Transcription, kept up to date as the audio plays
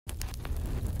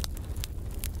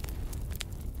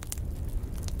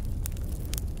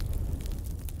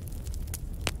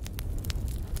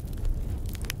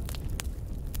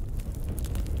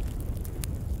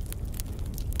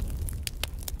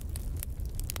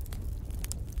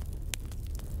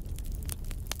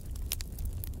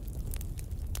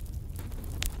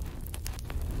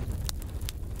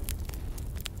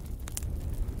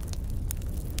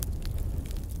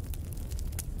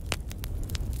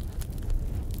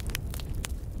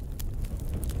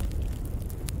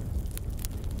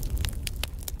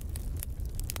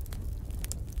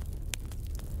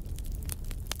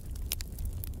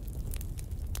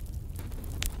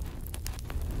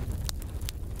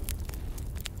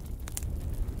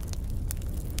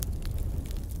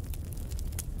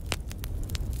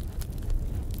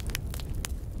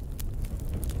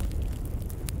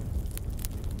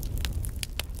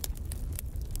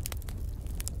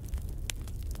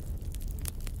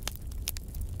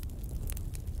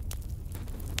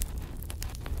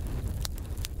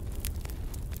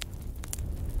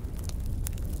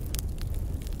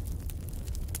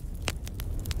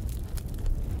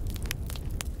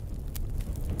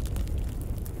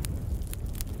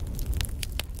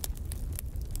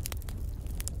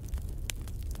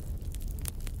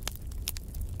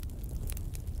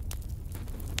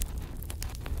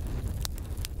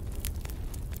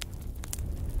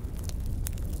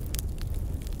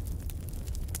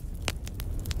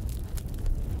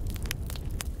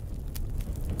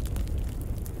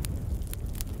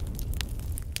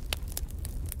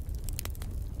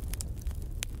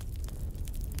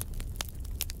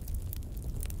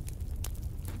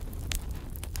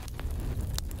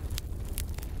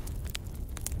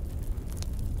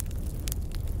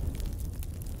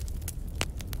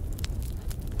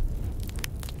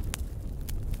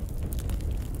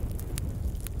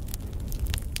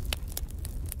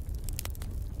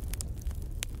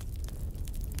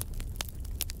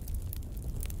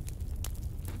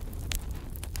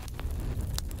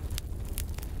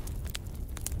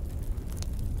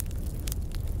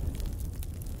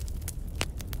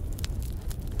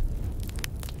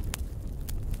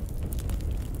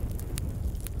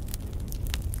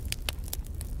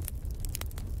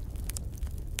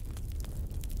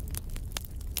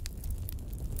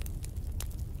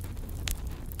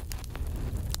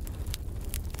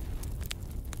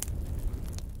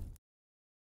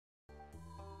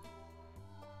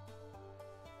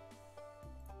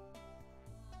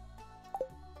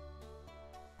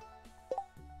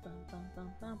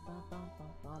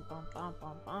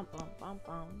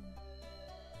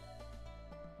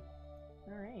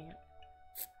Alright.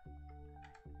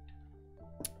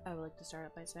 I would like to start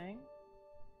out by saying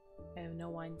I have no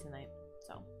wine tonight,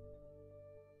 so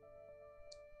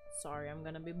sorry, I'm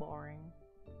gonna be boring.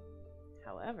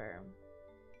 However,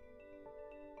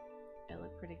 I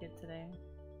look pretty good today.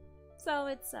 So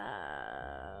it's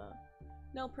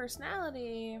no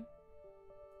personality,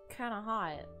 kinda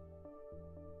hot.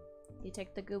 You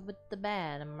take the good with the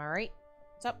bad, am I right?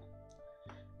 What's up?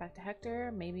 Back to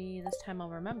Hector. Maybe this time I'll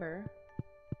remember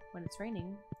when it's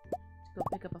raining to go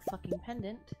pick up a fucking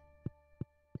pendant to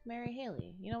marry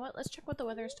Haley. You know what? Let's check what the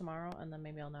weather is tomorrow and then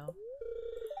maybe I'll know.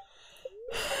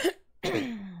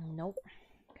 Nope.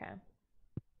 Okay.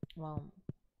 Well.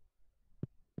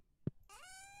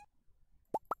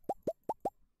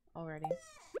 Already.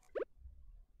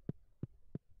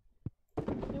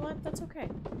 You know what? That's okay.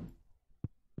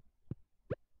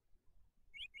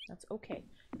 That's okay.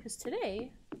 Because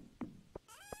today,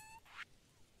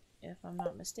 if I'm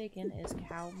not mistaken, is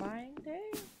cow buying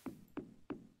day?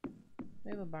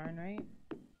 We have a barn, right?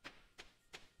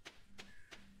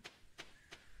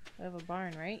 We have a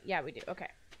barn, right? Yeah, we do. Okay.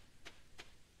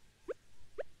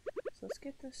 So let's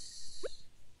get this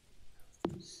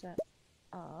set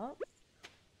up.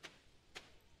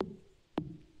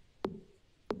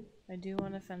 I do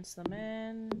want to fence them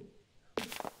in.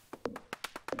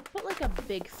 Put like a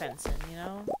big fence in, you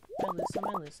know? I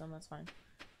lose them, that's fine.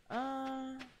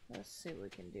 Let's see what we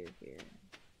can do here.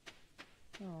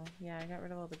 Oh, yeah, I got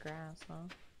rid of all the grass, huh?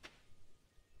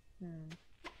 I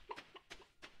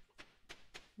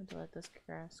have to let this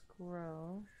grass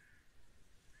grow.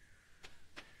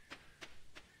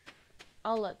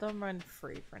 I'll let them run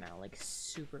free for now, like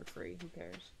super free, who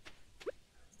cares?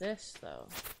 This, though,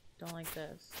 don't like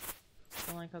this.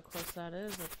 Don't like how close that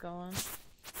is, let's go on.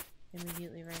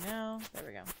 Immediately right now. There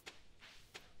we go.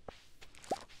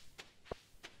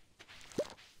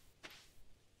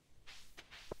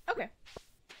 Okay. I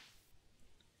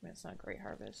mean, it's not a great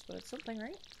harvest, but it's something,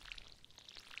 right?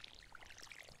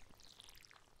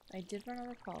 I did run out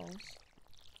of calls.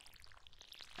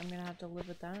 I'm gonna have to live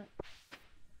with that.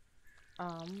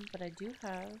 But I do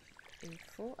have a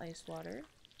full ice water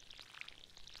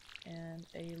and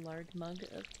a large mug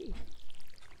of tea.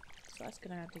 So that's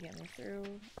gonna have to get me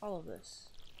through all of this.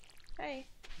 Hey,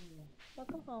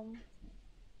 welcome home.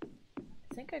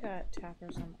 I think I got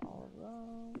tappers on all of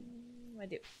them. I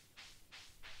do.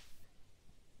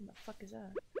 What the fuck is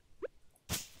that?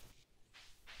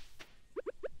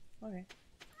 Okay.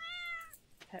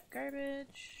 Pet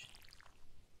garbage.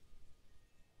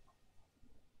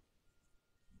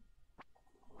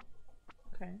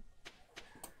 Okay.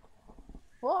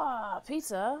 Whoa,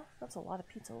 pizza! That's a lot of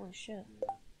pizza, holy shit.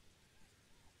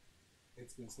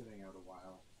 It's been sitting out a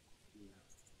while.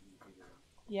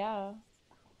 Yeah.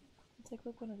 I'll take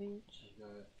like one of each. I've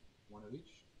got one of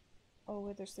each? Oh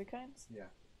wait, there's 3 kinds? Yeah.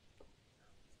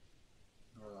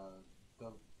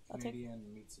 The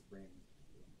Canadian Meat Supreme.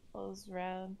 Oh, this is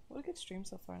rad. What a good stream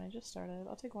so far, and I just started.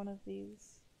 I'll take one of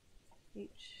these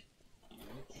each.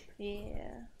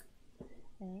 Yeah.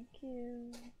 Thank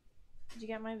you. Did you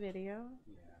get my video?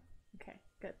 Yeah. Okay,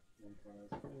 good.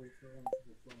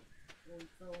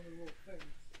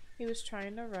 He was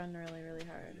trying to run really, really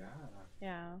hard. Yeah.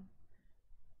 Yeah.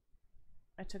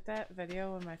 I took that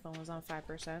video when my phone was on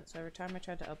 5%, so every time I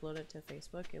tried to upload it to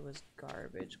Facebook, it was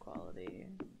garbage quality.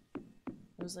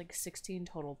 It was like 16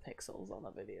 total pixels on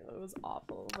the video. It was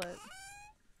awful, but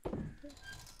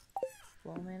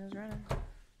Little man is running.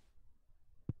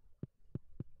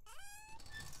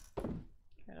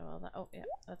 Get rid of all that. Oh yeah,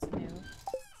 that's new.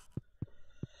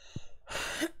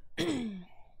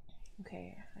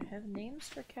 Okay, I have names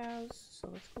for cows, so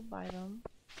let's go buy them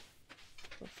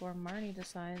before Marnie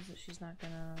decides that she's not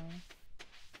gonna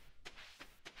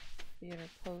be at her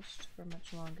post for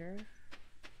much longer.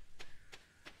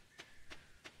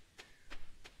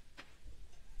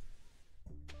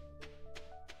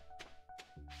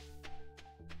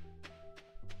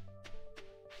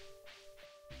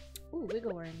 Ooh,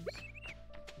 wiggle worms.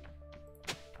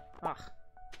 Ugh.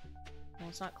 Well,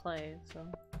 it's not clay, so...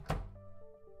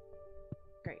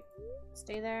 Great.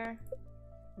 Stay there.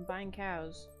 I'm buying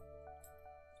cows.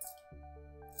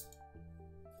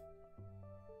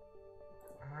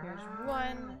 Here's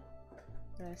one.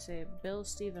 Did I say Bill,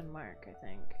 Stephen, Mark, I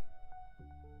think.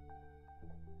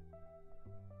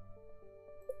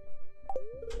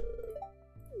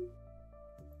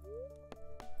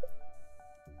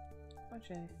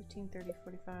 Actually, 15, 30,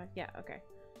 45. Yeah, okay.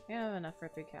 We have enough for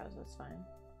 3 cows, that's fine.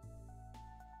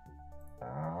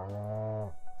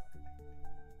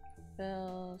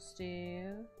 Phil,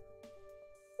 Steve.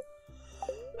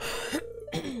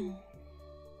 And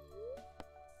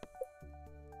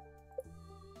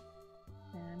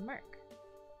Mark.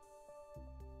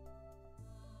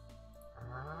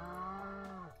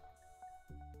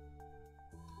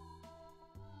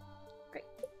 Great.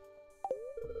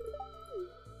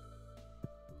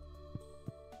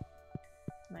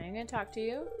 Now I'm gonna talk to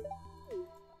you.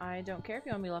 I don't care if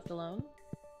you want to be left alone.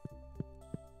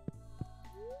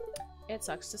 It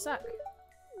sucks to suck.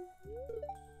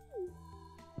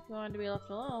 If you wanted to be left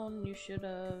alone, you should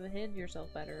have hid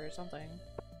yourself better or something.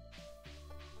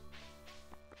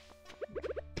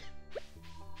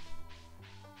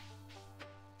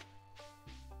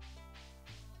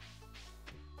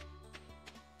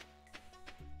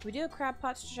 We do have crab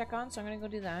pots to check on, so I'm gonna go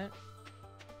do that.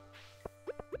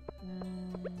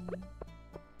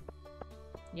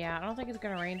 Yeah, I don't think it's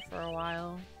gonna rain for a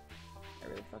while. I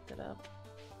really fucked it up.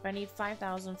 But I need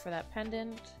 5,000 for that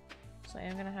pendant, so I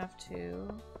am gonna have to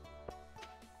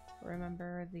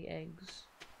remember the eggs.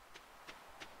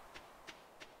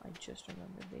 I just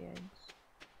remembered the eggs.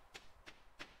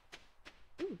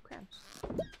 Ooh, crabs.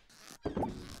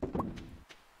 Can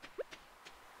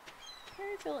I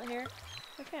refill it here?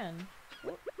 I can.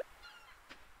 Whoop.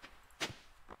 How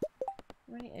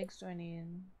many eggs do I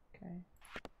need? Okay.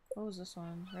 What was this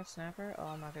one? Red snapper? Oh,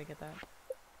 I'm not gonna get that.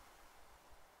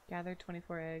 Gathered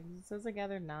 24 eggs. It says I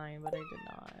gathered 9, but I did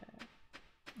not.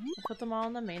 I put them all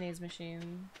in the mayonnaise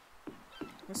machine.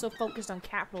 I'm so focused on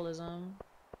capitalism.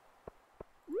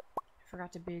 I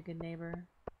forgot to be a good neighbor.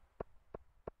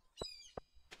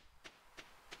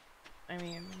 I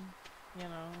mean, you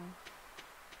know.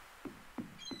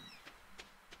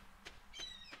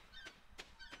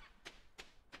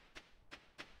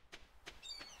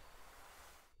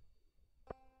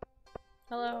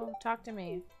 Hello, talk to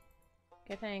me.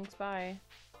 Okay, thanks, bye.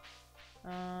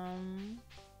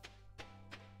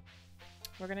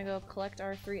 We're gonna go collect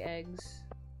our 3 eggs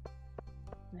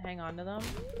and hang on to them.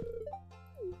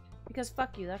 Because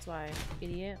fuck you, that's why,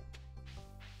 idiot.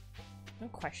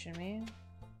 Don't question me.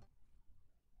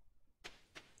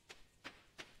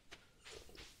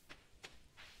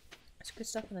 There's good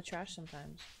stuff in the trash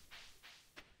sometimes.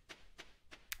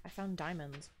 I found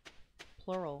diamonds.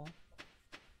 Plural.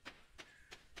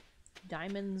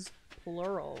 Diamonds,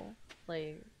 plural.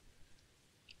 Like,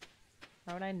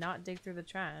 how would I not dig through the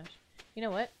trash? You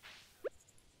know what?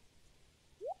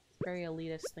 Very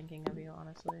elitist thinking of you,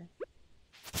 honestly.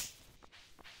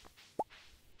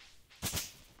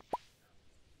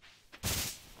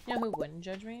 You know who wouldn't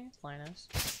judge me? It's Linus.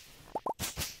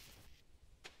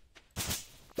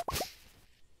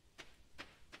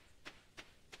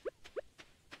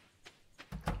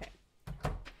 Okay.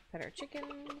 Pet our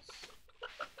chickens.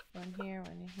 One here,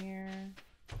 one here.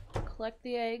 Collect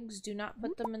the eggs. Do not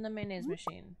put them in the mayonnaise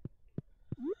machine.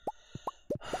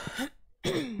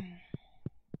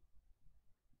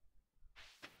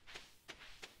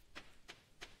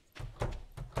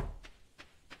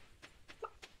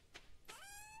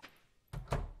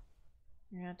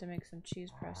 You're gonna have to make some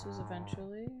cheese presses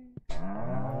eventually.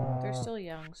 They're still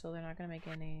young, so they're not gonna make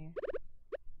any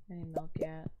milk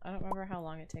yet. I don't remember how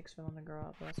long it takes for them to grow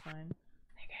up, but that's fine.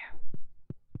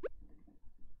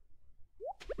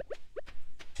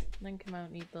 Then come out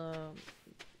and eat the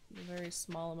very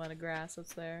small amount of grass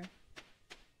that's there.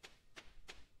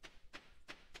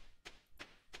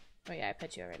 Oh yeah, I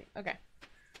pet you already. Okay.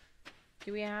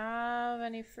 Do we have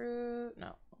any fruit?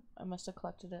 No. I must have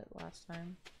collected it last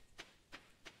time.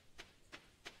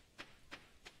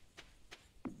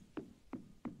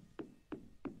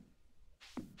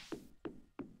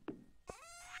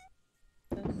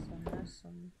 This and this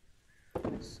and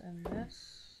this and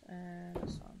this and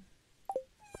this one.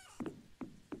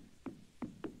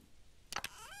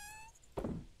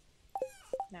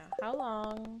 Now, how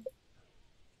long?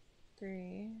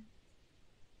 3,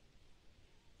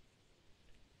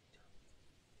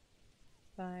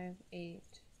 5, 8.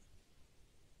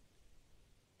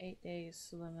 8 days,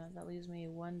 so then that leaves me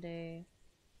 1 day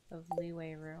of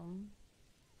leeway room.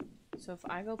 So if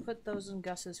I go put those in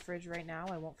Gus's fridge right now,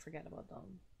 I won't forget about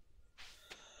them.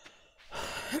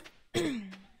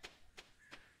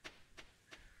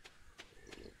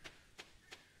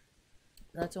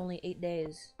 That's only 8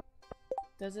 days.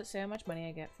 Does it say how much money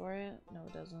I get for it? No,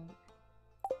 it doesn't.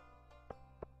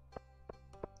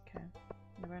 Okay.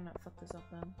 I better not fuck this up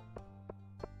then.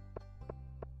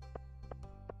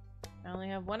 I only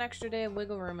have 1 extra day of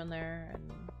wiggle room in there,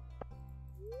 and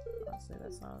honestly,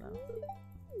 that's not enough.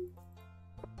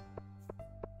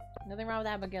 Nothing wrong with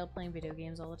Abigail playing video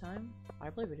games all the time. I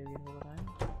play video games all the time.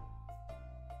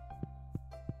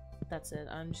 That's it.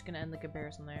 I'm just gonna end the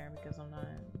comparison there because I'm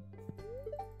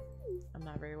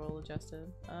not very well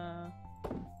adjusted.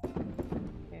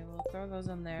 Okay, we'll throw those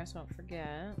in there so I don't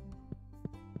forget.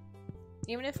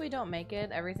 Even if we don't make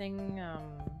it, everything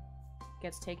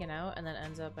gets taken out and then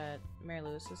ends up at Mary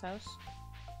Lewis's house.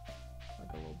 Like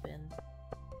a little bin.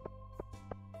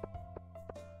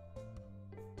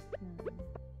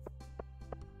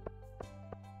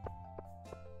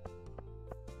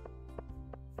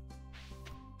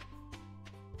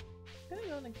 I'm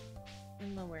gonna go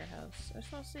in the warehouse. I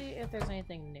just want to see if there's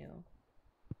anything new.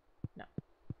 No.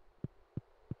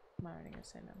 I'm already gonna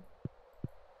say no.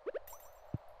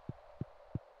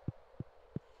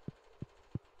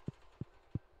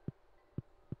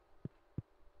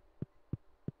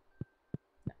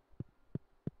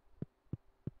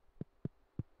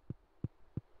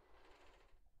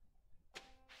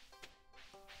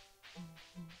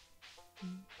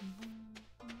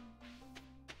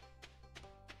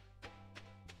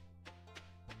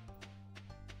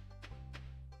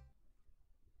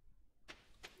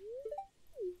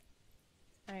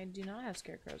 I do not have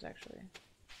scarecrows, actually.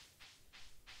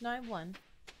 No, I have one.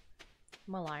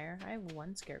 I'm a liar. I have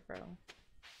one scarecrow.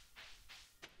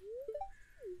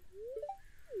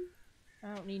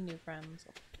 I don't need new friends.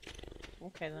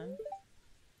 Okay, then.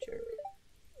 Jerk.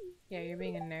 Yeah, you're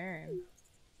being a nerd.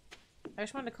 I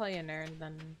just wanted to call you a nerd,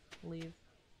 then leave.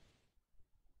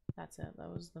 That's it. That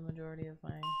was the majority of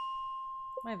my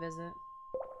visit.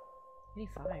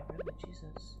 85, really?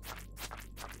 Jesus.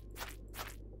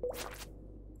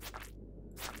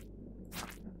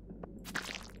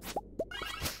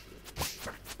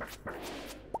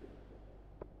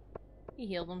 He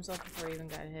healed himself before he even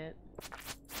got hit.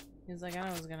 He was like, I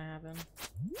know what's gonna happen.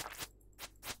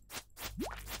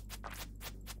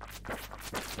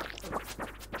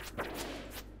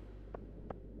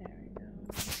 There we go.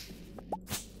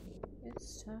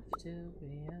 It's tough to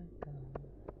be a god.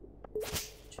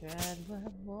 Tread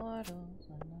where mortals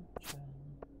are not tread.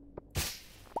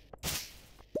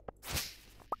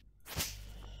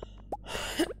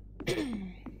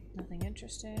 Nothing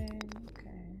interesting. Okay.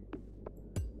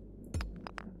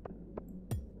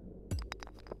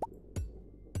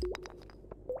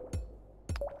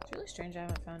 It's really strange I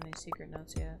haven't found any secret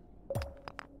notes yet.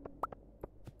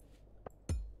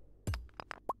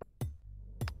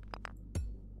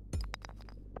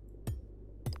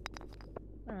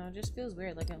 I don't know, it just feels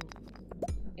weird, like I'm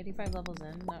 85 levels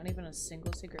in, not even a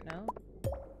single secret note.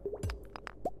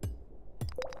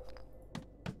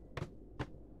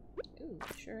 Ooh,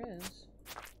 it sure is.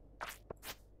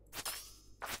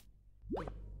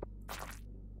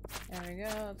 There we go,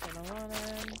 that's what I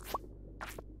wanted.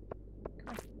 Come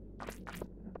on.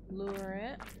 Lure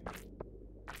it.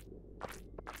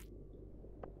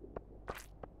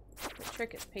 The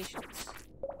trick is patience.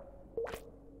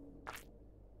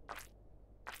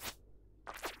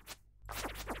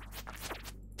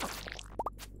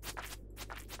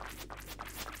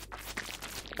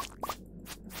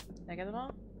 Did I get them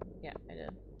all? Yeah, I did.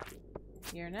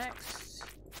 You're next.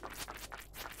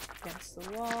 Against the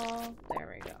wall.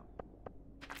 There we go.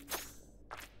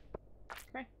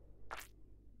 Okay.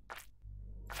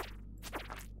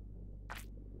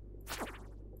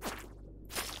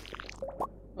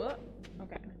 Oh,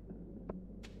 okay.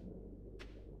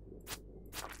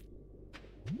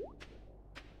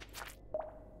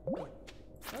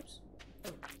 Oops.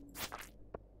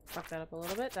 Fuck that up a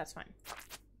little bit. That's fine.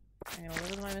 I'm gonna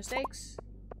live with my mistakes.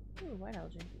 Ooh, white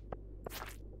algae.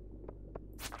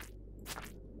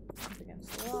 Up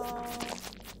against the wall.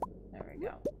 There we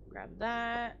go. Grab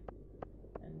that.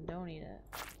 And don't eat it.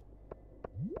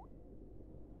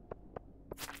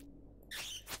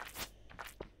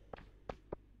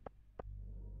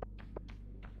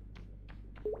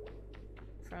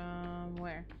 From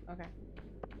where? Okay.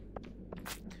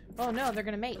 Oh no, they're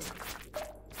gonna mate.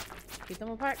 Keep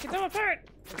them apart. Keep them apart!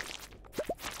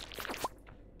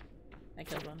 I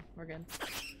killed one. We're good.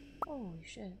 Holy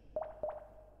shit.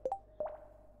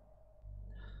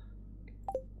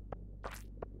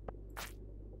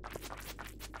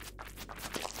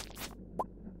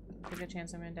 There's a good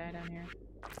chance I'm gonna die down here.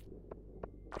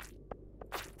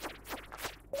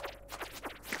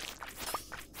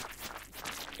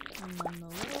 And then the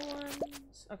little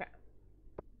ones. Okay.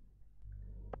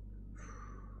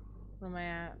 What am I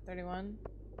at? 31?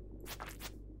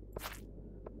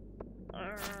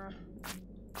 I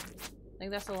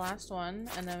think that's the last one,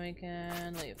 and then we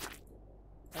can leave.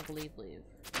 Like, leave.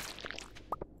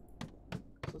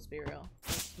 So let's be real.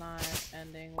 It's not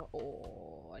ending.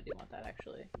 Oh, I do want that,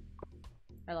 actually.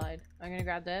 I lied. I'm gonna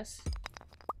grab this.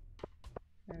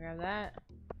 I'm gonna grab that.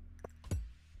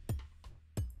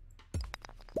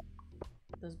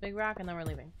 Get this big rock and then we're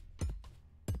leaving.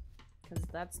 Because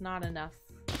that's not enough.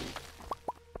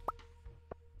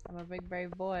 I'm a big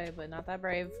brave boy, but not that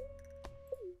brave.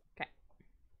 Okay.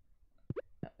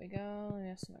 Up we go. We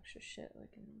have some extra shit we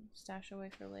can stash away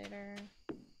for later.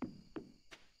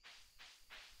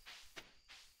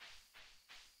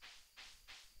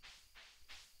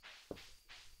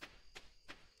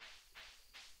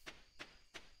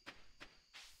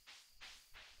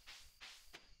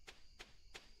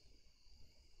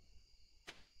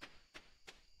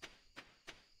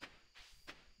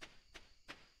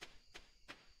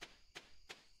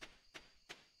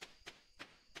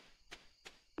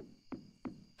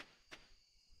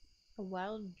 A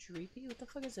wild dreepy? What the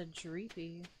fuck is a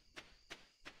dreepy?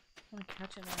 I want to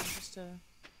catch it now just to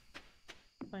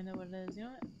find out what it is. You know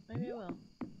what? Maybe I will.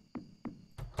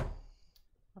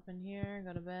 Up in here,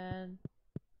 go to bed.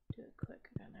 Do it quick.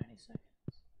 I got 90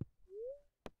 seconds.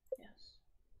 Yes.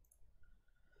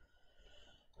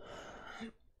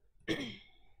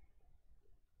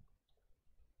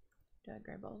 Do I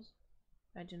grab balls?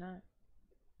 I do not.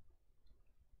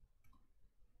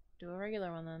 Do a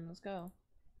regular one then. Let's go.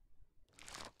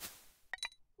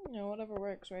 You know, whatever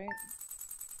works, right?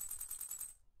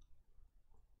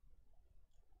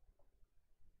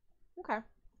 Okay.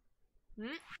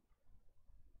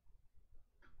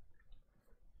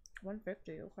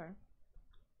 150, okay.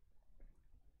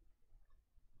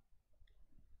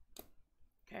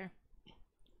 Okay.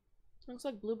 Looks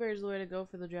like blueberry's the way to go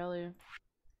for the jelly.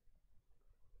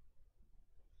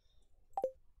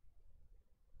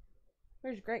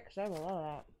 Blueberry's great because I have a lot of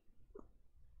that.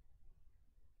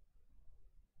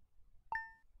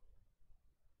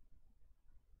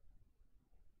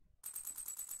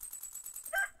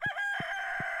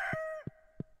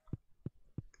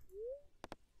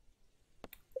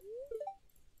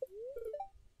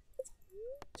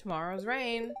 Tomorrow's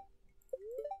rain.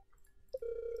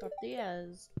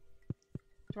 Tortillas.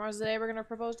 Tomorrow's the day we're gonna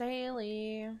propose to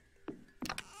Haley.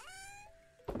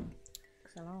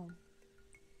 Hello.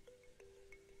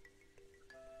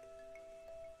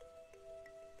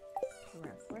 We're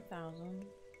at 4,000.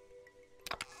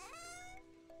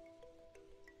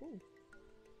 Ooh.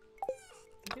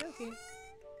 Okay.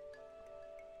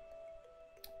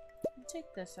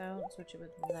 Take this out and switch it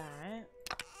with that.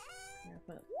 I'm gonna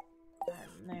put that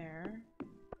in there.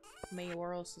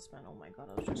 Mayoral suspend. Oh my god,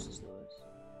 I was just as low as.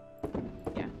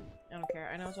 Yeah, I don't care.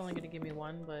 I know it's only gonna give me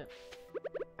one, but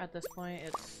at this point,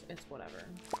 it's whatever.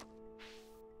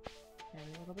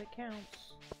 Every little bit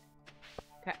counts.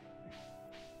 Okay.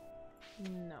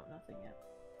 No, nothing yet.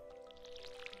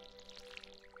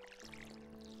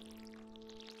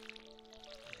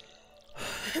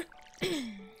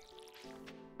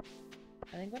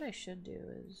 I think what I should do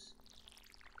is,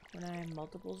 when I have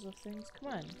multiples of things,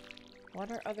 come on,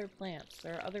 water other plants.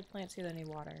 There are other plants here that need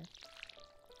water.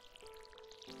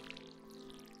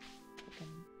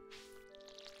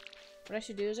 What I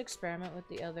should do is experiment with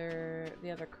the other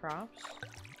crops.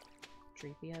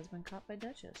 Dreepy has been caught by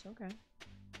Duchess. Okay.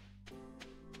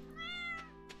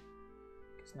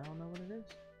 Guess now I'll know what it is.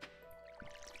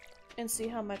 And see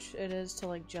how much it is to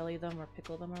like jelly them or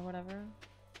pickle them or whatever.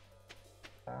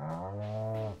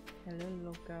 Hello,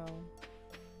 loco.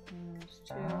 That's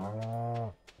 2.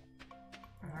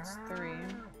 That's 3.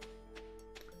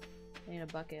 I need a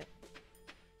bucket.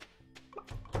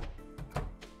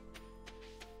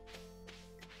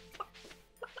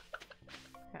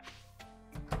 Okay.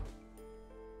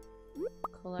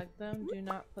 Collect them. Do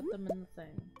not put them in the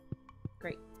thing.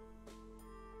 Great.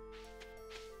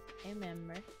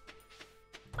 Remember.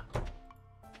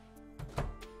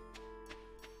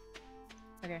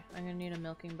 Okay, I'm gonna need a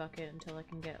milking bucket until I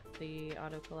can get the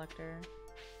auto collector.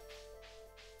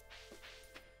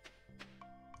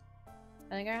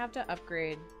 I think I have to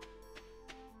upgrade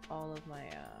all of my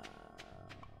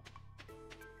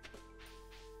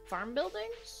farm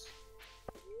buildings?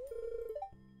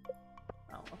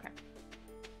 Oh, okay.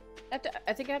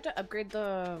 I think I have to upgrade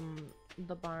the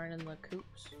barn and the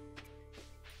coops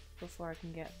before I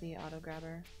can get the auto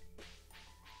grabber.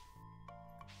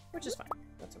 Which is fine.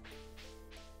 That's okay.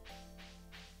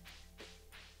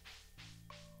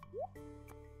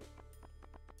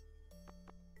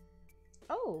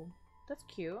 Oh, that's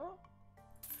cute.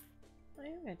 I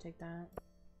am gonna take that.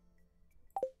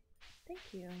 Thank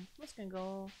you. What's gonna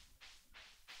go?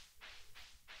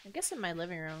 I guess in my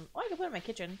living room. Oh, I can put it in my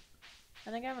kitchen. I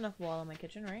think I have enough wall in my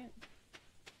kitchen, right?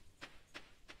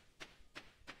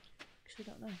 Actually,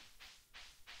 don't know.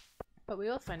 But we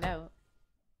will find out.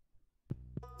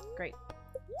 Great.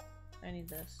 I need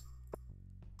this.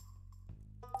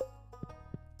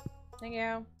 Thank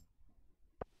you.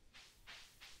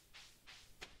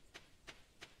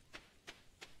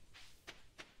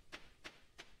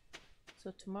 So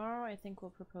tomorrow I think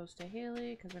we'll propose to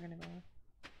Haley because we're gonna go.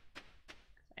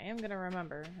 I am gonna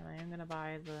remember, and I am gonna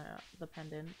buy the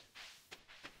pendant.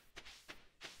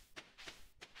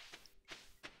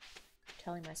 I'm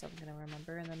telling myself I'm gonna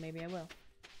remember, and then maybe I will.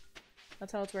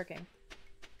 That's how it's working.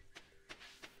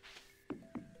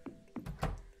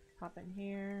 Hop in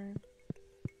here.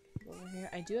 Go over here.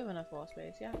 I do have enough wall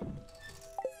space, yeah.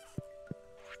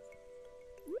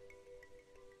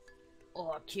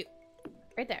 Oh, cute.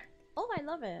 Right there. Oh, I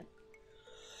love it.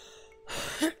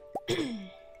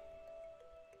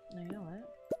 Now, you know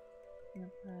what? I'm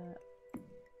gonna put...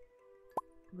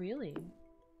 Really?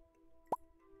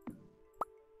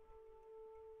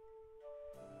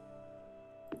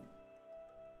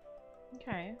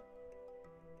 Okay.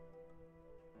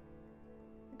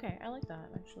 Okay, I like that,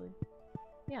 actually.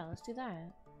 Yeah, let's do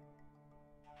that.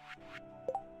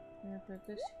 I'm gonna put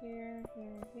this here,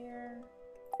 here, here.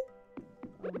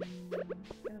 I'm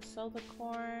gonna sell the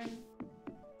corn.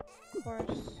 Of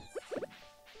course.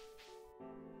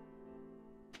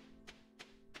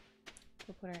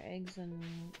 We'll put our eggs in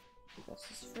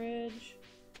Gus's fridge.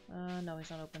 No, he's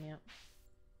not open yet.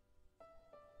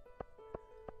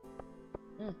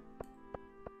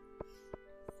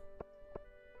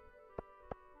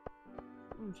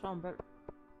 Sound better.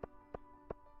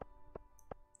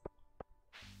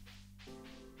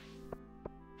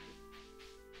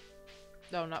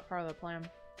 No, not part of the plan.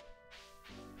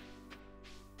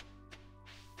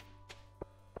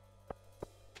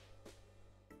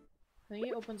 I think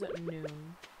it opens at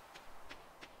noon.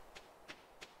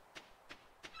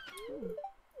 Ooh.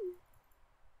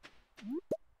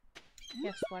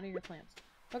 Yes, water your plants.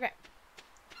 Okay.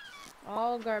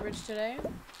 All garbage today.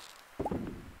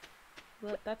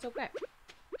 But that's okay.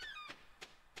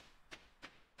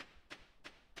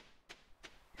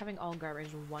 Having all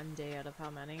garbage one day out of how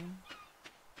many?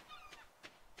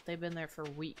 They've been there for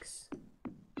weeks.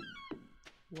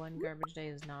 One garbage day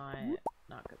is not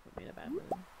good for me in a bad mood.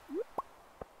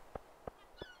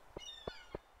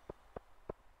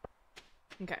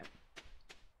 Okay.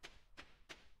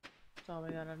 That's all we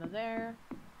got out of there.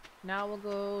 Now we'll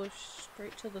go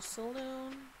straight to the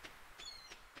saloon.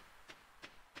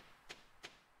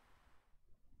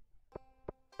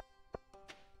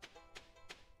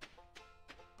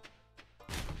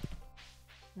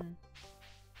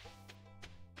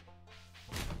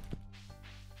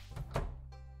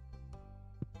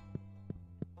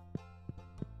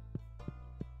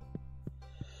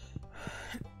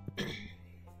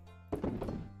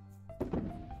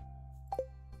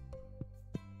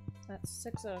 That's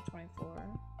 6 out of 24.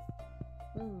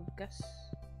 Ooh, Gus.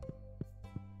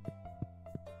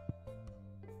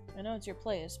 I know it's your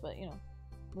place, but you know.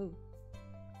 Ooh.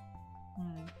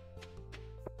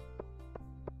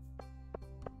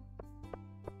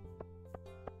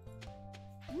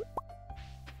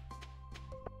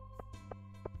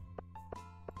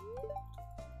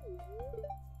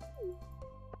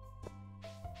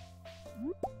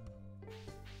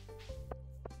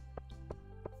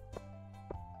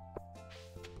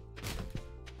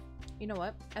 You know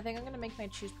what? I think I'm gonna make my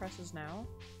cheese presses now.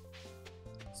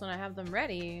 So when I have them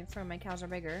ready for when my cows are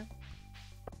bigger,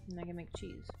 and I can make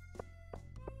cheese.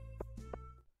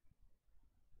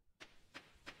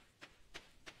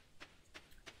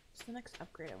 What's the next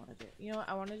upgrade I want to do? You know what?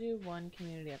 I want to do one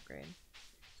community upgrade.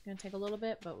 It's gonna take a little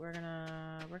bit, but we're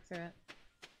gonna work through it.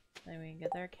 Then we can get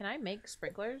there. Can I make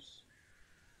sprinklers?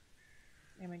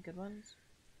 Can I make good ones?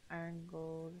 Iron,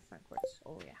 gold, front quartz.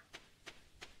 Oh yeah.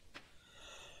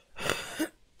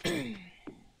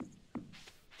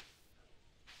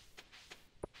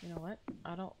 You know what?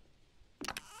 I don't...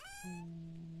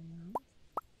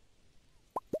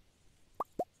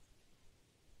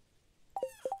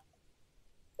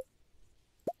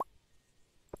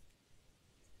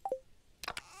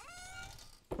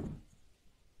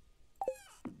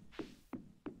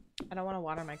 I don't want to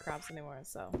water my crops anymore,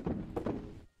 so...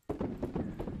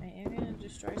 I am gonna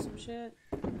destroy some shit.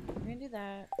 I'm gonna do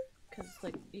that, because,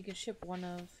 like, you can ship one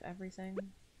of everything.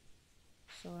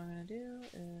 So what I'm gonna do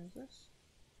is this.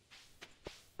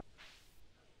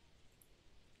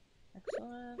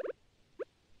 Excellent.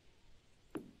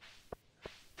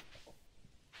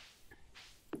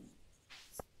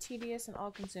 It's tedious and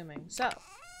all-consuming. So,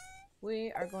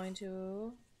 we are going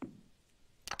to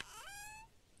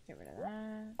get rid of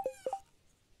that.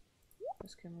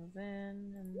 This can move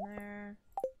in there.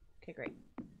 Okay, great.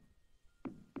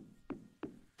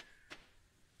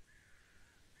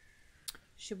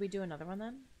 Should we do another one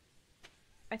then?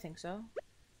 I think so.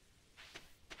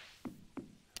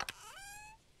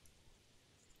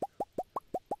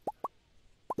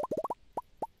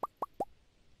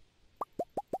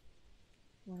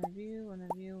 One of you, one of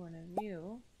you, one of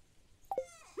you.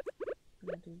 I'm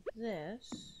gonna do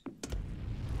this.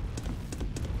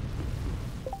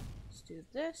 Let's do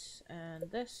this, and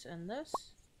this, and this.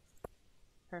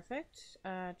 Perfect.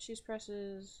 Cheese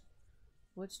presses,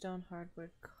 wood, stone,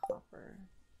 hardwood, copper.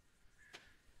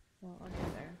 Well, I'll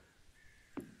get there.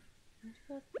 Let's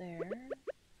put there.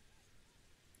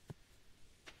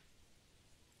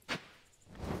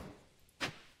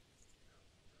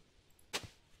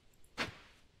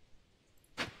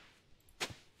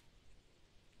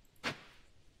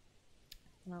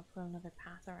 And I'll put another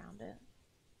path around it.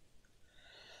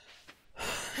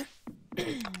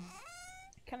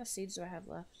 What kind of seeds do I have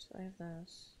left? I have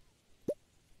those.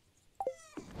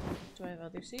 Do I have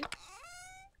other seeds?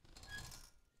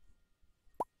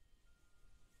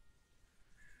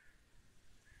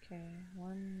 Okay,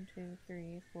 1, 2,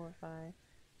 3, 4, 5,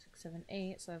 6, 7,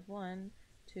 8. So I have 1,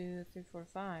 2, 3, 4,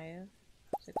 5,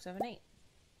 6, 7, 8.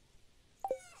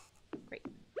 Great.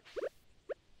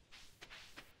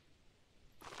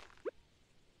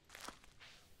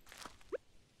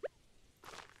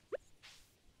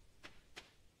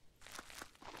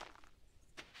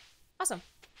 Awesome.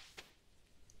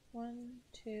 1,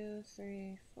 2,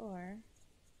 3, 4,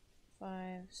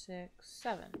 5, 6,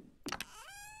 7.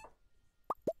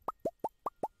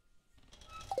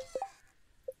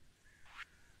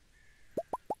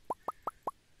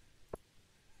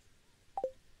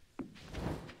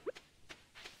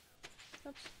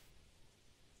 Oops.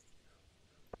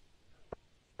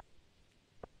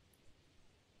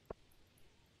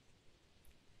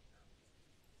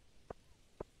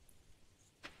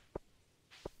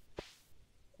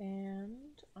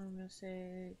 And I'm gonna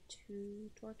say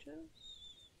 2 torches.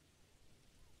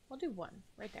 I'll do 1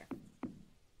 right there.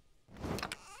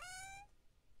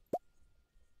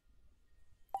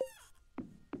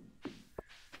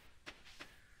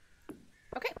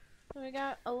 Okay, so we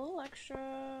got a little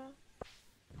extra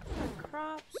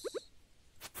crops.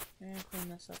 I'm gonna clean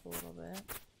this up a little bit.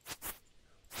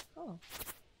 Oh.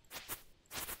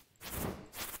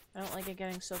 I don't like it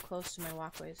getting so close to my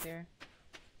walkways here.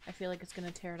 I feel like it's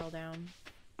gonna tear it all down.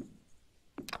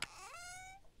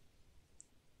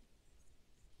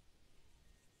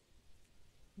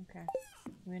 Okay.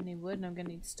 I'm gonna need wood and I'm gonna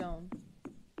need stone.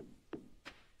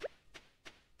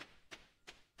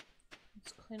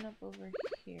 Let's clean up over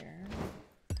here.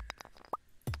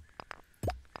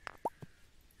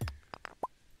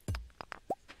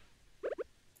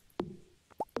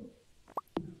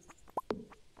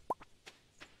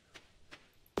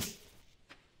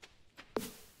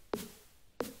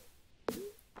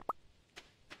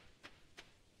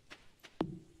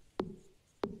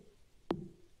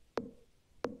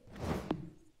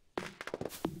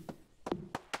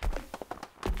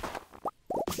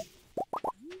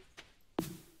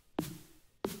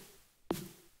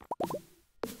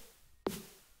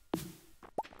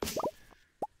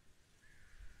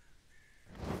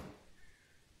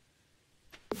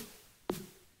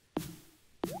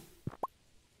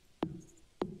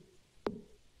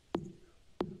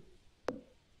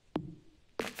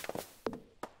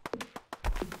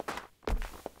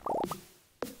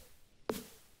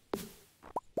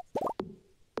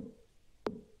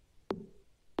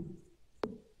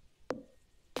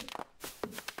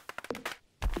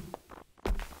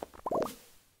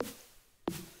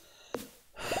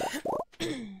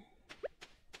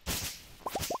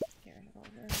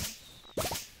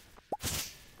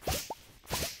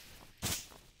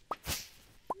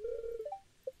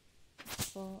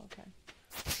 Okay.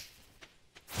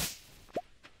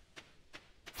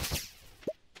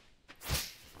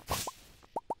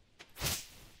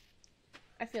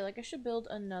 I feel like I should build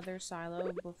another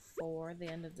silo before the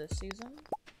end of this season.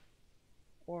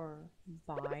 Or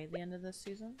by the end of this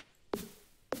season.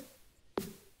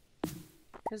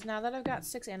 Because now that I've got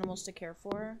 6 animals to care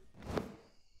for,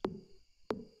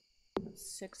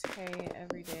 that's 6k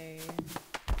every day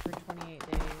for 28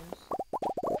 days.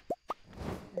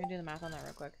 I'm gonna do the math on that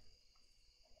real quick.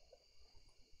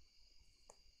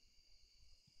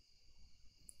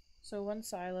 So 1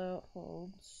 silo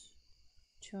holds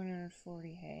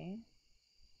 240 hay.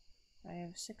 I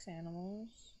have 6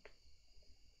 animals.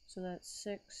 So that's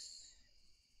 6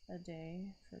 a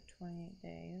day for 28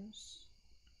 days.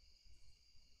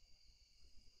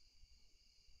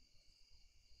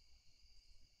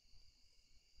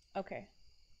 Okay.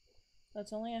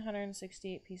 That's only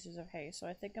 168 pieces of hay, so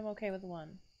I think I'm okay with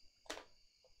 1.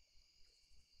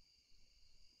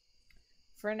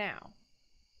 For now.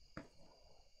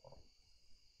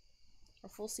 Our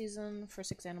full season for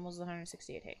 6 animals is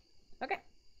 168 hay. Okay.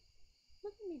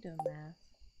 Look at me doing math.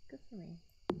 Good for me.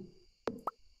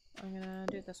 I'm gonna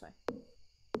do it this way.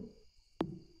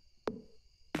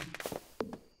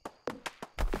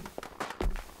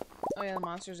 Oh yeah, the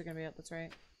monsters are gonna be up, that's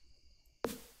right.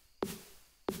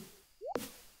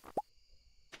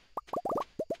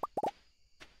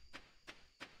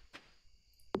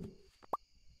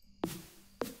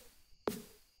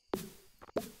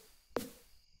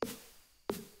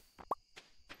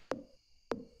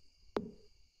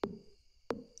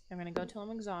 I'm gonna go till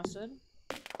I'm exhausted.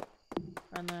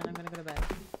 And then I'm gonna go to bed.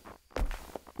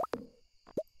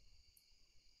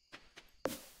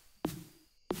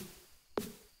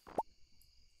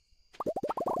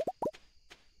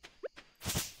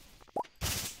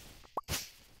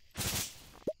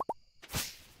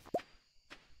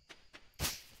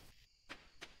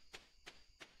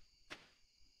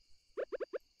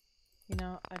 You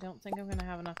know, I don't think I'm gonna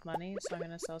have enough money, so I'm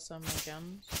gonna sell some of my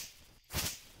gems.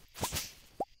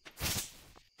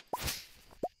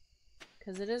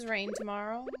 Because it is rain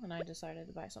tomorrow, and I decided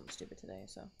to buy something stupid today,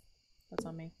 so that's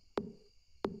on me.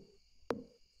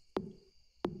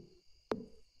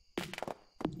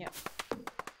 Yeah.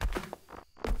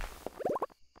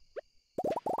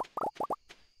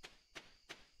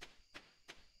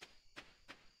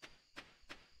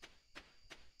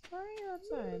 Why are you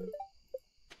outside?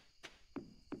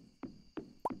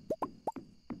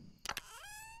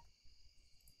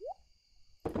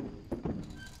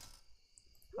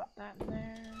 Pop that in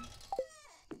there.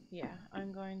 Yeah,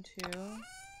 I'm going to. As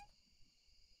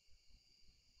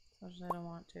much as I don't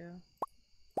want to.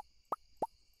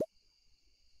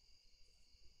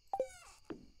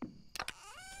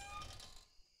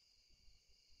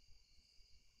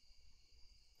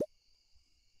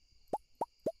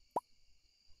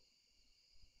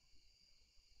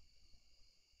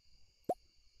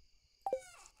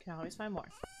 Can always find more.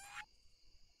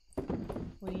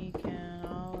 We can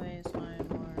always find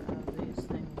more of these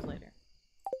things later.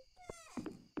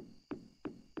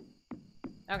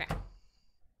 Okay.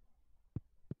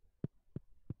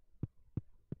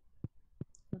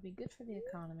 It'll be good for the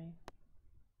economy.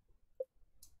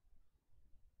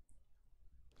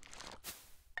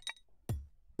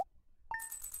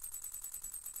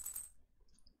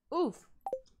 Oof!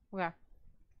 Okay.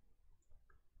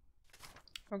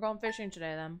 We're going fishing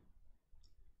today then.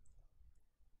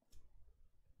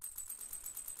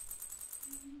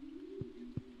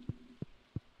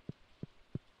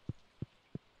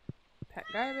 Pet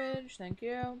garbage, thank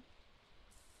you.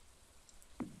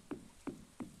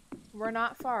 We're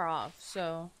not far off,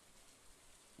 so.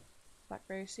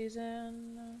 Blackberry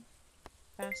season.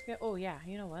 Basket. Oh yeah,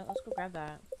 you know what? Let's go grab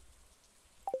that.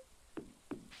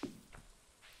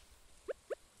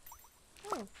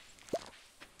 Oh.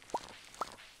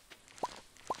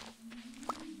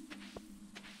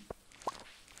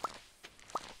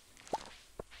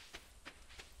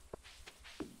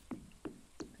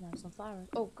 Can have some flowers.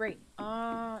 Oh, great.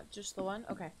 Just the one?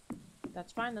 Okay.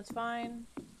 That's fine, that's fine.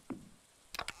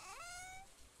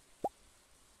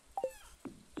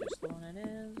 Just the one it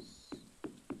is.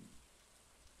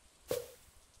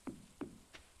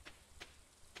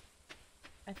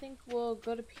 I think we'll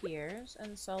go to Pierre's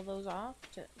and sell those off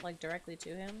to, like, directly to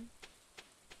him.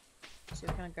 See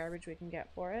what kind of garbage we can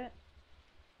get for it.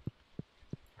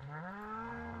 You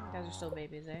guys are still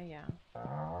babies, eh? Yeah.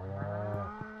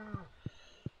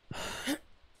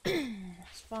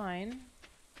 It's fine.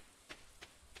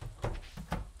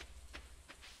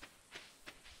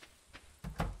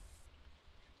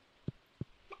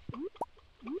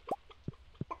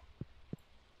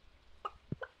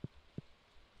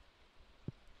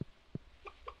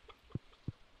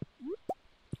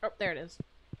 Oh, there it is. I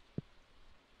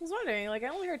was wondering, like, I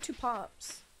only heard 2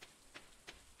 pops.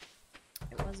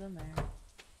 It was in there.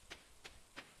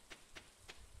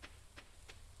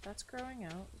 That's growing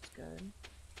out. It's good.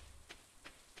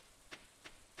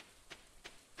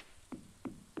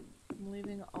 I'm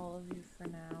leaving all of you for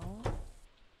now.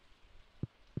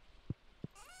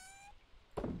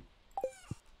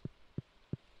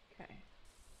 Okay.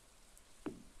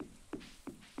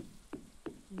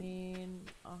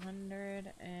 Need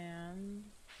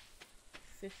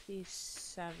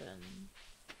 157.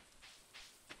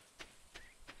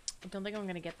 I don't think I'm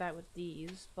gonna get that with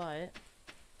these, but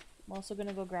I'm also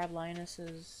gonna go grab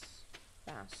Linus's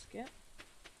basket.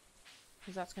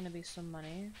 Because that's gonna be some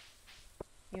money.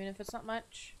 Even if it's not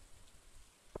much.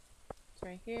 It's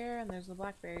right here, and there's the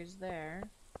blackberries there.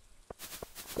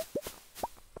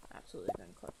 Absolutely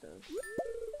gonna collect those.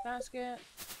 Basket.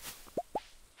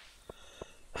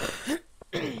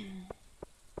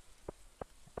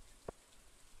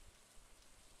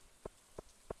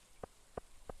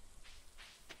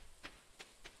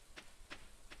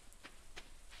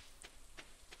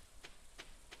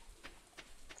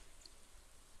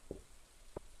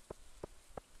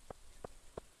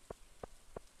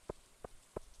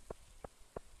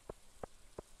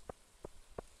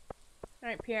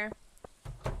 Alright, Pierre.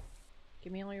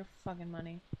 Give me all your fucking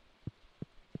money.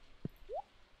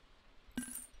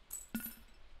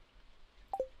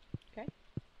 Okay.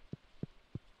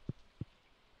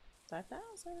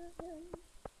 5,000.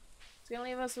 It's gonna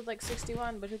leave us with like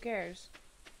 61, but who cares?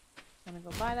 I'm gonna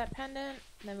go buy that pendant,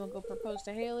 then we'll go propose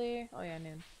to Haley. Oh yeah,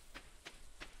 noon.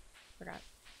 Forgot.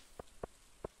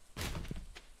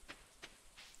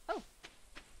 Oh!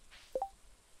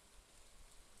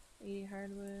 80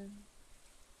 hardwood.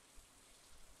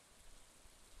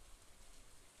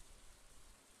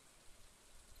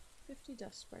 50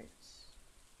 dust sprites.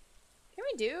 Can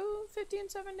we do 50 in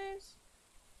 7 days?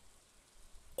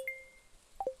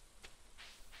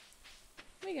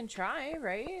 We can try,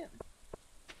 right?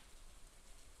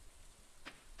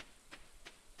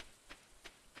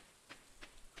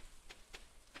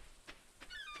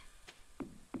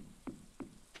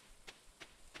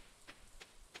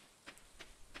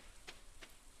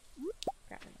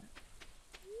 Grabbing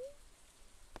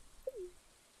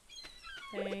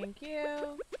that. Thank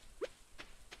you.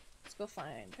 Let's go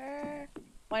find her.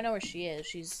 Well, I know where she is.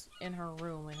 She's in her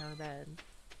room, in her bed.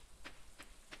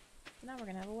 Now we're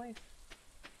gonna have a wife.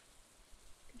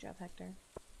 Good job, Hector.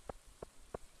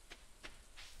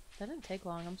 That didn't take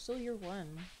long. I'm still year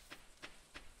 1.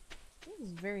 This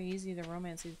is very easy to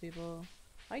romance these people.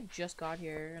 I just got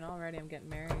here, and already I'm getting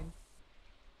married.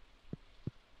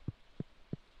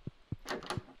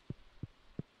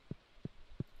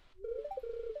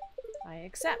 I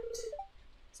accept.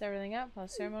 Set everything up. I'll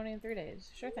have ceremony in 3 days.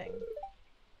 Sure thing.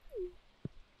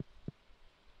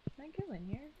 Can I go in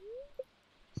here?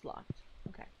 It's locked.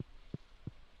 Okay.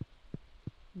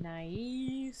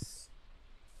 Nice.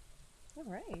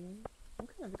 Alright. I'm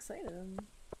kind of excited.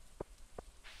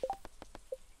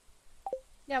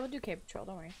 Yeah, we'll do Cape Patrol,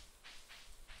 don't worry.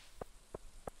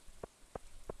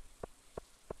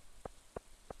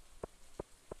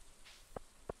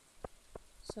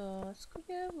 So let's go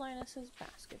give Linus's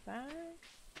basket back.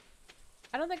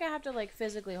 I don't think I have to like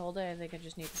physically hold it, I think I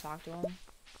just need to talk to him.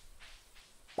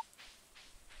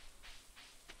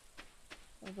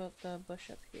 What about the bush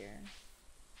up here?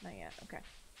 Not yet, okay.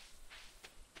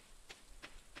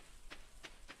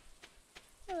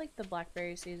 I like the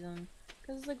blackberry season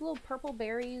because it's like little purple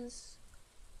berries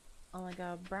on like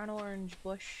a brown orange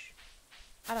bush.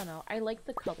 I don't know, I like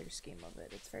the color scheme of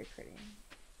it, it's very pretty.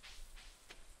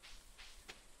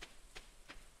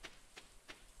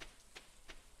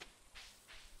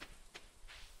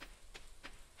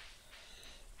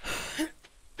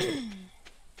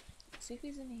 See if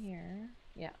he's in here.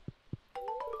 Yeah.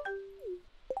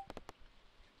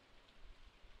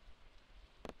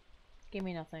 Gave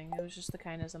me nothing. It was just the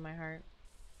kindness of my heart.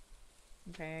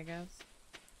 Okay, I guess.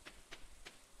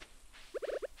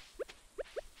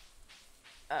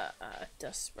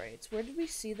 Dust sprites. Where did we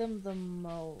see them the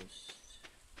most?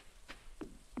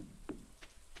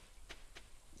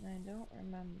 I don't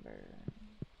remember.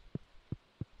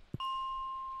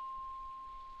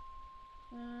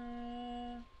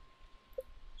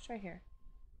 Let's try here.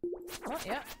 Oh,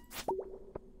 yeah.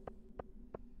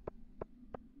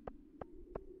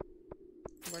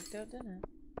 Worked out, didn't it?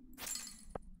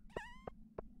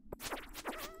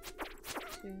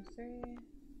 2, 3.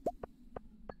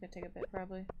 It's gonna take a bit,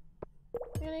 probably.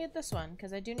 I'm gonna get this one,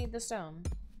 because I do need the stone.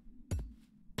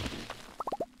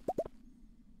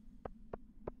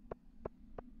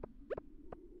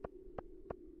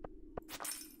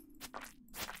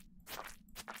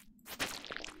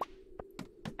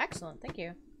 Excellent, thank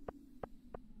you.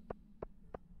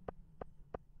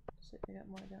 See if we got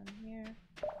more down here.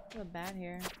 A little bad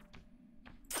here.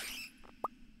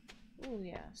 Ooh,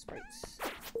 yeah, sprites.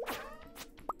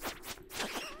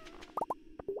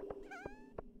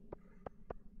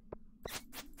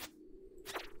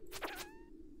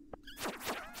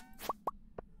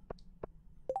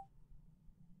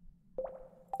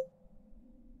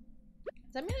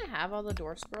 Does that mean I have all the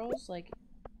door scrolls, like,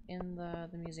 in the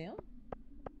museum?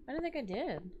 I didn't think I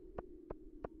did.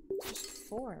 It's just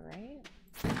 4, right?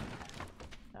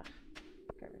 Ugh,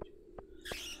 garbage.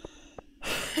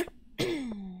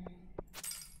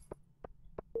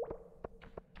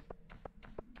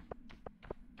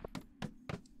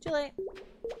 Too late.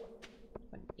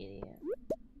 What an idiot.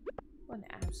 What an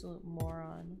absolute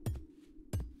moron.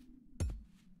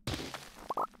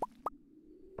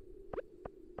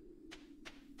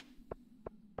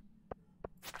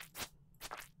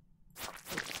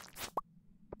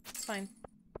 It's fine.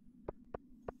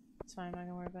 It's fine, I'm not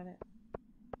gonna worry about it.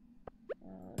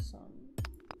 This one.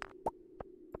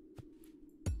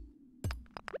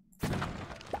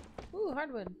 Ooh,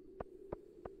 hardwood.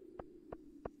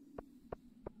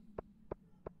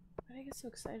 Why did I get so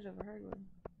excited over hardwood?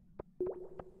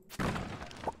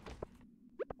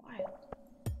 Wild.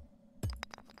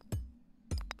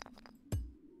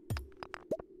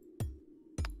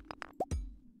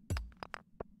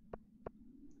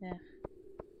 Yeah.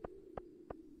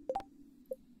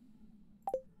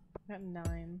 Got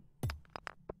 9.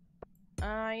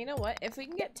 You know what? If we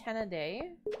can get 10 a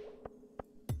day,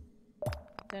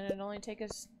 then it'd only take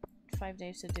us 5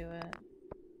 days to do it.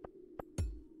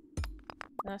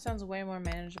 And that sounds way more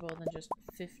manageable than just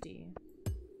 50.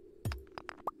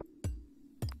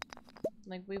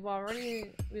 Like we've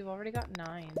already got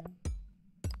 9.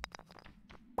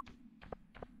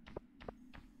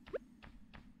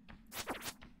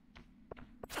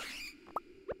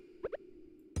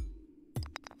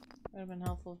 Would have been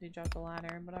helpful if you dropped the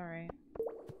ladder, but alright.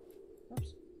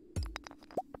 Oops.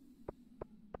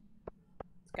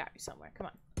 It's gotta be somewhere. Come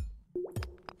on.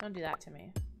 Don't do that to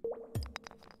me.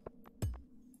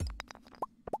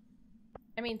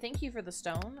 I mean, thank you for the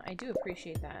stone. I do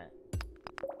appreciate that.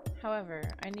 However,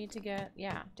 I need to get,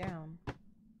 yeah, down.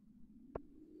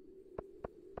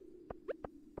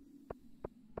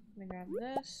 Let me grab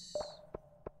this.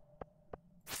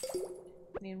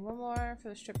 Need one more for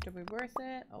the strip to be worth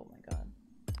it. Oh my god.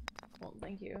 Well,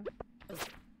 thank you.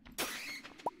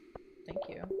 Thank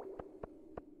you.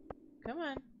 Come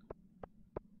on.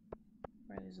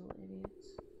 Where are these little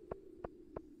idiots?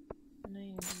 I know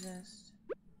you exist.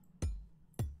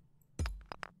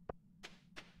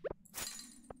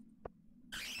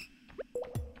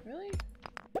 Really?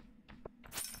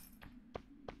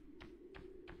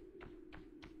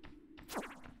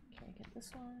 Okay, get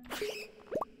this one.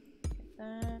 Get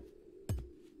that.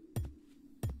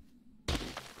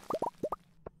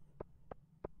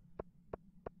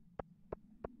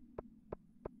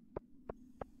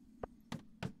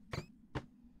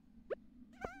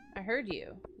 I heard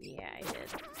you. Yeah, I did.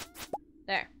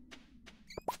 There.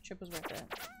 Trip was worth it.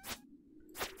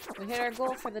 We hit our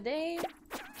goal for the day.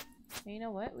 And you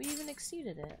know what? We even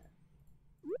exceeded it.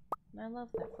 And I love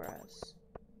that for us.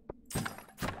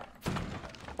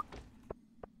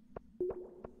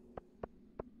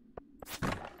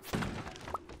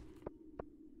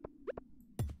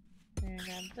 And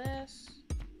grab this.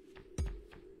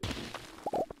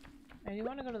 I do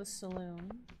want to go to the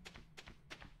saloon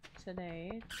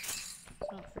today. So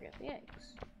don't forget the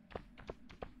eggs.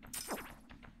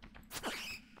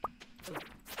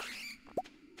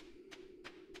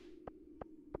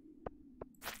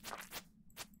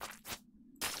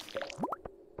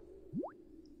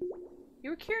 You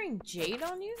were carrying jade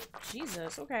on you?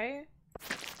 Jesus, okay.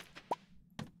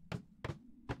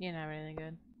 You didn't have anything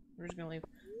good. We're just gonna leave.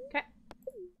 Okay.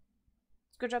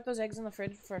 Let's go drop those eggs in the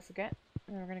fridge before I forget.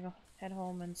 And then we're gonna go head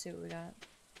home and see what we got.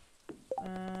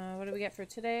 What did we get for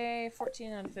today?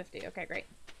 14 out of 50. Okay, great.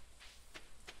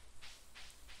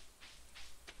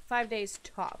 5 days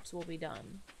tops will be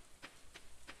done.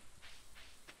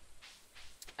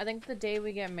 I think the day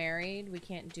we get married, we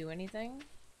can't do anything.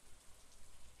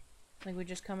 Like, we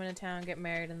just come into town, get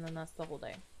married, and then that's the whole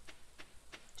day.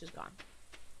 Just gone.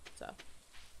 So,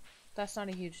 that's not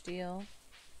a huge deal.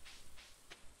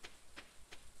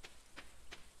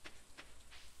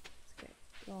 Let's get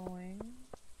going.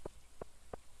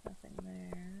 Nothing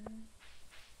there.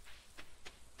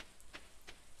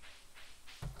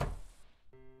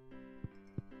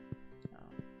 Oh.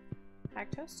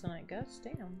 Packed house tonight, Gus.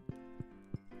 Damn.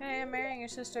 Hey, I'm marrying your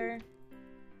sister.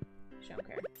 She don't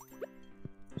care.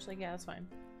 She's like, yeah, that's fine.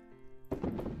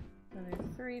 Another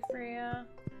 3 for ya.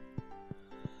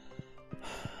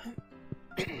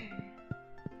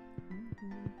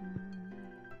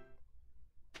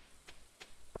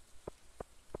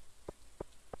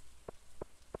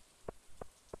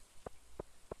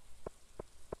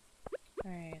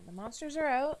 Alright, the monsters are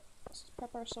out. Let's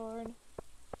prep our sword.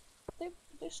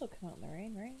 They still come out in the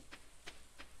rain, right?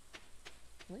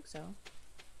 I think so.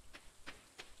 I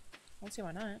don't see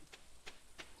why not.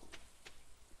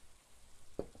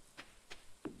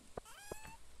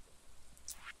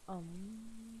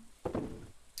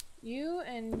 You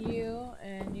and you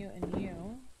and you and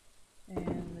you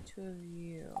and the 2 of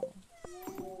you.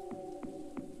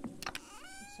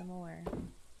 Yes, I'm aware.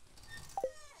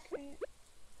 Okay.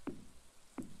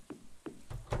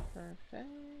 Perfect.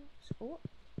 Oh.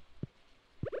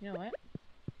 You know what?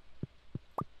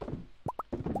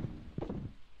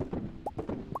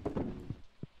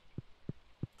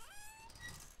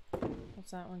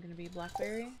 What's that one gonna be?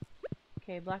 Blackberry?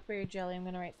 Okay, blackberry jelly. I'm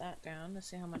gonna write that down to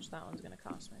see how much that one's gonna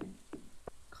cost me.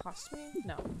 Cost me?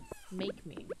 No. Make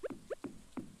me.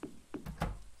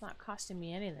 It's not costing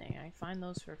me anything. I find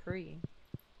those for free.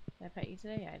 Did I pet you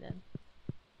today? Yeah, I did.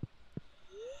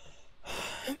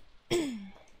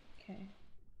 Okay.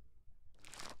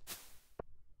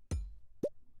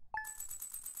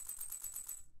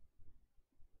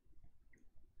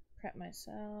 Prep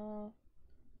myself.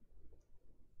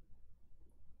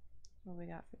 What we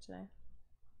got for today?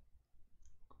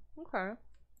 Okay.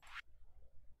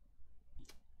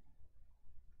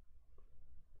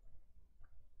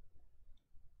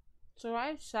 So I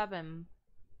have 7.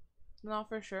 And I'll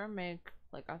for sure make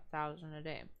like 1,000 a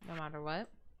day, no matter what.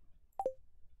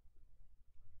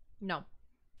 No.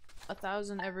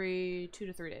 1,000 every 2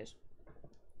 to 3 days.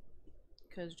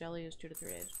 Because jelly is 2 to 3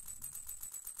 days.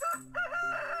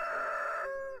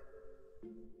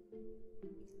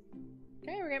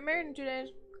 Okay, we're getting married in 2 days.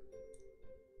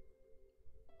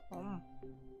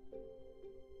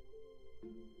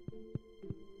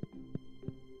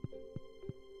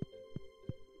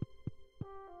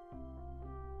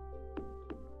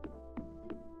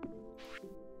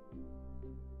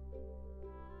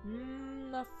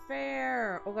 The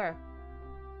fair. Okay.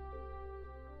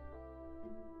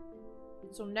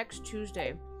 So next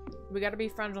Tuesday. We gotta be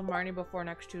friends with Marnie before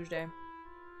next Tuesday.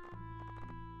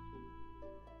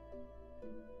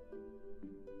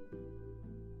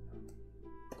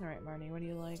 Alright, Marnie, what do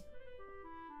you like?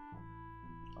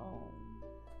 Oh.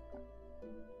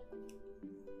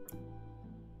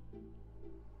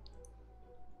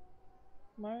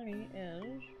 Marnie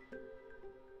is...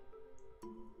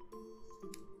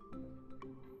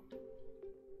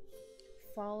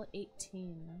 Fall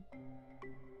 18.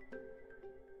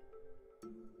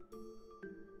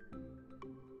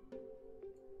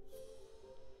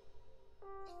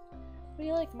 What do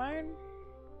you like, Marn?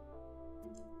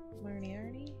 Marnie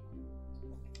Arnie?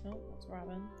 Oh, that's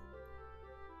Robin.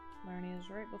 Marnie is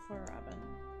right before Robin.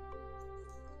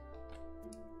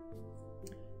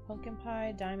 Pumpkin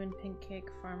pie, diamond pink cake,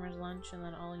 farmer's lunch, and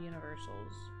then all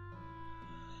universals.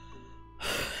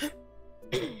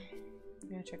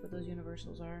 Yeah, check what those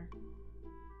universals are.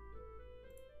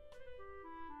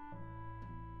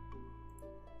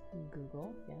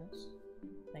 Google, yes.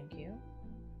 Thank you.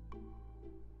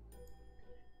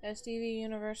 STV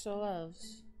Universal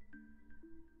Loves.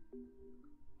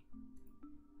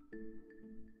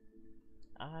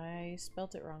 I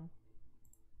spelt it wrong.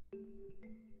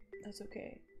 That's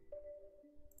okay.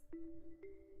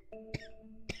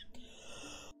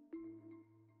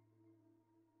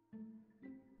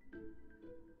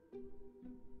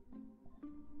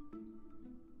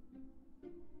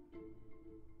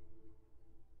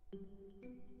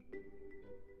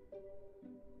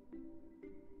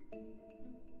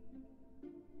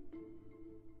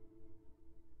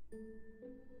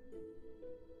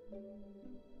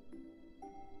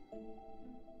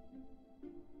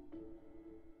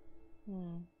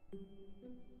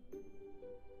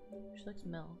 She likes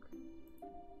milk.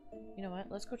 You know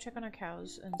what? Let's go check on our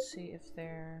cows and see if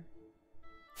they're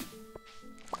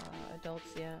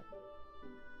adults yet.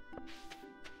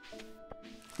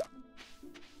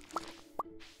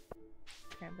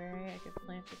 Cranberry, I could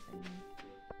plant a thing.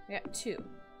 I got 2.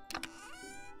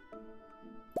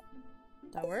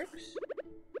 That works?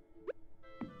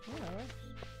 Oh, that works.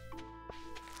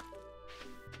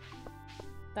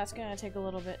 That's gonna take a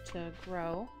little bit to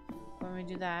grow. When we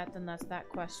do that, then that's that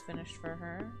quest finished for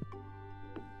her.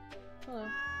 Hello.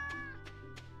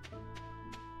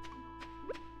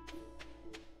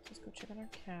 Let's go check on our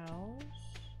cows.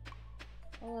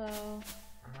 Hello.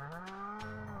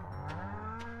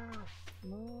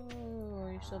 Moo.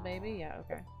 Are you still baby? Yeah,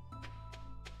 okay.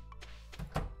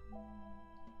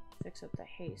 Fix up the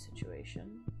hay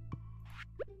situation.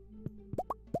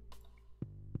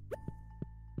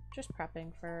 Just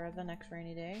prepping for the next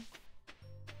rainy day.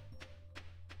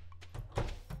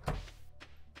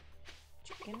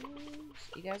 Chickens.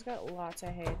 You guys got lots of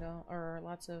hay going, or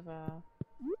lots of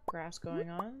grass going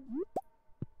on.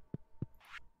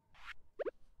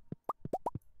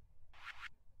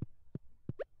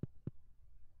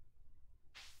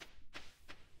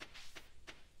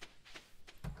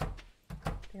 I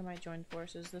think I might join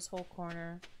forces. This whole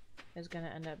corner is gonna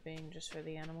end up being just for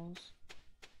the animals.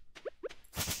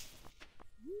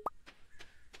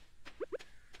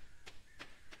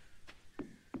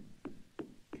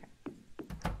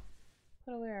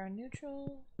 Put away our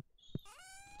neutrals.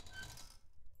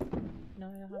 No,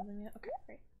 I don't have them yet. Okay,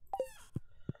 great.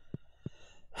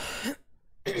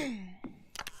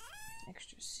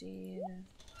 Extra seed.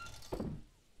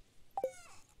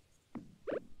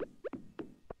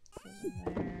 Goes in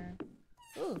there.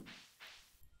 Ooh!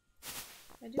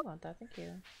 I do want that, thank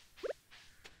you.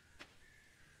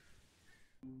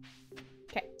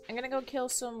 Okay, I'm gonna go kill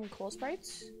some coal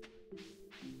sprites.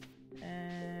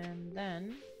 And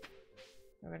then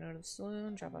we're gonna go to the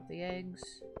saloon, drop off the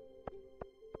eggs.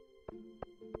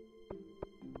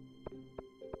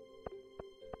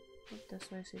 Look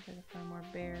this way, see if I can find more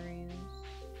berries.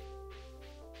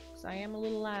 'Cause I am a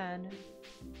little lad.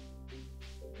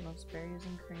 Loves berries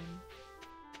and cream.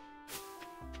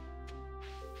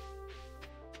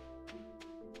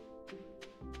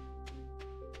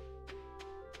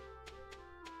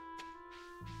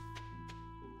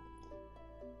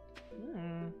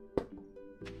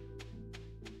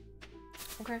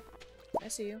 Okay, I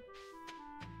see you.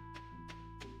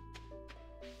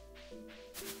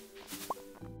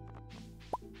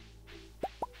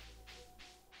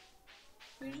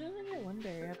 Usually only get one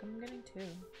berry, how come I'm getting two?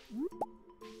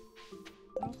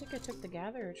 I don't think I took the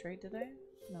gatherer trait, did I?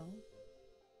 No.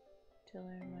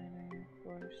 Tiller, miner,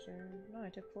 forester. No, I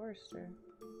took forester.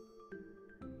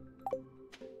 I'm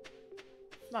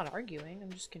not arguing,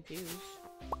 I'm just confused.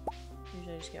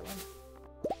 Usually I just get one.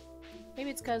 Maybe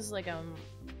it's because, like, I'm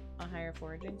a higher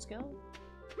foraging skill?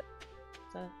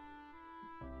 Is that...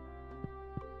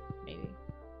 Maybe.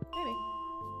 Maybe.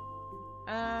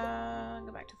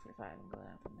 Go back to 45 and go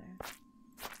down from there.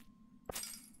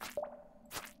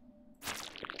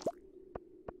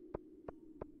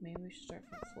 Maybe we should start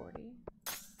from 40.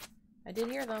 I did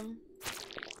hear them.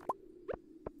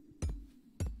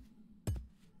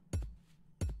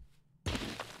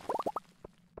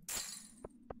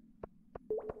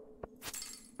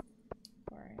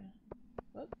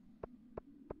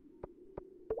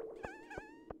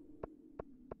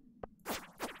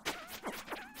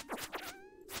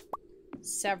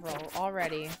 Several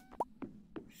already.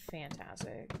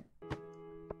 Fantastic.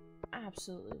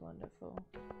 Absolutely wonderful.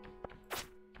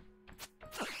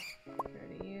 Here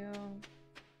to you.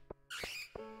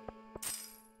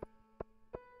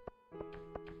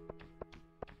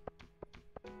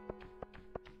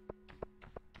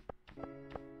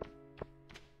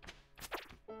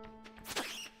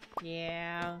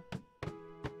 Yeah.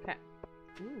 Okay.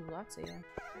 Ooh, lots of you.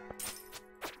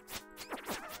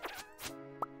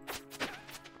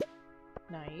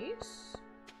 Nice.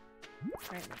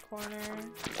 Right in the corner.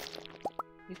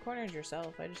 You cornered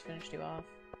yourself. I just finished you off.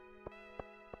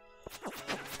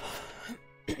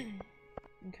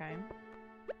 Okay.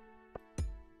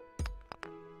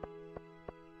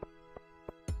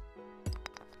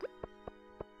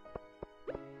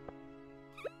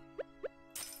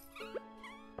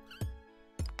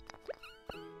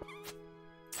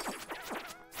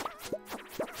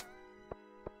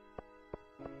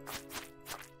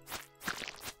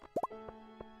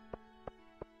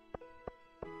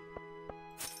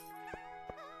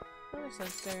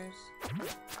 Stairs.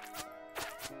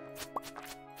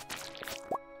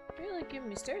 You're really giving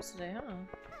me stairs today, huh?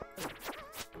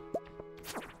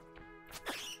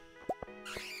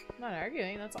 I'm not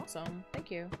arguing, that's awesome. Thank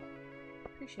you.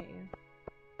 Appreciate you.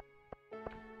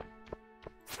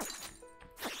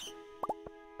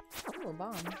 Ooh, a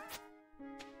bomb.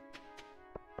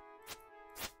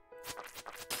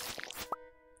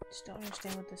 Just don't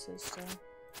understand what this is still.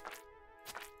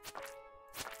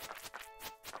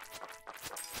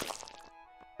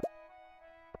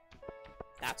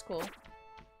 That's cool.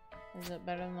 Is it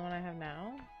better than the one I have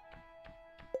now?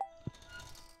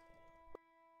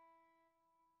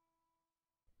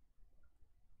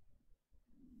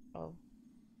 Oh.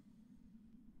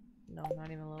 No, not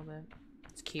even a little bit.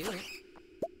 It's cute.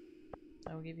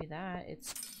 I will give you that.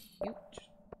 It's cute.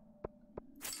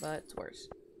 But it's worse.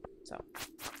 So.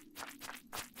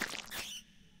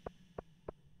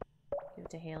 Give it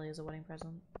to Haley as a wedding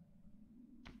present.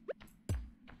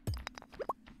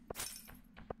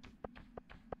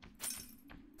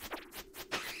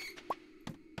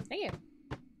 Thank you.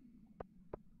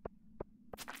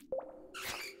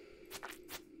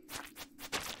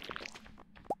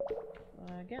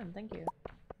 Again, thank you.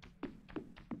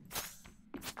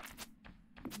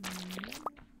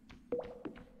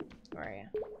 Where are you?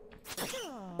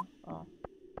 Oh.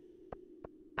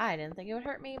 I didn't think it would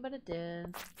hurt me, but it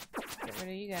did. Get rid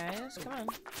of you guys. Come on.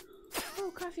 Oh,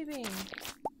 coffee bean.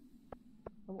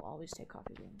 I will always take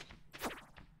coffee beans.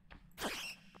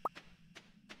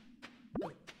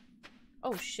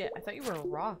 Oh shit, I thought you were a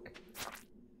rock.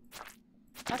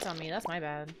 That's on me, that's my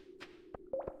bad.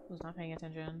 I was not paying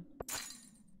attention.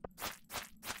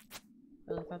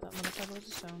 Really thought that motherfucker was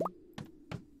a stone.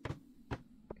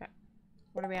 Okay.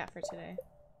 What are we at for today?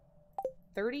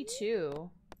 32.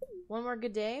 One more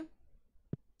good day.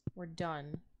 We're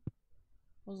done. It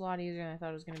was a lot easier than I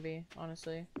thought it was gonna be,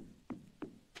 honestly.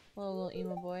 Hello, little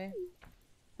emo boy.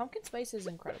 Pumpkin spice is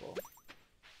incredible.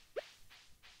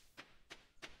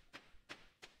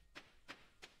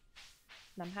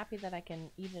 And I'm happy that I can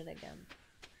eat it again.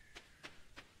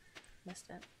 Missed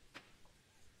it.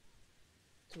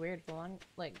 It's weird.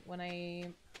 Like, when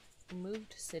I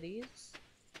moved cities,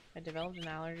 I developed an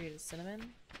allergy to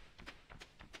cinnamon.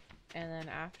 And then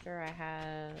after I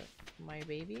had my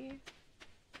baby,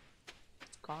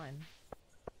 it's gone.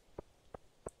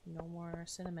 No more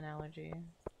cinnamon allergy.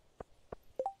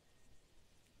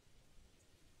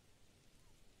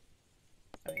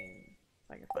 I mean,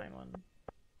 if I could find one.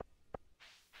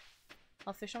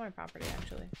 I'll fish on my property,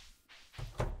 actually.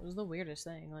 It was the weirdest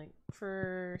thing. Like,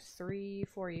 for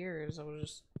 3-4 years, I was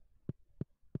just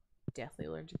deathly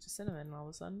allergic to cinnamon, and all of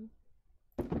a sudden,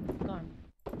 gone.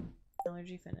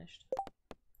 Allergy finished.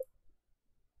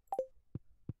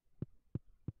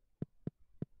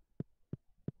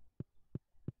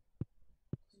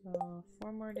 So,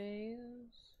 4 more days.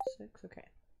 6, okay.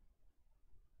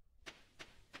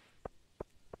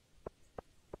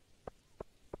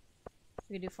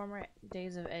 We can do 4 more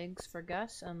days of eggs for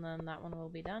Gus, and then that one will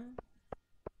be done.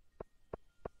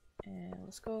 And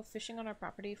let's go fishing on our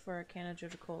property for a can of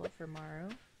Joja Cola for Maru.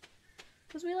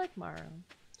 Because we like Maru.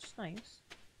 It's nice.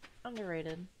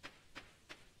 Underrated.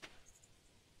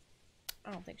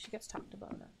 I don't think she gets talked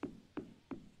about enough.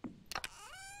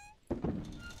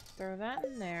 Throw that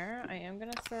in there. I am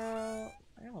gonna throw...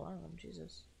 I got a lot of them,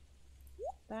 Jesus.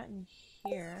 That in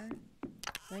here.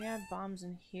 Then I have bombs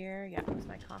in here. Yeah, that's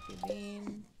my coffee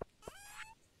bean.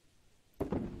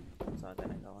 It's all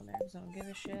gonna go in there because I don't give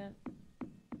a shit.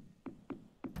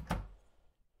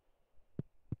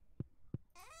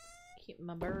 Keep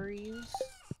my berries.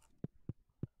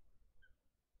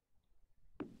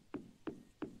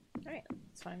 Alright,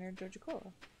 let's find our Joja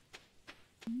Cola.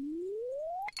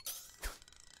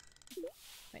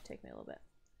 Might take me a little bit.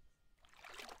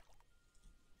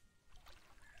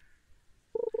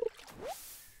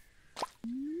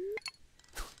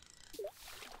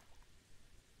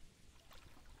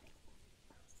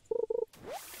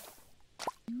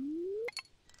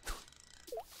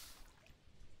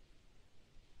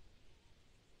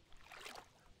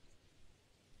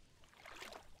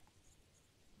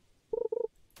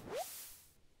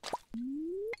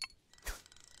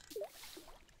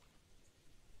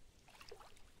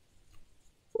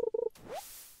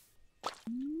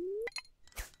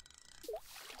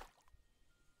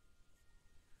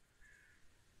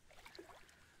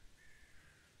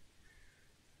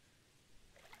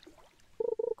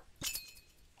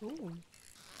 Ooh.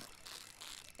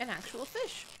 An actual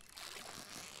fish.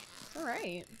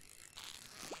 Alright.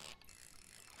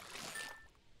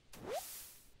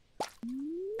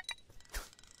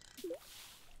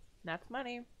 That's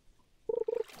money.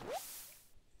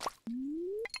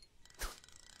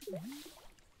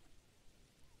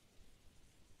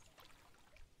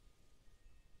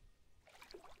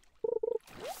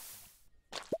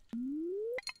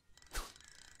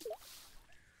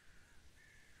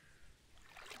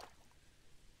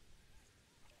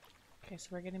 Okay, so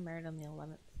we're getting married on the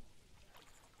 11th.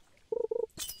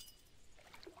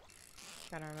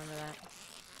 Gotta remember that.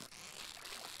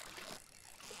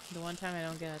 The one time I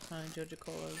don't get a ton of Joja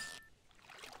Colas.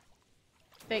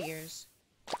 Figures.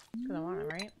 Because I want them,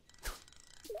 right?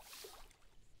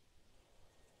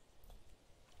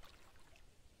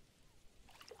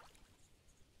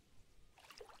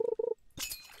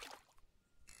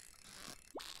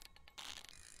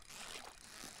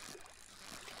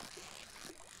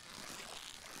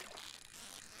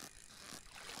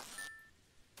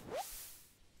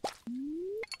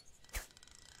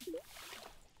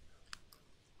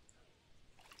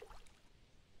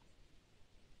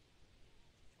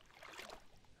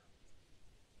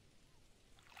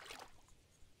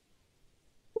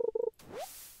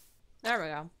 There we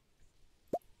go.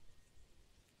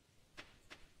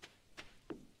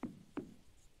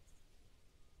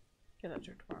 Get that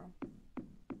to tomorrow.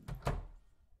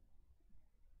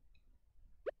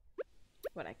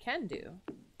 What I can do.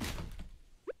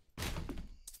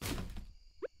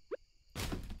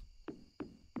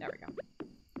 There we go.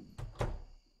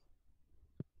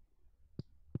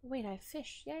 Wait, I have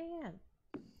fish. Yeah.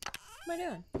 What am I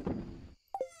doing?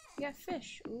 You got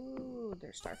fish. Ooh,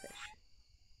 they're starfish.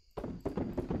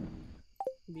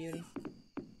 Beauty.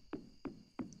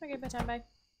 Okay, bedtime, bye.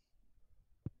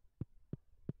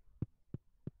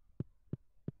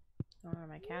 I don't know where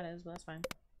my cat is, but that's fine. I'm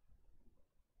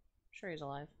sure he's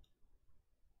alive.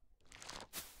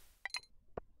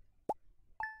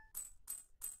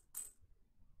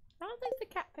 I don't think the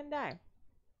cat can die.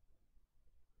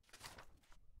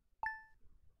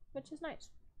 Which is nice.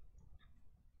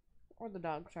 Or the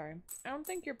dog, sorry. I don't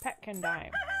think your pet can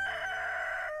die.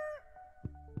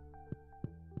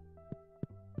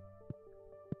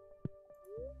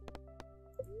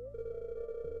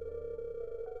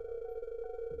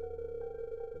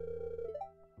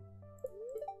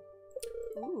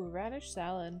 Ooh, radish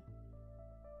salad.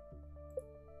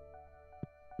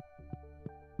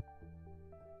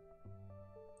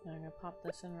 pop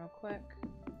this in real quick.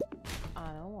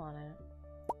 I don't want it.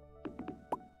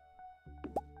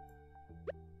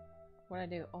 What'd I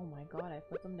do? Oh my god, I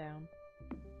put them down.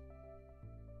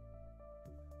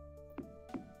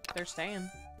 They're staying.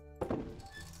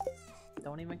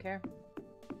 Don't even care.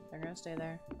 They're gonna stay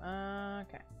there.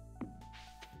 Okay.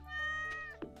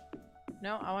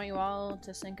 No, I want you all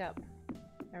to sync up.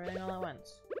 Everything all at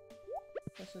once.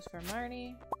 This is for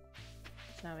Marty.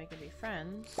 So now we can be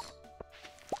friends.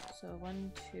 So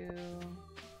 1, 2,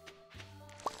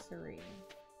 3.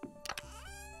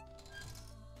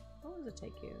 What does it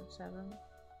take you? 7?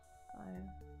 5?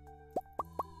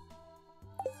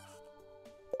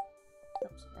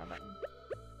 Oops, wrong button.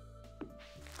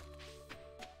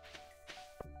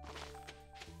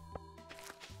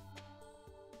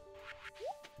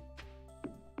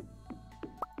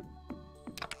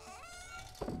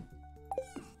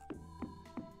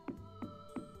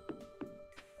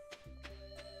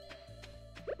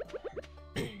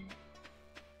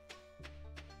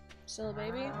 Still a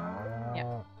baby?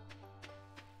 Yeah.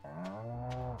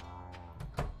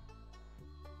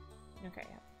 Okay,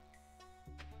 yeah.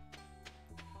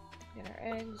 Get our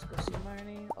eggs, go see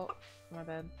Marnie. Oh, my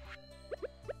bad.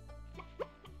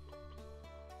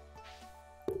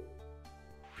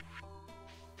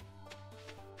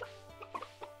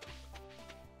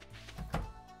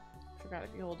 Forgot if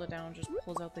you hold it down, it just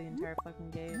pulls out the entire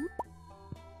fucking gate.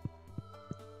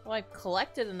 Well, I've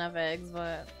collected enough eggs,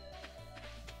 but...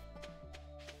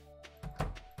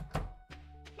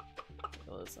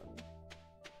 Listen.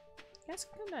 You guys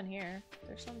can come down here.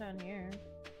 There's some down here.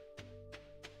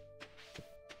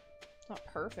 It's not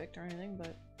perfect or anything,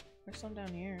 but there's some down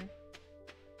here.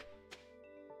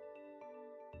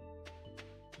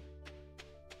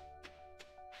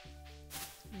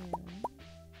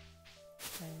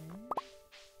 Okay.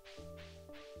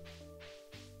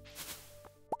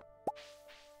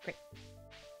 Great.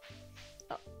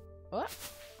 Oh. What?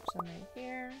 Some right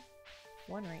here.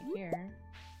 One right here.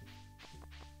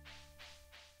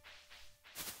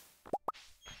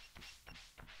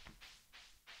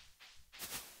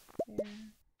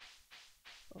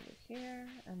 Over here,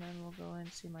 and then we'll go and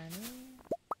see my name.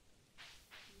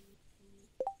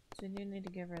 So you need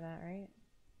to give her that, right?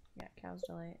 Yeah, Cow's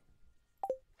Delight.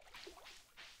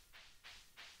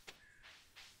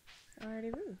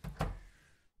 Alrighty, woo.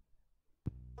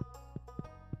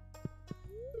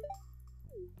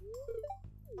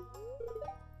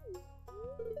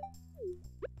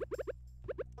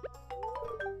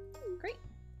 Great.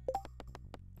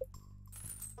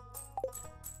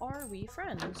 Are we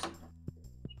friends?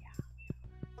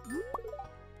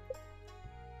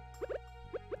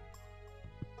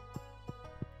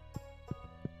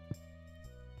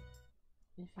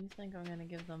 If you think I'm gonna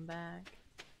give them back,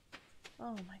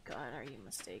 oh my god, are you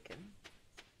mistaken?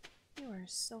 You are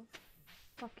so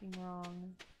fucking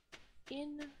wrong.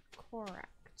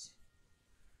 Incorrect.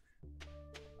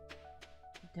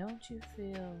 Don't you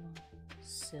feel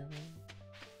silly?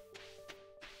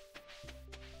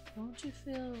 Don't you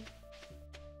feel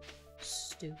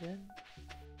stupid?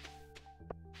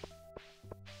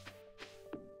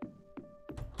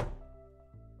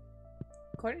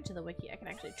 According to the wiki, I can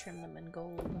actually trim them in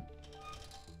gold.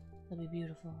 That'd be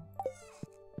beautiful.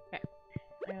 Okay,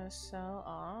 I'm gonna sell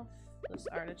off this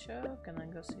artichoke and then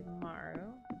go see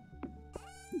Maru.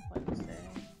 Wednesday,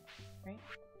 right?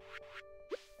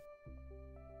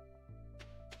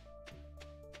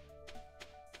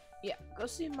 Yeah, go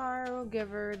see Maru, give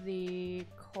her the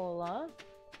cola.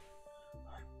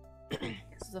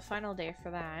 This is the final day for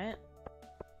that.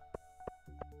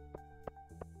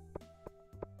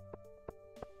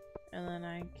 And then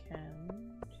I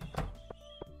can...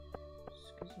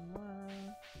 Excuse me,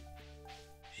 Maru.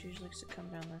 She usually likes to come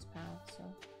down this path, so...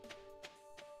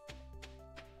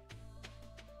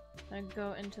 I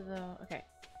go into the... Okay.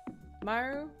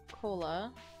 Maru,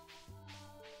 cola.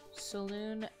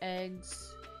 Saloon,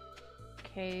 eggs...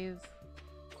 Cave,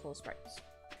 cool sprites.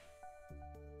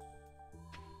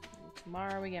 And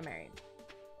tomorrow we get married.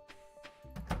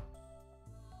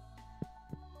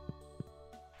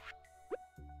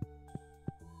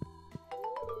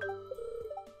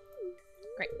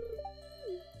 Great.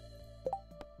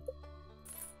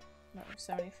 Another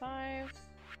 75.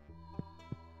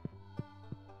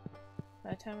 By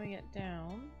the time we get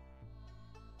down...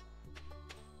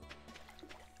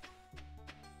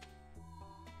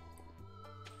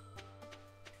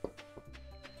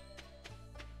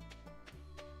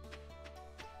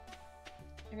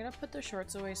 I'm gonna put the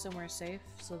shorts away somewhere safe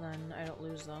so then I don't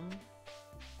lose them.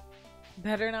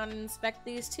 Better not inspect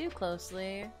these too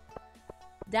closely.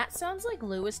 That sounds like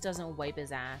Lewis doesn't wipe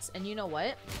his ass. And you know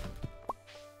what?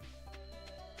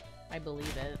 I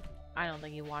believe it. I don't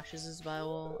think he washes his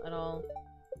Bible at all.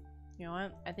 You know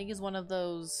what? I think he's one of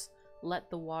those let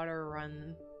the water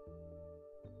run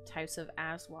types of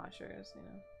ass washers, you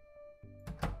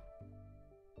know?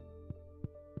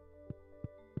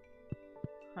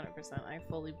 100%. I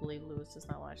fully believe Lewis does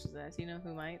not wash his ass. You know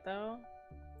who might, though?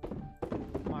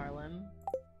 Marlon.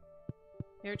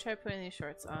 You ever tried putting these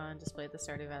shorts on display at the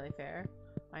Stardew Valley Fair?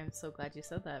 I'm so glad you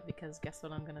said that, because guess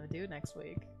what I'm gonna do next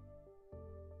week?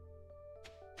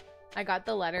 I got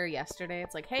the letter yesterday.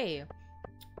 It's like, hey,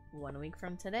 1 week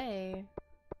from today,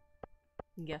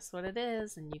 guess what it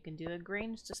is? And you can do a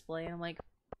Grange display. And I'm like,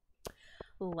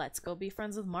 let's go be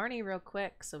friends with Marnie real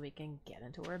quick so we can get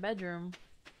into her bedroom.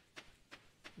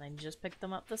 And I just picked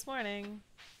them up this morning.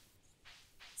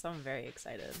 So I'm very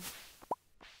excited.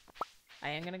 I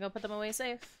am gonna go put them away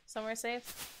safe. Somewhere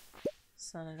safe.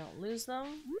 So I don't lose them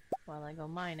while I go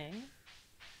mining.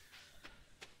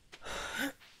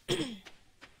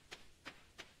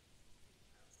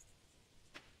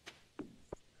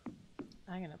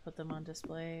 I'm gonna put them on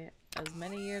display as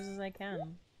many years as I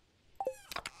can.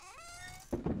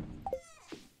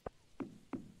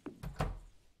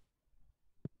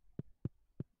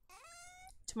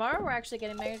 Tomorrow we're actually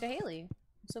getting married to Haley.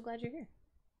 I'm so glad you're here.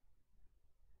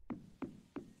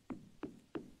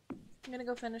 I'm gonna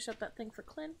go finish up that thing for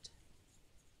Clint.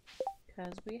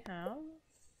 Because we have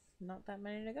not that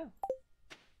many to go.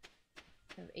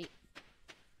 We have 8.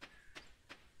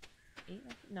 8?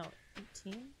 No,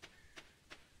 18?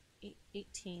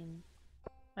 18.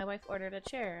 My wife ordered a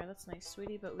chair. That's nice,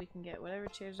 sweetie, but we can get whatever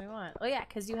chairs we want. Oh yeah,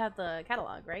 because you have the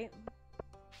catalog, right?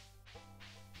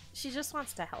 She just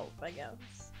wants to help, I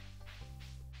guess.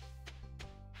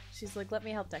 She's like, let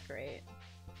me help decorate.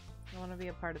 I want to be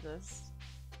a part of this.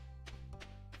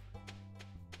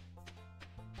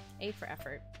 A for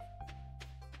effort.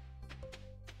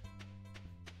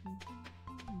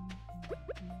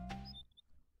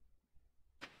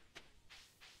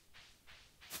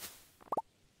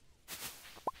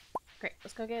 Great,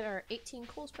 let's go get our 18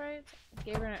 cool sprites.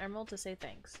 Gave her an emerald to say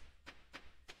thanks.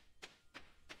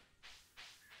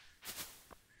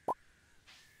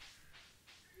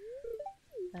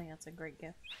 I think that's a great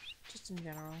gift, just in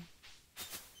general.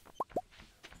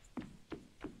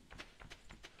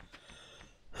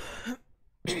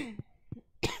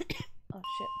 Oh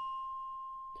shit.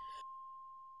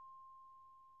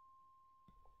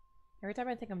 Every time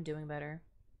I think I'm doing better.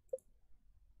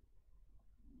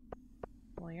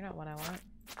 Well, you're not what I want.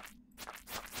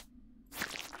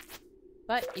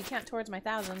 But you count towards my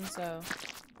 1,000, so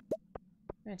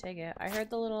I'm gonna take it. I heard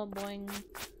the little boing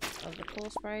of the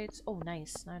coal sprites. Oh,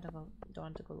 nice. Now I don't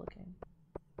have to go looking.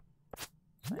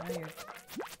 So I know you're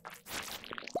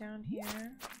down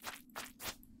here.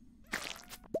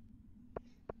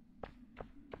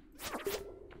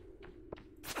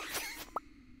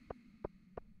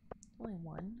 Only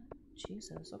one?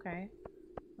 Jesus, okay.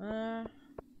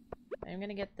 I'm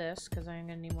gonna get this because I'm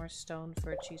gonna need more stone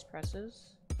for cheese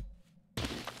presses.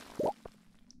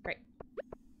 Great.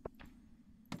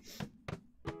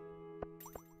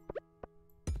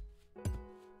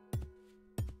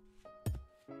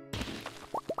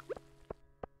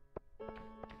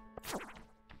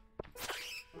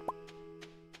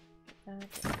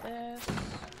 Get this.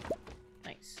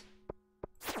 Nice.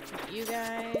 Get you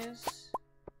guys.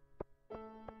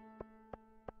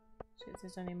 See if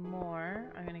there's any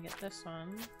more. I'm gonna get this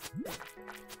one.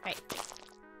 Hey.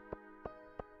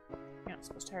 You're not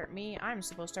supposed to hurt me. I'm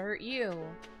supposed to hurt you.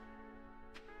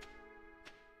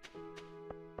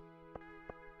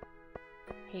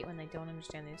 I hate when they don't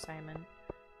understand the assignment.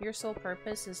 Your sole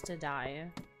purpose is to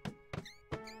die.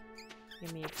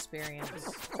 Give me experience.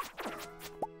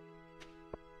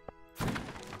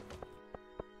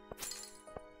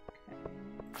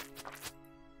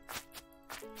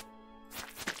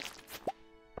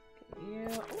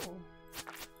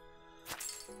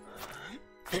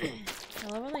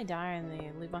 I love when they die and they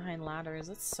leave behind ladders.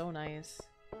 That's so nice.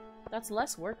 That's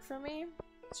less work for me.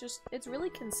 It's just, it's really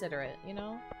considerate, you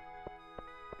know?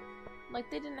 Like,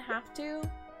 they didn't have to,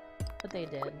 but they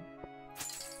did.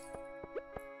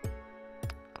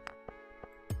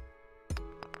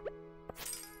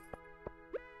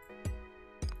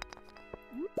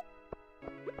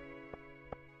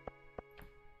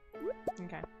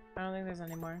 Okay, I don't think there's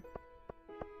any more.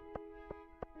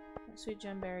 Sweet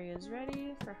gemberry is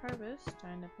ready for harvest.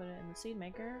 Time to put it in the seed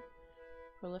maker.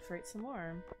 Proliferate some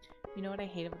more. You know what I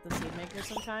hate about the seed maker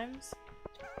sometimes?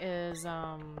 Is,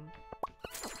 I'll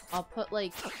put,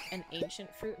 like, an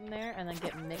ancient fruit in there and then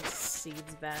get mixed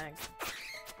seeds back.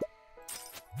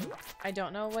 I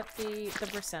don't know what the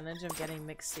percentage of getting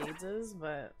mixed seeds is,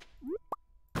 but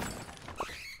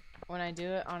when I do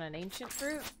it on an ancient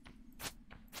fruit,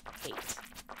 hate.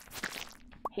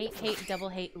 Hate, hate, double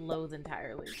hate, loathe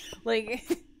entirely. Like...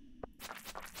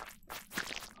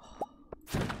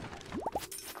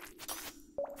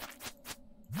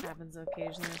 happens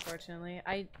occasionally, unfortunately.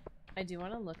 I do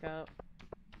want to look up,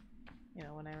 you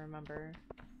know, when I remember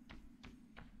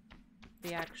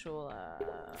the actual,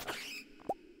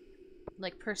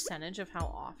 like, percentage of how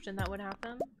often that would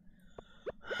happen.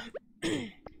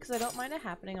 Because I don't mind it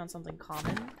happening on something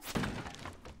common.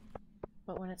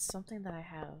 But when it's something that I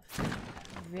have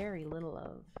very little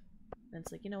of, then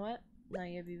it's like, you know what? Now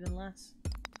you have even less.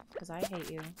 Because I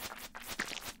hate you.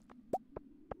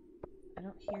 I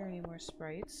don't hear any more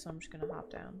sprites, so I'm just gonna hop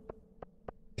down.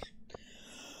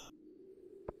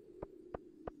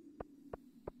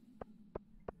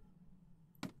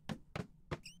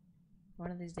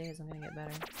 One of these days I'm gonna get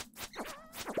better.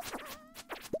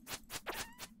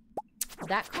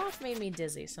 That cough made me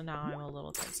dizzy, so now I'm a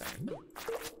little concerned.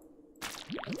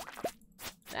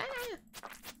 Ah!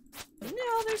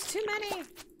 No, there's too many!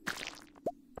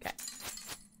 Okay.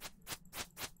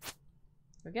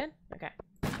 We're good? Okay.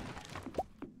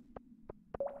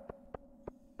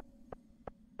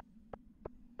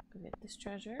 Go get this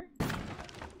treasure.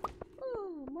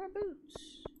 Ooh, more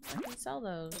boots. I can sell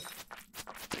those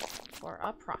for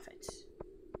a profit.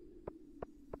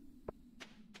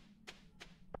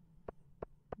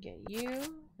 Get you.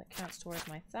 That counts towards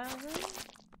my 1,000.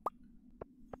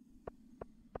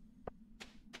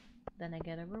 Then I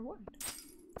get a reward.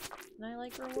 And I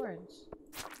like rewards.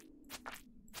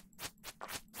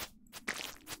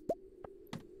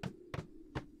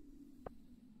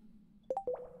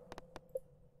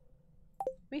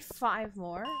 Maybe 5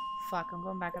 more? Fuck, I'm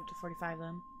going back up to 45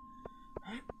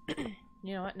 then.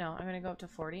 You know what? No, I'm gonna go up to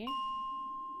 40.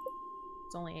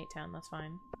 It's only 810, that's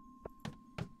fine.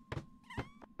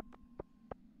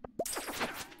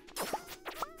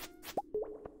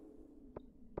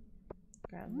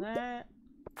 Grab that.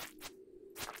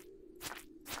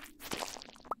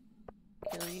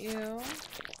 Kill you.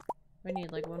 We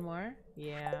need like one more?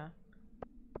 Yeah.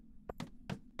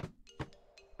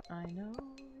 I know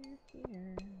you're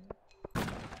here.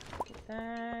 Get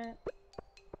that.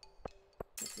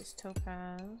 Get this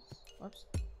topaz. Whoops.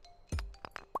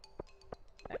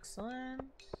 Excellent.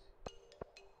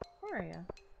 Where are you?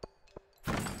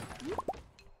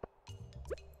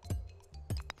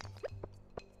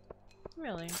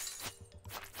 Really?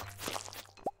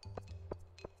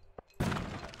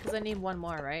 Because I need one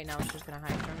more, right? Now it's just gonna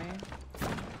hide from me.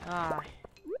 Ah.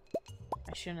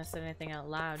 I shouldn't have said anything out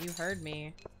loud. You heard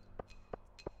me.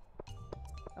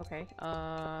 Okay.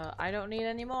 I don't need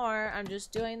any more. I'm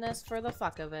just doing this for the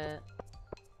fuck of it.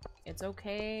 It's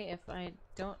okay if I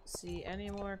don't see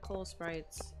any more coal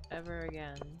sprites ever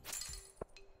again.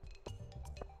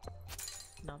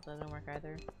 No, that doesn't work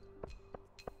either.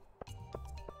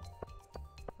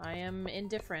 I am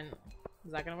indifferent.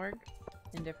 Is that gonna work?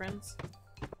 Indifference?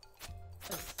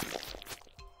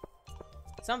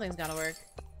 Something's gotta work.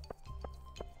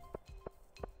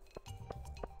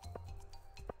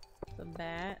 The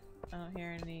bat. I don't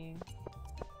hear any.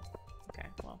 Okay,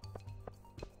 well.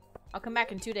 I'll come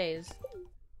back in 2 days.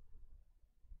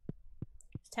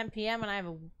 It's 10 p.m. and I have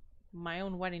my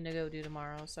own wedding to go to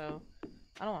tomorrow, so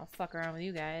I don't want to fuck around with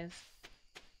you guys.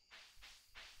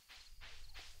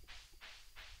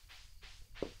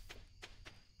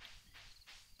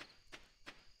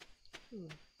 Ooh,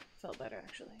 felt better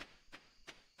actually.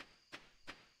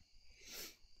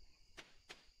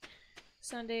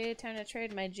 Sunday, time to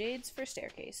trade my jades for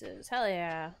staircases. Hell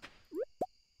yeah.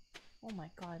 Oh my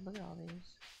god, look at all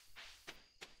these.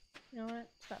 You know what?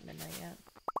 It's not midnight yet.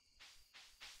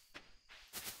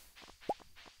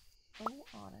 Oh,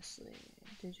 honestly,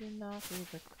 did you not read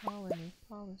the colony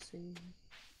policy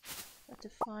that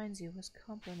defines you as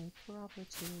company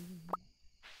property?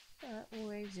 That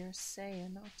waives your say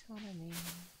and autonomy.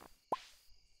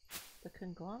 The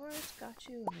conglomerates got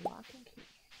you in lock and key.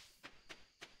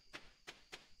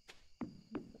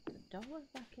 Put the dollar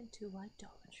back into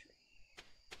idolatry.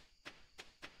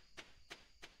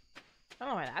 I don't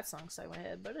know why that song stuck in my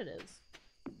head, but it is.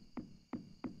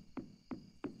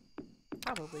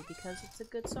 Probably because it's a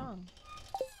good song.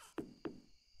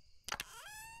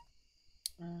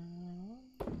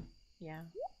 Yeah.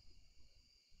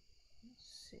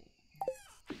 Let's see.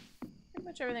 Pretty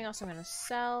much everything else I'm gonna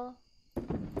sell.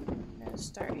 I'm gonna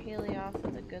start Haley off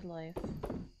with a good life.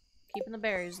 Keeping the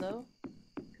berries though,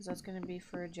 because that's gonna be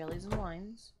for jellies and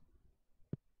wines.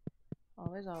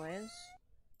 Always, always.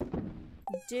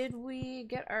 Did we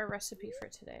get our recipe for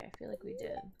today? I feel like we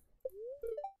did.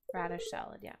 Radish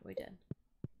salad, yeah, we did.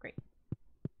 Great.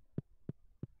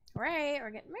 Right, we're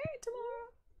getting married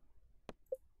tomorrow.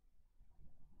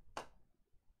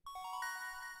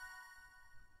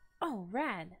 Oh,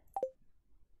 rad.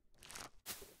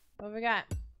 What we got?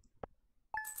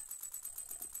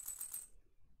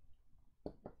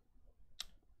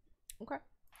 Okay.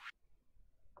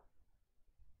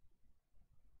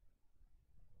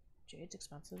 Jade's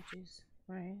expensive, jeez.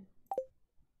 Right.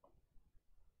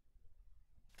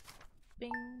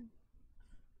 Bing.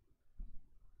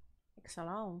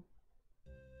 Excellent.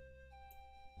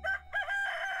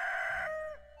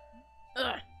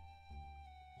 Ugh.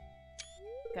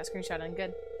 Got screenshot on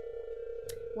good.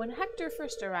 When Hector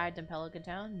first arrived in Pelican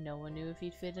Town, no one knew if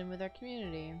he'd fit in with our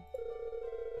community.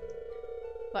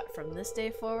 But from this day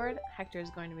forward, Hector is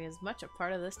going to be as much a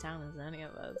part of this town as any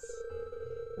of us.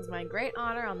 It was my great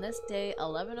honor on this day,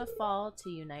 11 of fall, to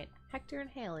unite Hector and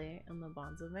Haley in the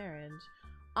bonds of marriage.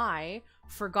 I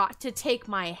forgot to take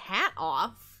my hat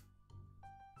off,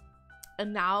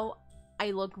 and now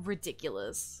I look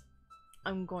ridiculous.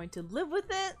 I'm going to live with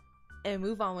it and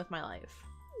move on with my life.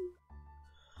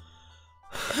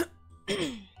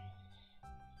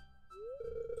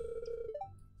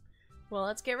 Well,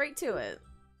 let's get right to it.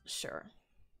 Sure.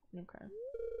 Okay.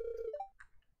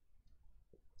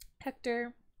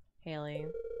 Hector, Haley.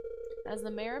 As the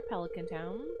mayor of Pelican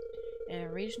Town and a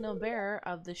regional bearer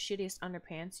of the shittiest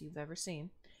underpants you've ever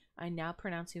seen, I now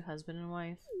pronounce you husband and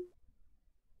wife.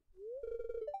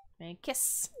 And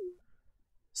kiss.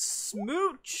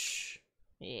 Smooch!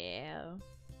 Yeah.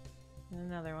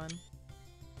 And another one.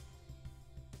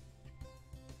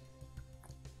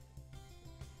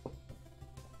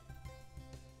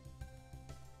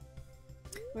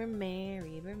 We're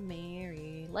married, we're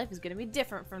married. Life is gonna be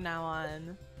different from now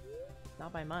on.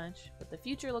 Not by much, but the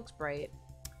future looks bright.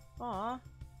 Aw.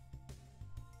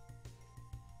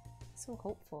 So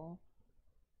hopeful.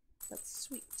 That's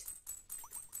sweet.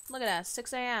 Look at that,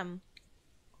 6 a.m.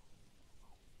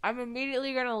 I'm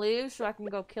immediately gonna leave so I can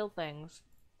go kill things.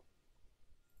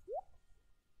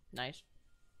 Nice.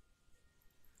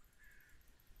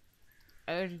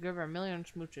 I just give her a million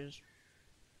smooches.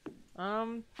 I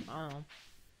don't know.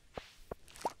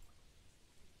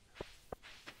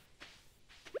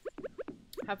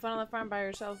 Have fun on the farm by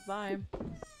yourself. Bye.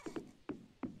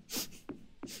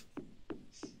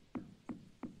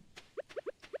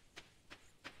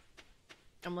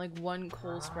 I'm like one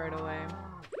coal spread away.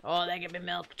 Oh, they can be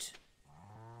milked.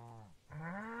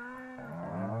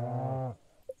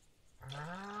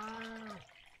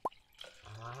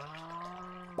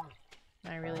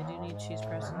 I really do need cheese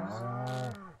presses.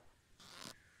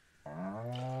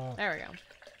 There we go.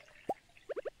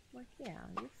 Like, yeah,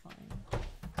 you're fine.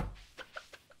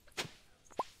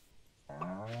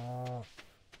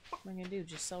 What am I gonna do?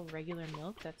 Just sell regular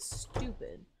milk? That's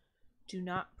stupid. Do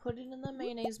not put it in the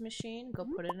mayonnaise machine. Go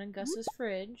put it in Gus's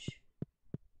fridge.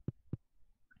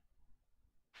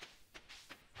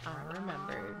 I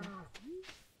remembered.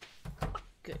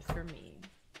 Good for me.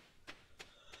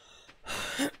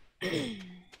 A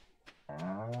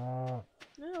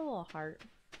little heart.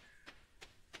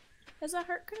 Is that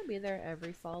heart gonna be there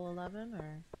every fall 11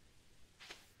 or?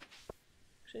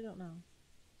 Actually, I don't know.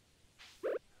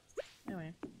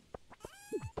 Anyway.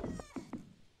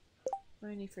 What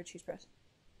do I need for a cheese press?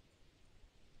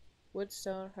 Wood,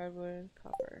 stone, hardwood,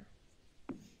 copper.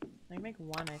 I can make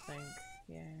one, I think.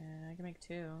 Yeah, I can make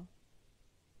two.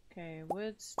 Okay,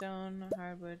 wood, stone,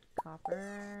 hardwood,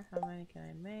 copper. How many can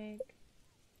I make?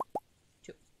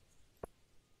 Two.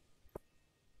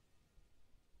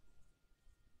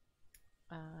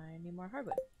 I need more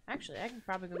hardwood. Actually, I can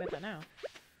probably go get that now.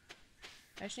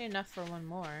 I just need enough for one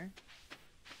more.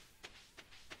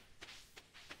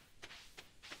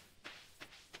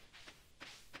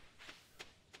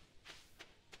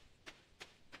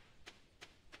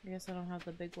 I guess I don't have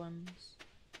the big ones.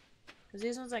 Because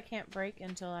these ones I can't break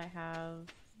until I have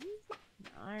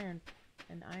an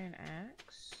iron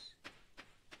axe.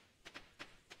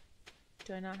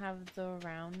 Do I not have the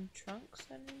round trunks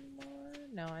anymore?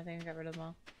 No, I think I got rid of them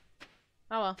all.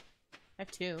 Oh well. I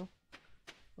have two.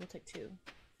 We'll take two.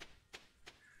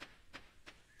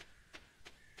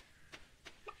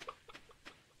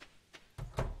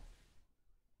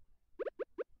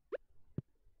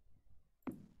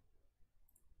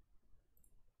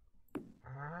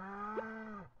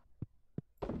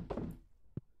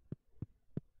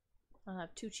 I'll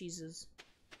have two cheeses.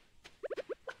 I'm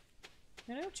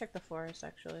gonna go check the forest,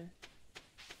 actually.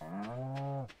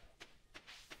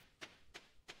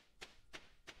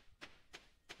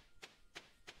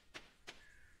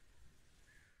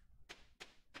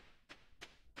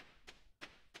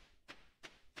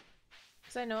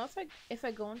 Because I know if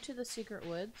I go into the secret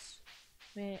woods,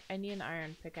 I need an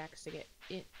iron pickaxe to get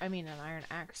in. I mean, an iron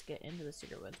axe to get into the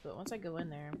secret woods. But once I go in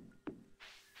there,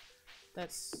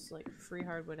 that's like free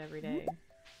hardwood every day.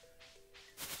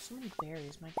 So many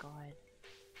berries, my god.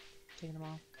 Taking them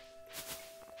all.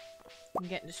 I'm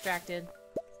getting distracted.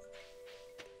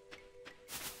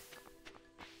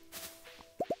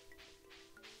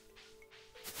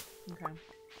 Okay.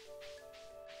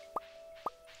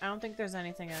 I don't think there's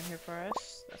anything out here for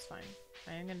us. That's fine.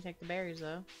 I am gonna take the berries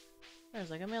though. There's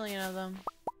like a million of them.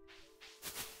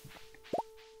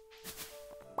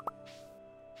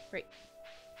 Great.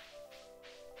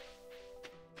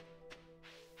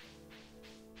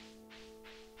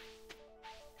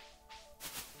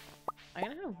 I'm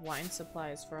gonna have wine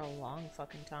supplies for a long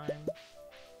fucking time.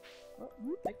 Oh,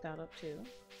 pick that up too.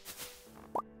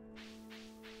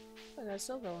 I got a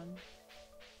silver one.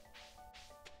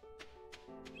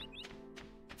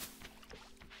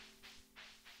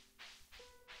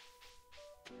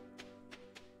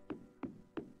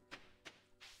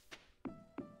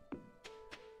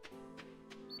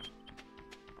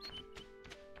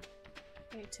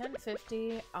 Okay,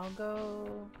 1050. I'll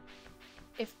go.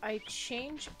 If I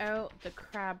change out the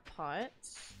crab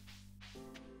pots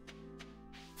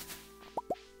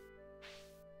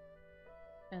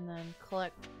and then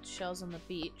collect shells on the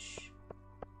beach,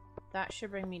 that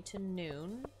should bring me to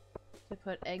noon to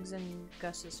put eggs in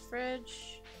Gus's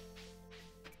fridge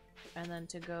and then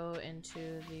to go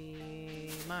into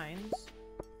the mines.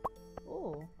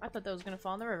 Oh, I thought that was gonna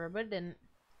fall in the river, but it didn't.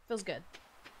 Feels good.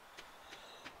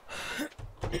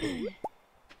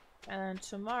 And then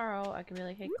tomorrow I can be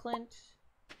like, hey Clint,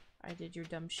 I did your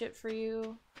dumb shit for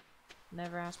you.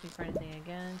 Never ask me for anything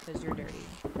again because you're dirty.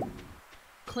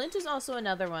 Clint is also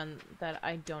another one that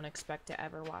I don't expect to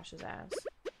ever wash his ass.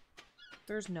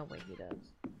 There's no way he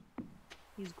does.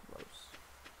 He's gross.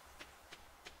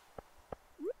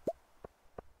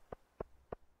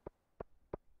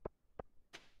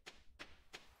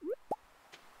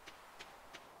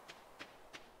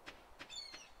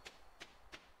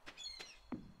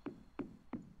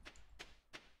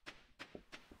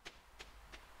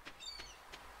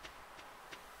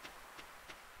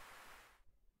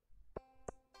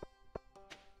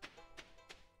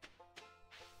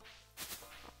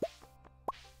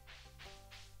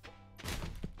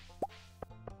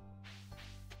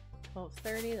 Oh,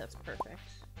 30, that's perfect.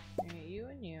 You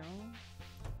and you.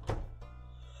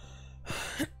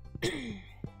 You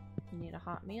need a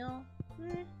hot meal?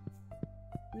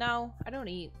 No, I don't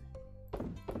eat.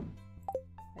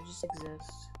 I just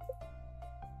exist.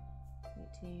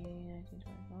 18, 19,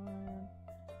 25.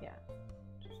 Yeah.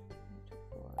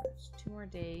 24. It's 2 more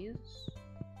days.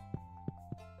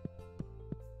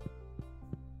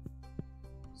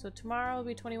 So tomorrow will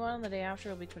be 21, the day after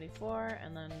will be 24,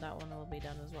 and then that one will be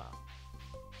done as well.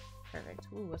 Perfect.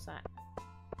 Ooh, what's that?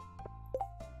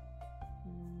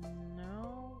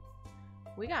 No.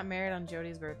 We got married on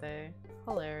Jody's birthday.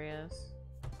 Hilarious.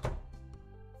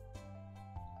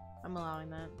 I'm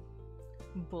allowing that.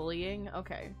 Bullying?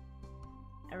 Okay.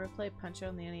 Ever play Punch-Out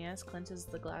on the NES? Clint is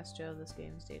the Glass Joe of this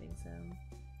game's dating sim.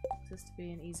 Exists to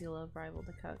be an easy love rival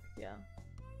to Cuck. Yeah.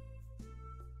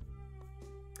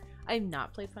 I've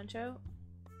not played Punch-Out,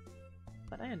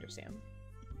 but I understand.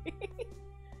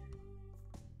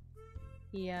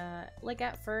 Yeah, like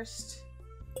at first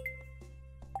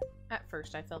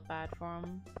I felt bad for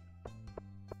him.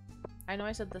 I know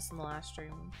I said this in the last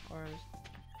stream, or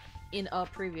in a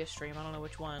previous stream, I don't know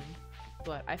which one,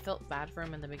 but I felt bad for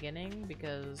him in the beginning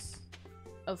because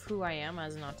of who I am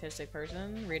as an autistic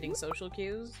person, reading social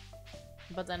cues.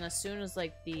 But then as soon as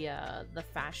like the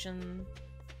fashion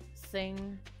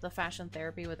thing, the fashion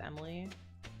therapy with Emily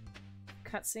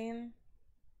cutscene,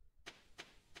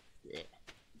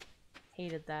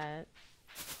 hated that.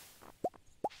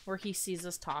 Where he sees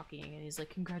us talking and he's like,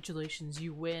 congratulations,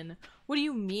 you win. What do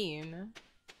you mean?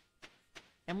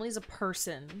 Emily's a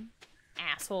person.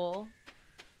 Asshole.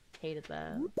 Hated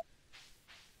that.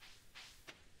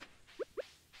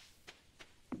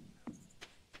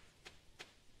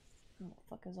 What the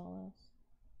fuck is all this?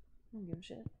 I don't give a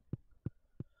shit.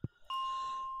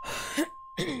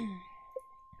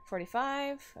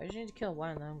 45. I just need to kill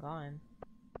one and then I'm gone.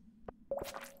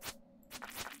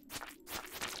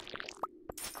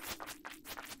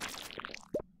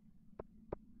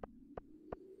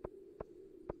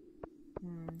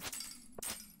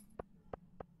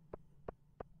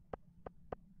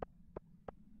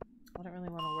 I don't really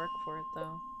want to work for it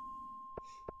though.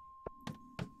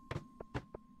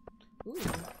 Ooh.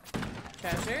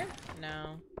 Treasure?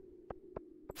 No.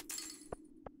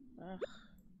 Ugh.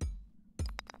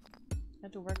 I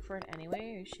have to work for it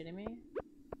anyway? Are you shitting me?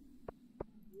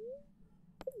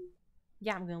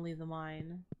 Yeah, I'm gonna leave the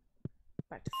mine.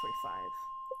 Back to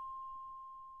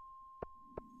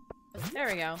 45. There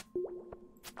we go.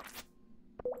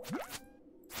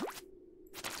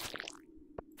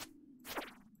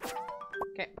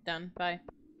 Okay, done. Bye.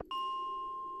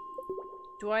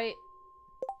 Do I...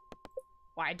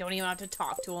 Why, I don't even have to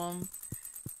talk to him.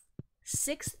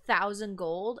 6,000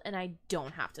 gold, and I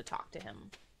don't have to talk to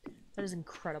him. That is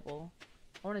incredible.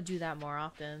 I want to do that more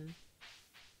often.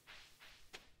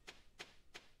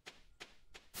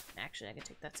 Actually, I can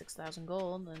take that 6,000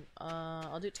 gold, and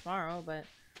I'll do it tomorrow, but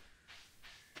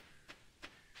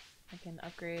I can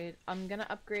upgrade. I'm gonna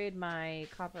upgrade my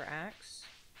copper axe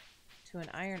to an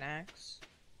iron axe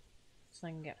so I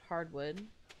can get hardwood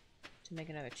to make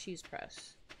another cheese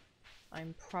press.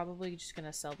 I'm probably just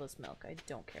gonna sell this milk. I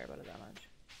don't care about it that much.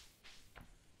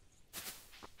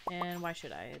 And why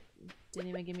should I? It didn't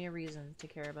even give me a reason to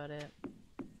care about it.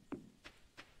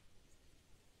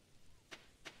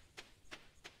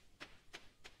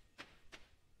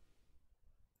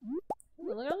 Ooh,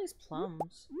 look at all these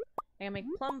plums. I can make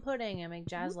plum pudding and make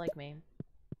Jazz like me.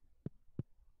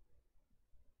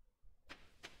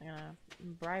 I'm gonna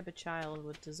bribe a child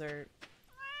with dessert.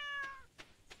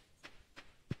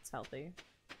 It's healthy.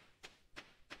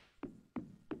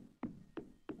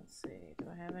 Let's see, do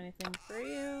I have anything for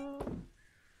you?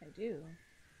 I do.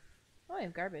 Oh, I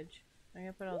have garbage. I'm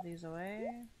gonna put all these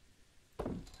away.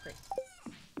 Great.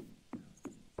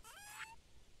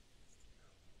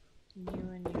 You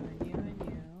and you and you and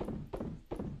you.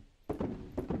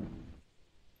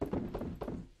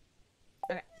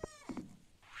 Okay.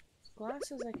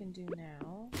 Glasses I can do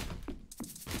now.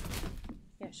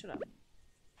 Yeah, shut up.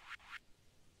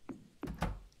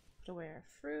 Put away our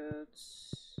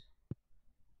fruits.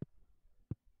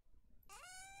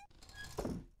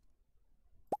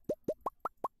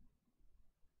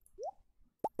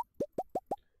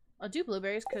 I'll do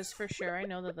blueberries because for sure I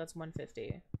know that that's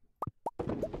 150.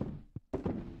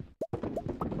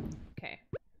 Okay.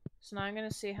 So now I'm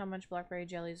gonna see how much blackberry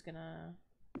jelly is gonna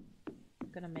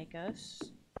make us.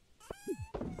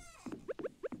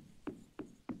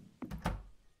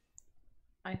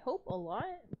 I hope a lot,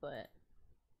 but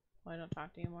well, I don't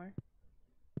talk to you more.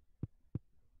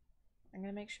 I'm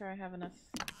gonna make sure I have enough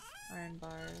iron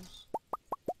bars.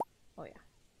 Oh yeah.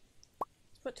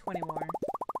 Let's put 20 more.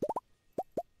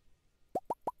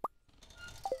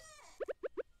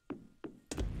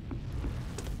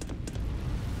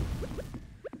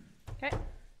 Okay.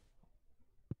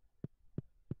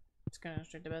 Just gonna go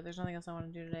straight to bed. There's nothing else I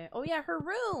want to do today. Oh yeah, her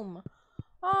room!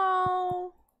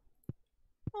 Oh!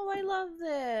 Oh, I love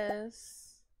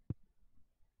this.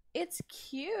 It's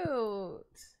cute.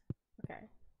 Okay.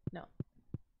 No.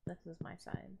 This is my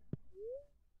side.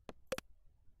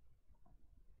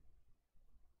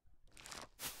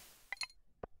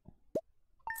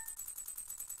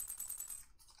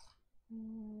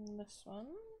 This one.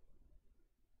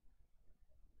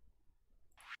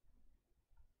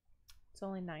 It's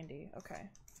only 90. Okay.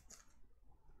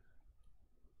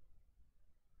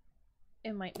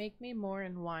 It might make me more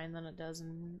in wine than it does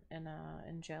in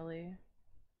jelly.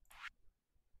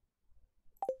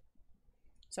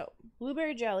 So,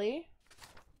 blueberry jelly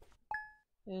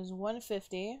is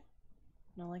 150.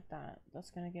 Not like that.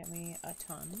 That's gonna get me a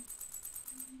ton.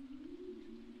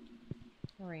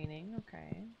 Raining,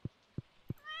 okay.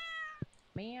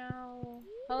 Meow.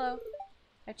 Hello.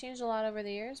 I've changed a lot over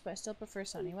the years, but I still prefer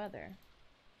sunny weather.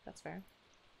 That's fair.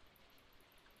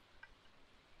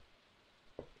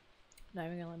 Not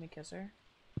even gonna let me kiss her?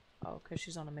 Oh, because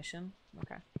she's on a mission?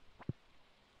 Okay.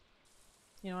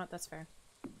 You know what? That's fair.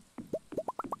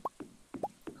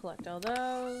 Collect all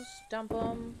those. Dump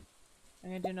them. I'm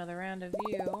gonna do another round of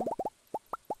you.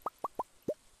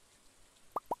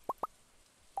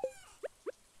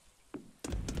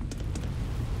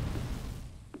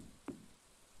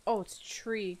 Oh, it's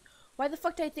tree. Why the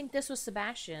fuck did I think this was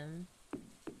Sebastian?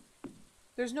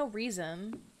 There's no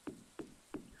reason.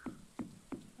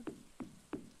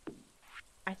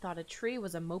 I thought a tree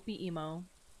was a mopey emo.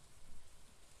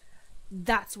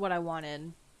 That's what I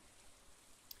wanted.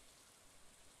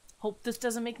 Hope this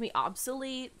doesn't make me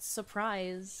obsolete.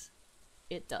 Surprise.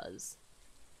 It does.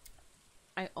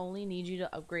 I only need you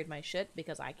to upgrade my shit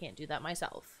because I can't do that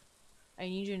myself. I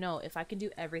need you to know if I can do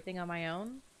everything on my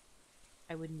own,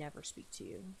 I would never speak to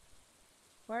you.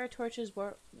 Why are torches,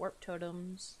 warp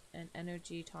totems, and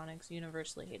energy tonics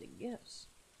universally hated gifts?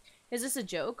 Is this a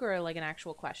joke or like an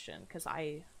actual question? Because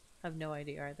I have no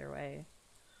idea either way.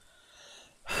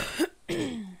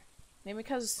 Maybe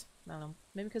because, I don't know,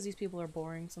 maybe because these people are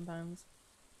boring sometimes.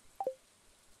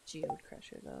 Geode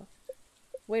Crusher though.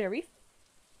 Wait, are we?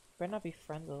 Better not be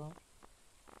friends with them.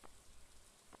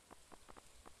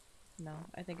 No,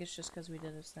 I think it's just because we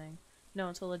did this thing. No,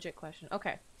 it's a legit question.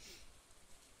 Okay.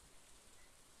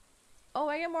 Oh,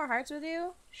 I get more hearts with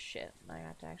you? Shit, I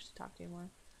have to actually talk to you more.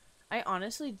 I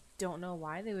honestly don't know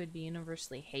why they would be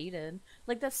universally hated.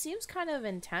 Like, that seems kind of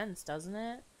intense, doesn't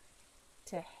it?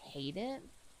 To hate it?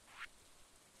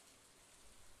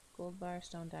 Gold bar,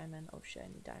 stone, diamond. Oh shit, I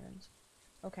need diamonds.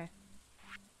 Okay.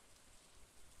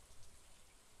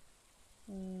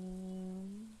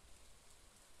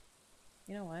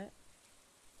 You know what?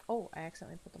 Oh, I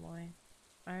accidentally put them away.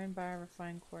 Iron bar,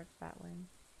 refined quartz, batwing.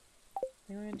 I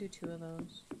think we're gonna do 2 of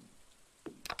those.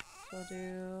 So we'll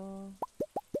do...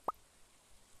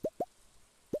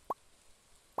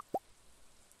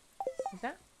 Like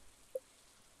that?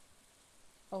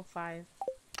 Oh, 5.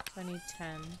 So I need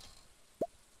 10.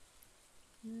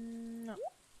 No.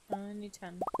 I need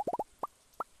 10.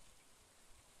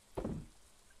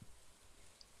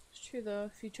 It's true though,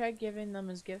 if you try giving them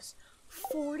as gifts...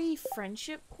 40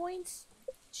 friendship points?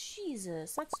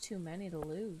 Jesus, that's too many to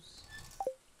lose.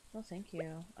 No, thank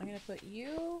you. I'm gonna put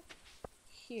you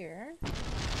here.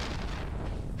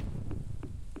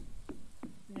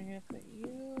 And I'm gonna put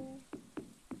you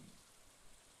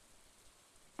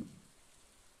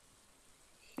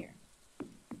here.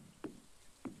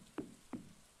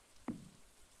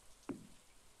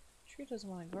 Tree doesn't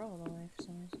want to grow all the way for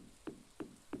some reason.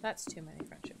 That's too many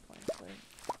friendship points. Like,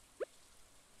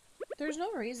 there's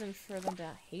no reason for them to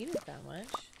hate it that much.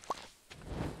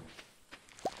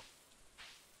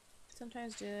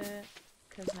 Sometimes do it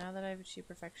because now that I've achieved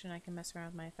perfection, I can mess around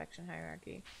with my affection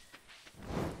hierarchy.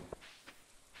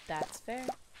 That's fair.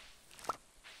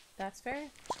 That's fair.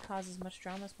 Cause as much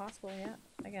drama as possible. Yeah,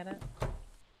 I get it.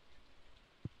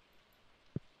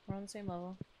 We're on the same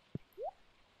level.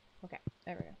 Okay,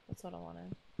 there we go. That's what I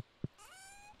wanted.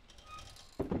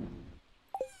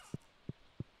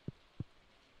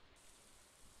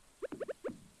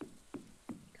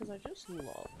 Because I just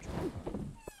love drama.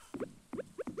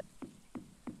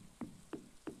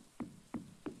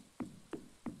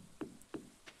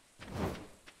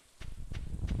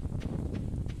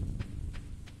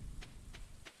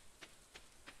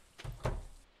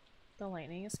 The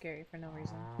lightning is scary for no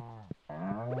reason.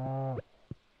 At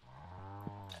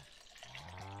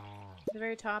the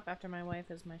very top, after my wife,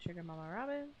 is my sugar mama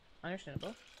Robin.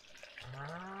 Understandable.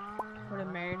 Would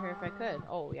have married her if I could.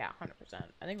 Oh yeah, 100%.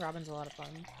 I think Robin's a lot of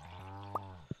fun.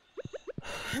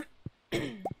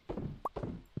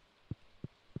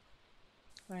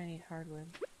 But I need hardwood.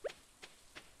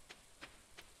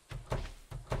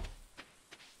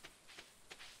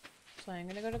 So I'm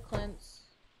gonna go to Clint's.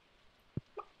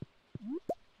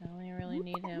 I only really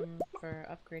need him for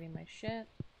upgrading my shit.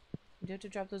 I do have to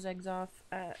drop those eggs off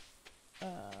at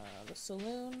the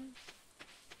saloon.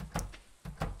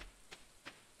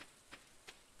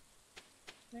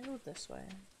 Can I go this way?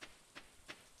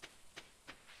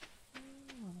 I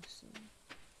wanna see.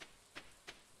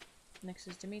 Next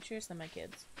is Demetrius, then my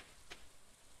kids.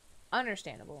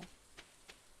 Understandable.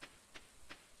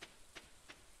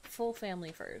 Full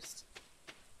family first.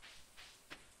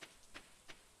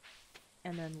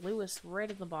 And then Lewis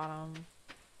right at the bottom,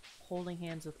 holding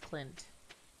hands with Clint.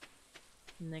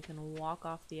 And they can walk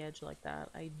off the edge like that.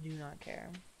 I do not care.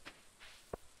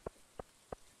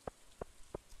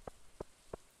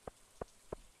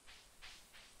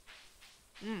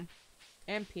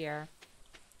 And Pierre.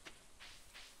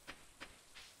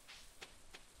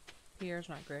 Pierre's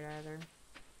not great either.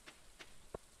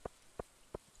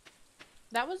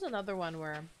 That was another one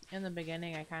where, in the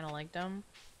beginning, I kind of liked him.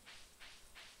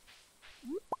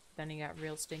 Then he got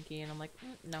real stinky, and I'm like,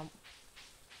 no.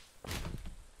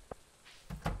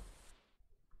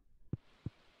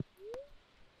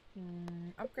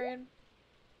 Upgrade.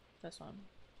 This one.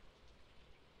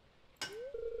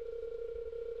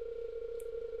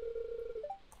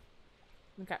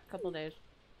 Okay, couple days.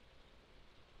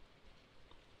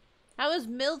 How is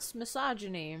MILF's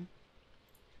misogyny?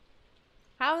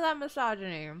 How is that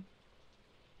misogyny?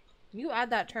 You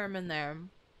add that term in there.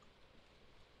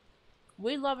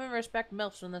 We love and respect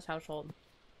MILFs in this household.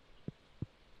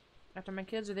 After my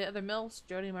kids are the other MILFs,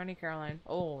 Jody, Marnie, Caroline.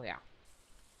 Oh, yeah.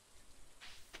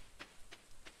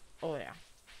 Oh, yeah.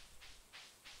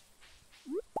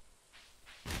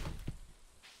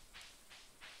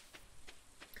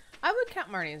 I would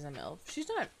count Marnie as a MILF. She's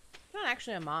not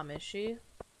actually a mom, is she?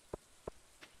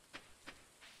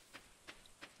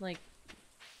 Like,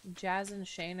 Jazz and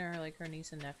Shane are like her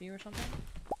niece and nephew or something?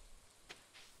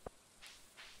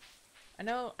 I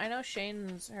know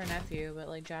Shane's her nephew, but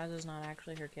like Jazz is not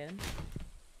actually her kid.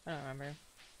 I don't remember.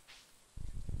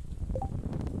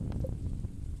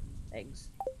 Eggs.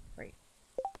 Great.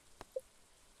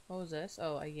 What was this?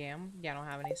 Oh, a yam? Yeah, I don't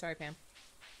have any. Sorry, Pam.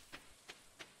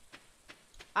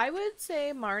 I would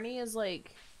say Marnie is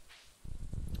like,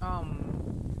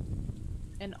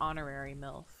 an honorary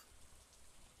MILF,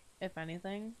 if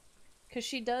anything. Because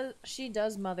she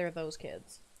does mother those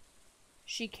kids.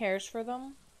 She cares for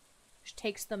them. She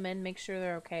takes them in, makes sure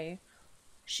they're okay.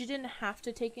 She didn't have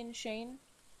to take in Shane.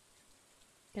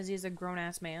 Because he's a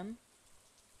grown-ass man.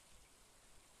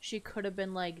 She could have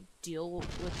been like, deal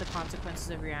with the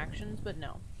consequences of your actions, but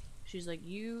no. She's like,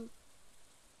 you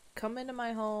come into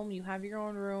my home, you have your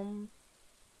own room,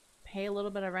 pay a little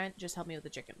bit of rent, just help me with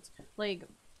the chickens. Like,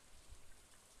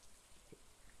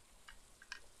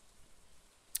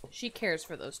 she cares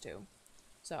for those two.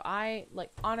 So I,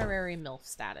 like, honorary MILF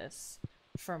status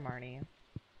for Marnie.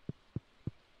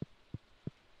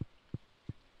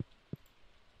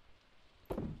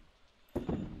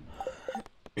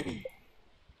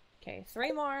 Okay,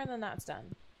 3 more and then that's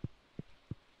done.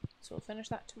 So we'll finish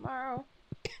that tomorrow.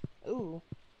 Ooh.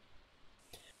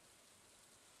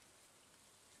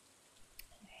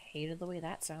 Hated the way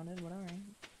that sounded, but alright.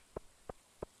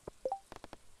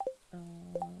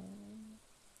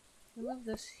 Move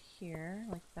this here,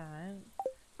 like that,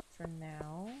 for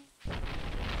now.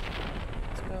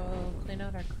 Let's go clean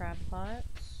out our crab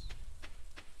pots.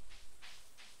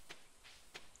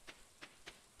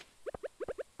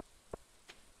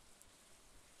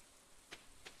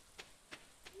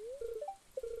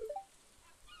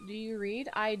 Do you read?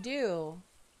 I do.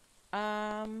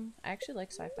 I actually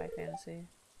like sci-fi fantasy.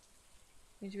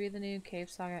 Did you read the new Cave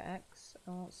Saga X?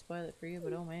 I won't spoil it for you,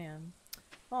 but oh man.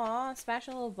 Aw,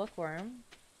 smashing a little bookworm.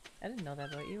 I didn't know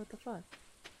that about you, what the fuck?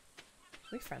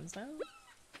 Are we friends now?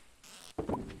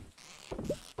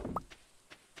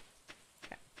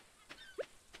 Okay.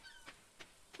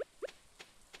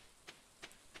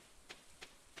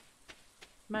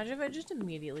 Imagine if I just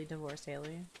immediately divorced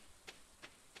Haley.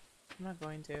 I'm not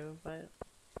going to, but...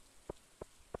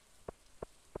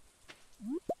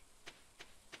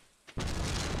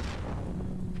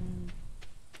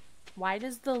 Why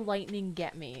does the lightning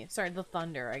get me? Sorry, the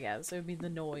thunder, I guess. It would be the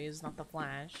noise, not the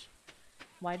flash.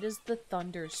 Why does the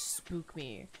thunder spook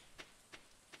me?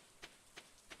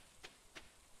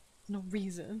 No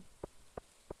reason.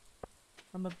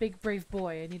 I'm a big brave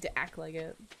boy. I need to act like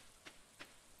it.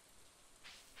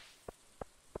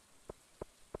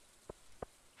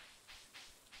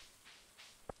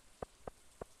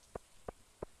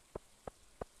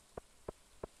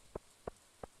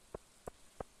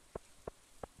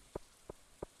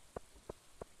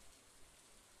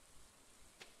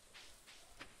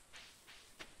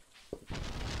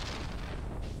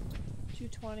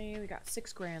 We got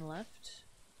 6 grand left.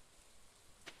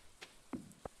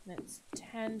 That's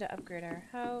 10 to upgrade our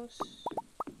house.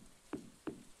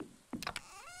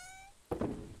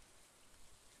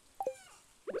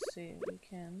 Let's see, we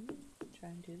can try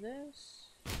and do this.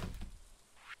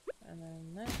 And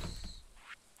then this.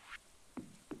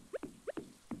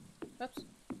 Oops.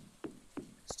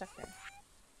 Stuck there.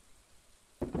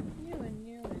 You and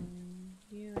you and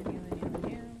you and you and you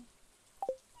and you.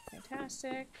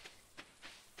 Fantastic.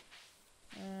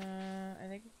 I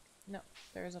think, no,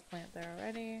 there's a plant there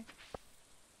already.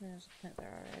 There's a plant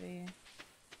there already.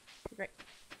 Okay, great.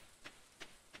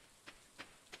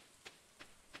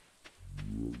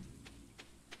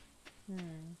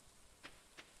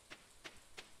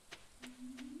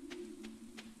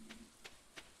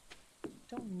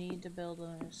 Don't need to build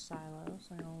another silo,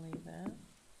 so I'm gonna leave it.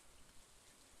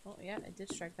 Oh, yeah, it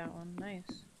did strike that one.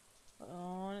 Nice.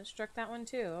 Oh, and it struck that one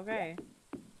too. Okay.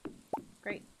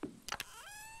 Great.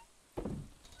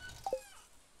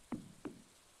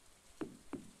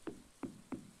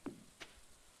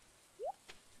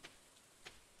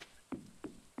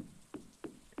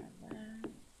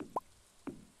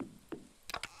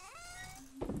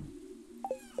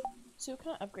 So what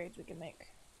kind of upgrades we can make?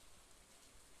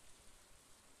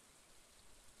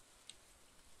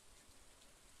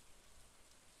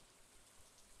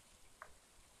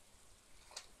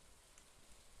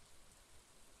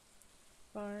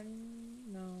 Barn?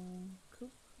 No.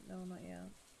 Coop? No, not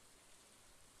yet.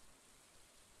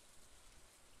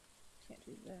 Can't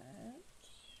do that.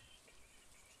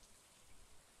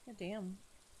 God damn.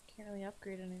 Can't really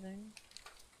upgrade anything.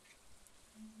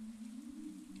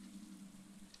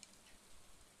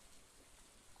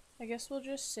 I guess we'll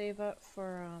just save up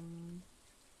for,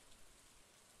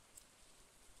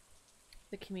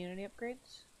 the community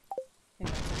upgrades. I think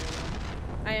that's a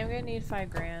good one. I am gonna need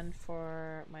 5 grand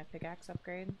for my pickaxe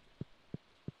upgrade.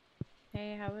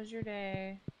 Hey, how was your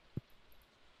day?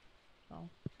 Oh,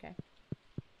 okay.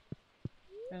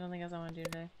 There's nothing else I want to do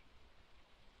today.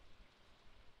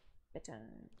 Bedtime.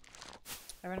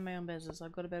 I run my own business. I'll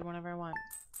go to bed whenever I want.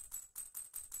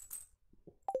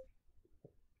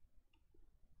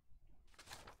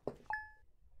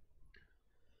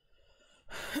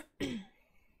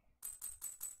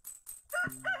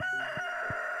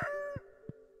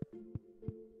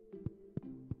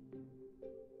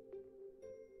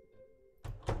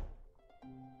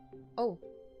 Oh,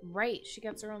 right. She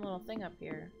gets her own little thing up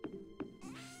here.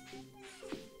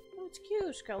 Oh, it's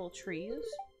cute. She's got little trees.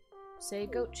 Say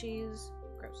goat cheese.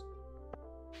 Gross.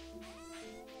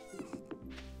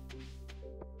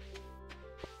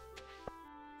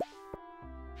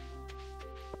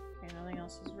 Okay, nothing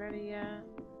else is ready yet.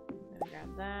 Gonna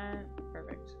grab that.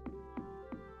 Perfect.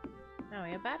 Now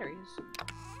we have batteries.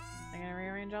 I'm gonna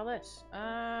rearrange all this.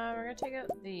 We're gonna take out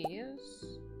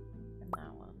these. And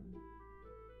that one.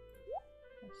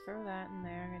 Let's throw that in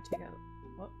there. I'm gonna take out...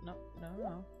 Oh, no, no,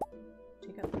 no.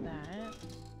 Take out that.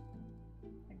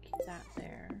 And keep that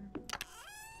there.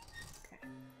 Okay.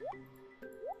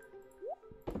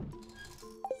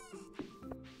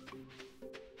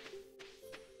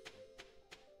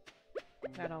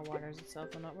 That all waters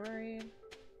itself, I'm not worried.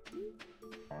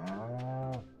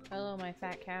 Hello, my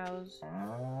fat cows.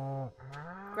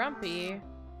 Grumpy?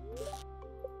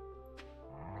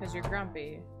 Because you're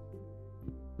grumpy.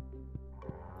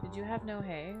 Did you have no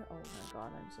hay? Oh my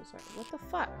god, I'm so sorry. What the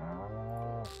fuck?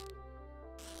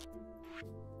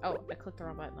 Oh, I clicked the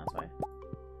wrong button, that's why.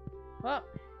 Well.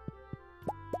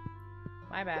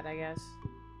 My bad, I guess.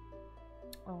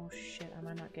 Oh shit, I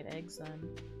might not get eggs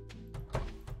then.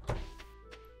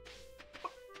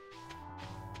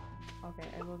 Okay,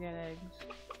 I will get eggs.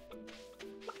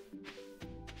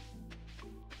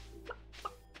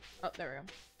 Oh, there we go.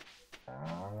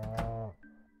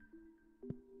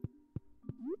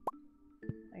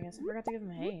 I guess I forgot to give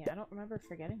him hay. I don't remember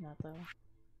forgetting that,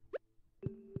 though.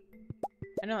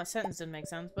 I know that sentence didn't make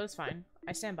sense, but it's fine.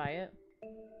 I stand by it.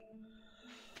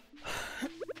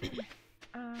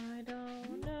 I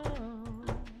don't know.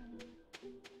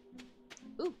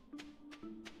 Ooh.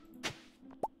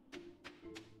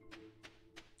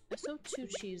 I sold 2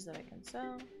 cheese that I can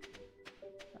sell.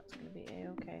 That's gonna be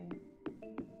a-okay.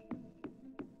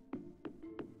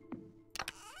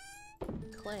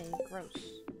 Clay,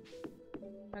 gross.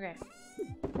 Okay.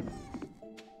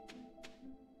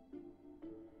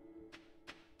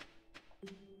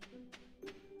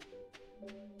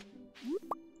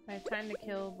 I have time to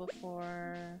kill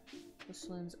before the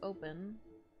saloon's open.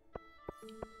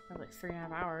 I have like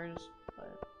 3.5 hours,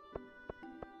 but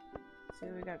let's see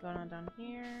what we got going on down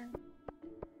here.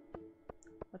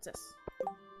 What's this?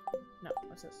 No,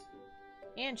 what's this?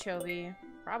 Anchovy.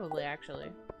 Probably,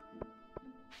 actually.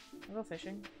 I'll go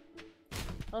fishing.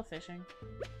 I'll fishing.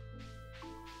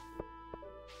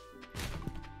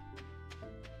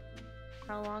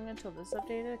 How long until this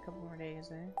updated? A couple more days,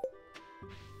 eh?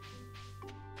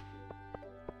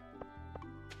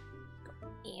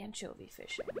 Anchovy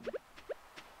fishing.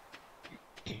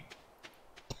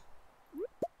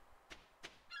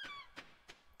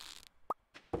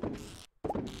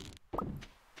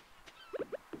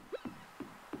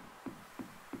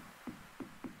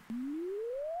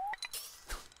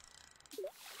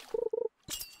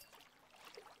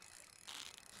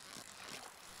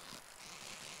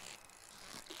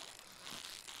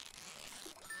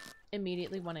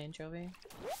 Immediately 1 anchovy.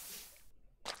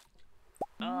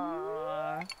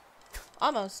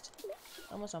 Almost.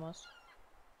 Almost.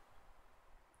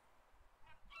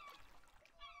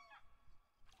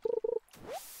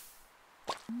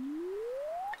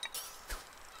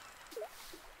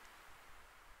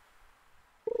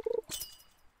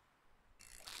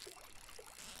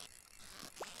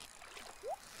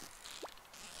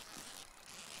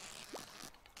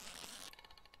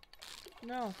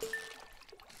 No.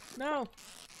 No.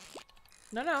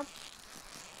 No, no.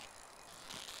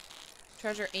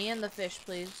 Treasure and the fish,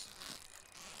 please.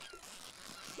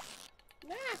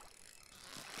 Ah.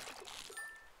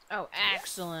 Oh,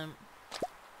 excellent.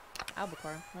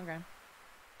 Albacore. Okay.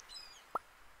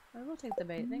 I will take the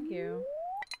bait. Thank you.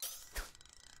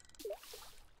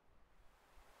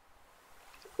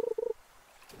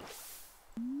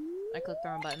 I clicked the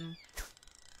wrong button.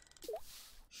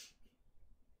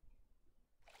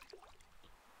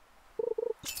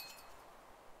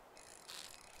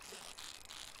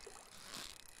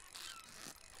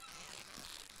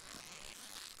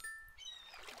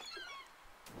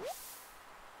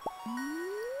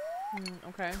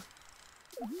 Okay.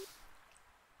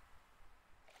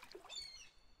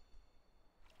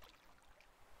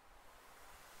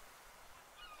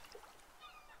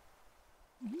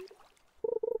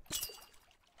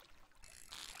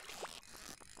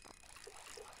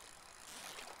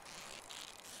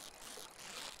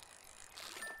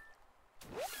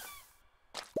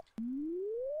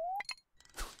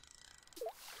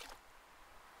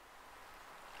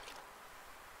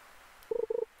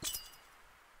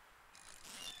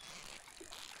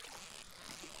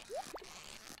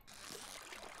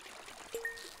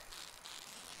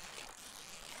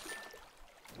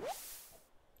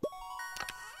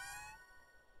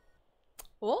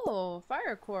 Oh,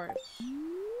 fire quartz.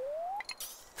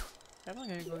 Definitely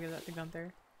gonna go get that to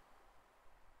Gunther.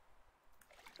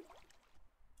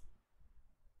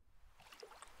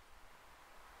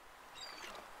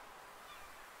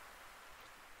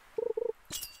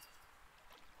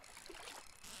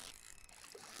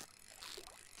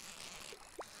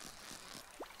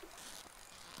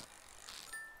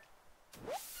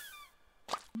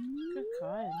 Good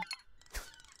God.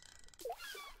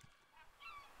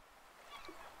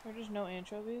 There's just no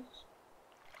anchovies?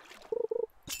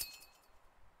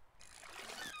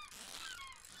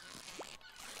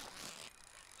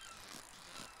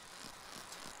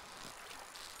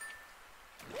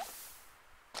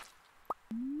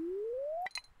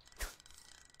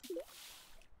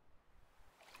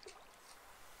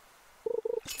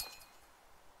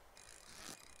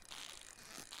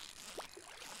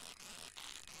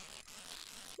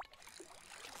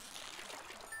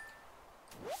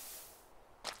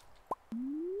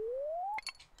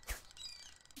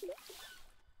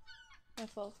 I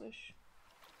fell fish.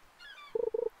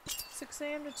 6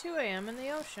 a.m. to 2 a.m. in the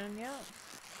ocean, yeah.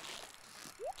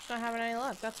 Just not having any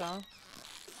luck, that's all.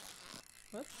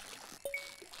 Whoops.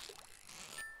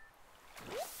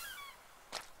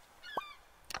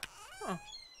 Huh.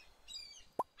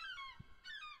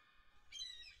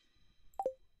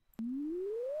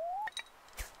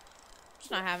 Just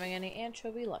not having any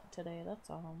anchovy luck today, that's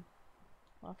all.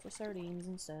 Lots of sardines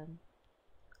instead.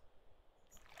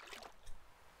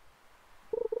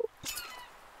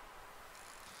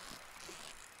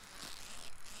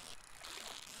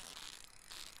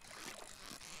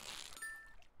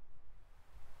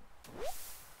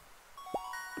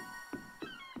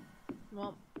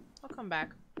 Well, I'll come back.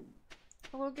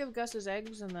 We'll give Gus his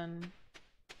eggs and then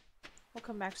we'll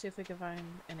come back see if we can find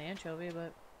an anchovy,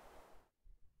 but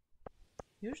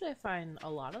usually I find a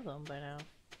lot of them by now.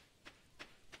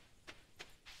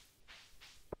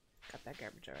 Got that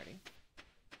garbage already.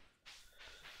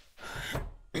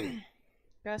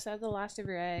 Gus, I have the last of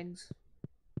your eggs.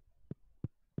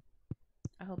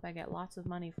 I hope I get lots of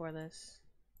money for this.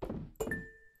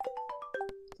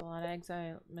 It's a lot of eggs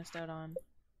I missed out on.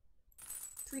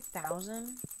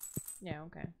 3,000? Yeah,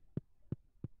 okay.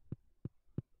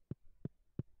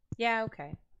 Yeah,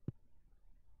 okay.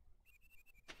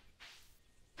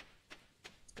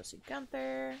 Let's go see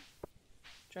Gunther.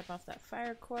 Drop off that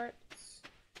fire quartz.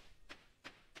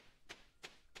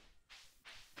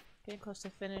 Getting close to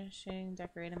finishing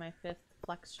decorating my 5th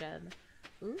flex shed.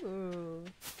 Ooh.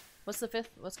 What's the 5th?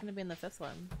 What's gonna be in the 5th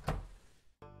one?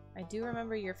 I do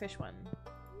remember your fish one,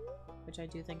 which I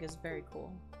do think is very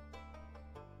cool.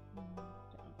 Down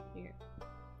here.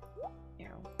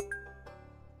 Arrow.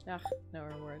 Ugh, no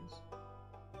rewards.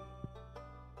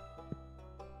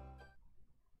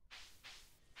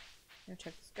 Gonna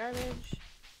check this garbage.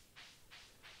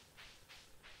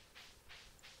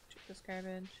 Check this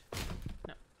garbage.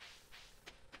 No.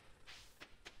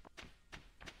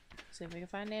 See if we can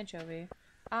find an anchovy.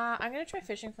 I'm gonna try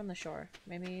fishing from the shore.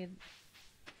 Maybe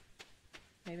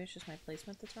it's just my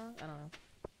placement that's wrong? I don't know.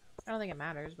 I don't think it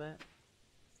matters, but...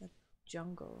 The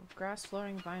jungle. Grass,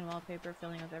 flooring, vine wallpaper,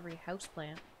 filling with every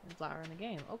houseplant and flower in the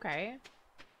game. Okay.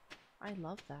 I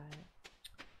love that.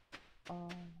 Oh.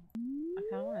 I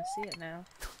kinda wanna see it now.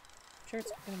 I'm sure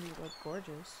it's gonna be, like,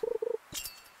 gorgeous.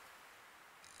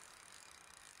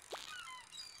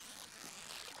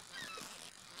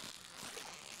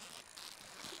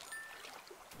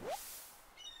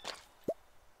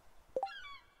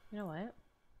 You know what?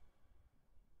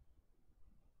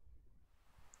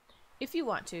 If you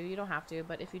want to, you don't have to,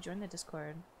 but if you join the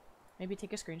Discord, maybe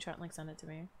take a screenshot and like send it to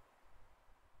me.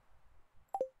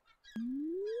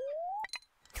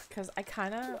 Cause I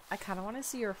kinda want to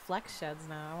see your flex sheds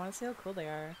now. I want to see how cool they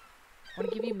are. I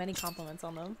want to give you many compliments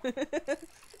on them.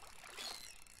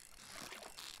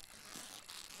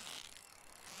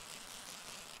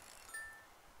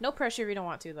 No pressure if you don't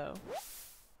want to though.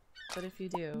 But if you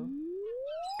do,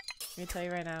 let me tell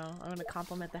you right now, I'm gonna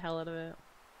compliment the hell out of it.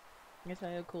 I'm gonna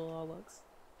tell you how cool it all looks.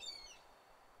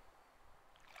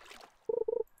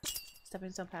 Stepping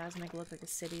stone paths make it look like a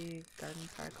city, garden,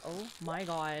 park. Oh my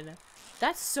god.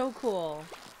 That's so cool.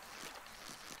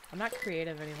 I'm not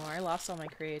creative anymore. I lost all my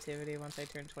creativity once I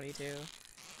turned 22.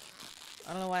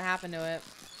 I don't know what happened to it.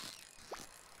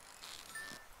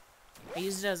 I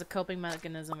used it as a coping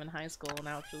mechanism in high school,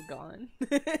 now it's just gone.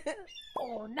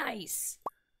 Oh, nice!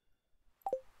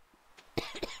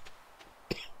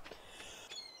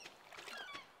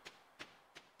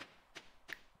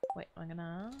 Wait, I'm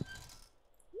gonna...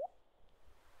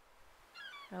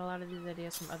 Got a lot of these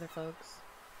ideas from other folks.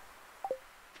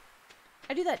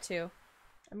 I do that too.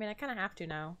 I mean, I kind of have to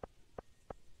now.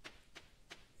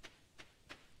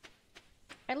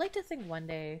 I'd like to think one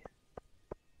day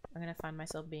I'm gonna find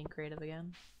myself being creative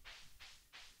again.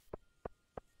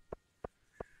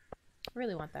 I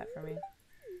really want that for me.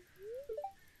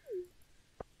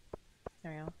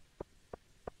 There we go.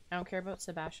 I don't care about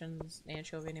Sebastian's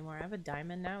anchovy anymore. I have a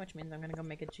diamond now, which means I'm gonna go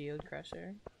make a geode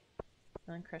crusher.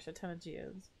 And then crush a ton of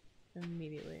geodes.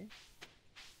 Immediately.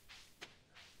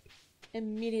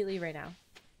 Immediately right now.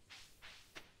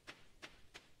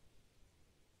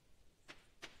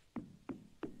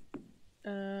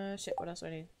 Shit, what else do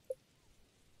I need?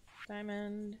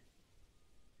 Diamond.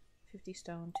 50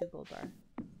 stone, 2 gold bar.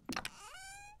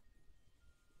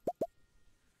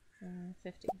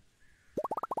 50.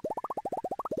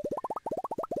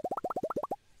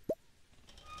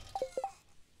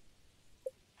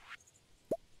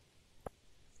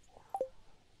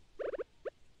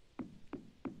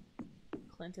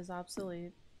 Clint is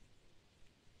obsolete.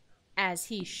 As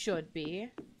he should be.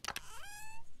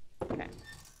 Okay.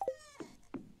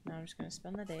 Now I'm just gonna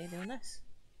spend the day doing this.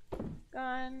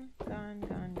 Gone, gone,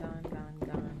 gone, gone, gone,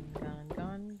 gone, gone,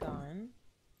 gone, gone.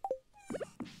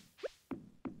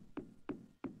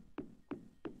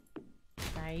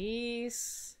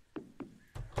 Nice.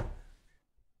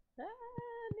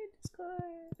 New Discord.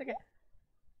 Okay.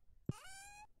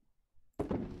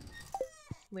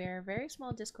 We're a very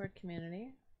small Discord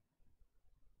community,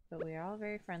 but we are all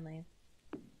very friendly.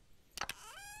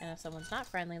 And if someone's not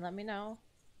friendly, let me know.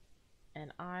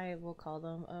 And I will call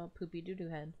them a poopy doo-doo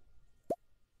head.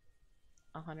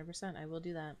 100%, I will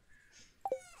do that.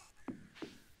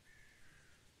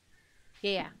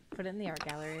 Yeah, put it in the art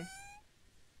gallery.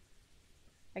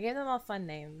 I gave them all fun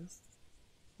names.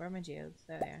 Where are my geodes?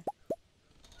 There they are.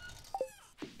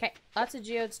 Okay, lots of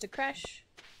geodes to crush.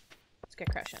 Let's get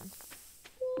crushing.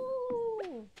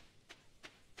 Woo!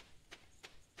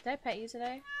 Did I pet you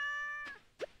today?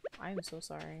 I'm so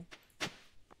sorry.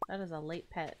 That is a late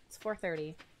pet. It's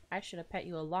 4:30. I should have pet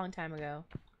you a long time ago.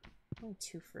 Only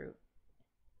 2 fruit.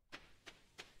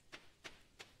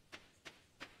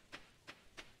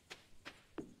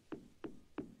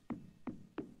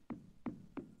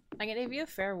 I'm gonna give you a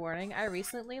fair warning. I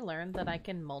recently learned that I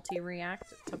can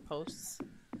multi-react to posts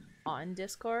on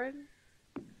Discord.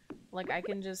 Like, I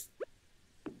could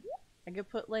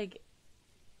put like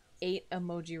 8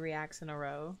 emoji reacts in a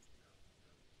row.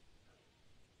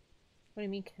 What do you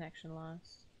mean connection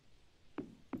lost?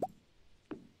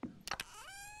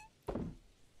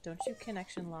 Don't you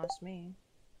connection lost me.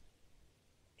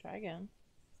 Try again.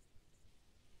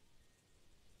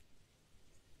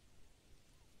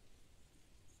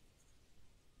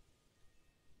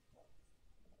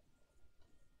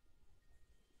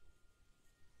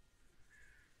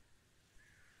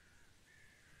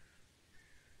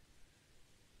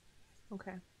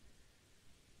 Okay.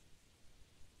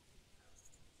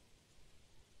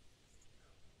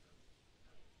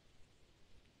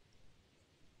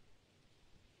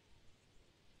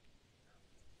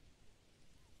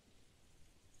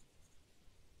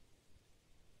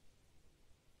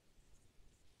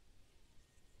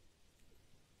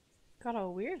 Got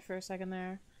all weird for a second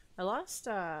there. I lost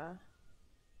internet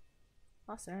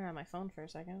on my phone for a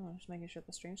second. I'm just making sure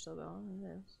the stream's still going. It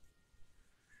is.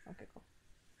 Okay, cool.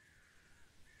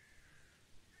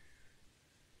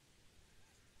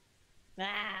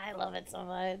 Ah, I love it so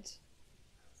much.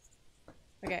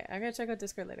 Okay, I'm gonna check out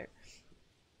Discord later.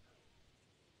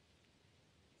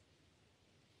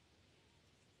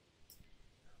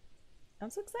 I'm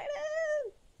so excited!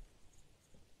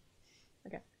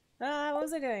 Okay. What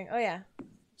was I doing? Oh yeah.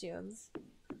 Geodes.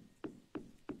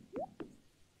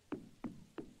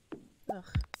 Ugh,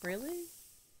 really?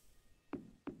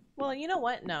 Well, you know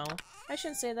what? No. I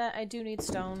shouldn't say that. I do need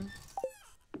stone.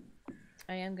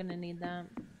 I am gonna need that.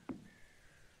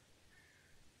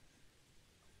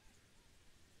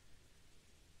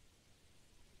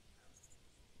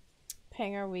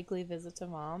 Paying our weekly visit to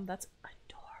mom. That's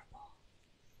adorable.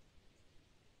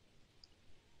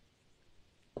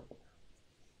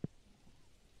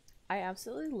 I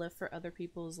absolutely live for other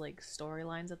people's like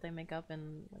storylines that they make up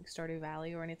in like Stardew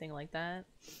Valley or anything like that.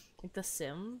 Like The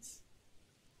Sims.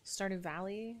 Stardew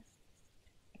Valley.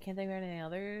 I can't think of any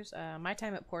others. My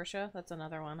Time at Portia. That's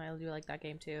another one. I do like that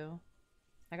game too.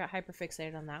 I got hyper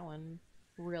fixated on that one.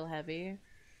 Real heavy.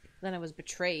 Then I was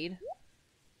betrayed.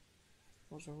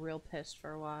 I was real pissed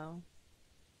for a while.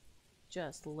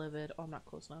 Just livid. Oh, I'm not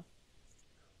close enough.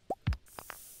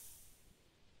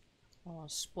 I don't want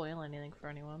to spoil anything for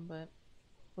anyone, but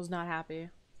was not happy.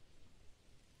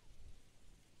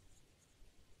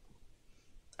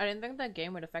 I didn't think that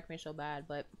game would affect me so bad,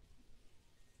 but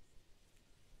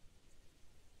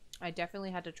I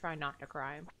definitely had to try not to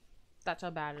cry. That's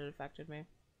how bad it affected me.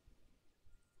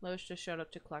 Lois just showed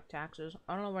up to collect taxes.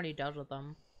 I don't know what he does with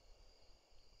them.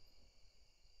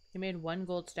 He made one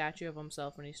gold statue of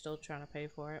himself and he's still trying to pay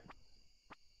for it.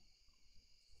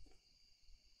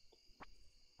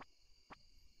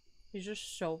 He's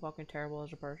just so fucking terrible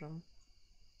as a person.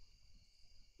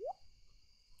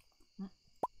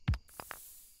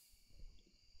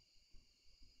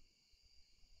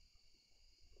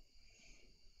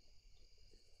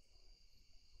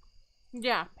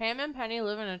 Yeah, Pam and Penny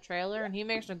live in a trailer and he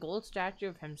makes a gold statue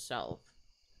of himself.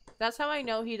 That's how I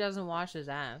know he doesn't wash his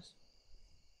ass.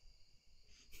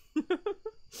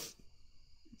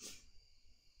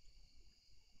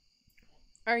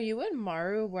 Are you and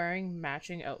Maru wearing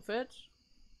matching outfits?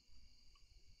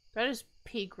 That is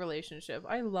peak relationship.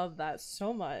 I love that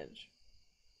so much.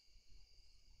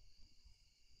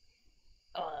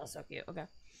 Oh, that's so cute. Okay.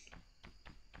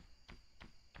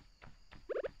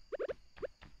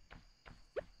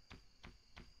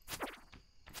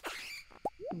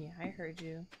 Yeah, I heard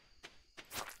you.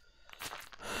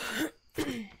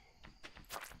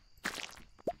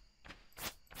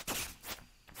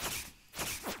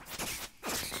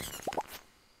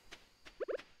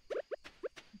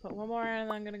 Put one more and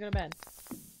then I'm gonna go to bed.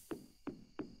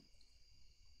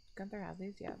 Gunther have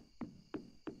these? Yeah.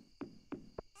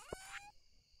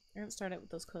 I haven't started with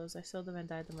those clothes. I sewed them and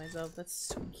dyed them myself. That's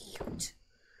so cute.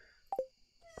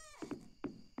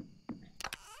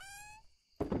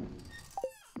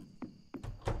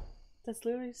 That's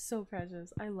literally so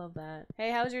precious. I love that.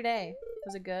 Hey, how was your day?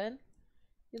 Was it good?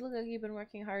 You look like you've been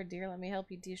working hard, dear. Let me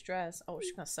help you de-stress. Oh,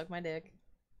 she's gonna suck my dick.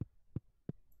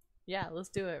 Yeah, let's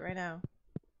do it right now.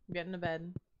 I'm getting to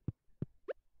bed.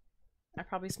 I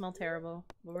probably smell terrible,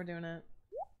 but we're doing it.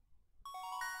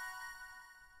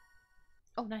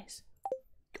 Oh, nice.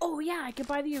 Oh, yeah, I could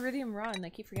buy the iridium rod and I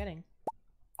keep forgetting.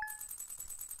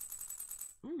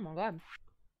 Oh my god.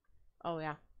 Oh,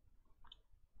 yeah.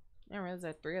 I didn't realize I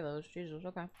had 3 of those. Jesus,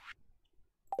 okay.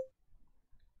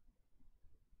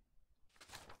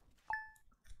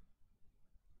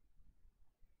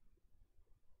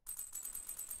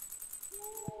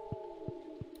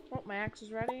 Oh, my axe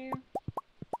is ready.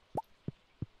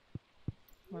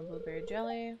 More blueberry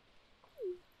jelly.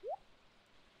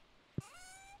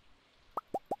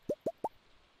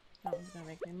 That one's gonna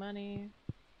make me money.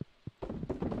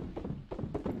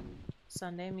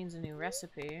 Sunday means a new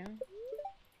recipe.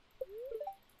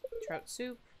 Trout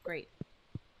soup. Great.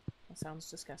 That sounds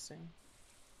disgusting.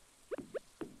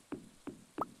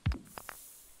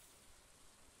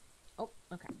 Oh,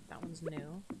 okay. That one's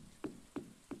new.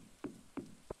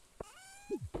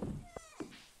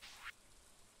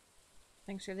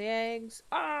 Thanks for the eggs.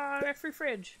 Ah, I got a free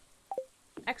fridge.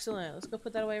 Excellent. Let's go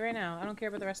put that away right now. I don't care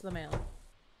about the rest of the mail.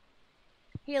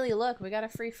 Haley, look, we got a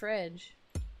free fridge.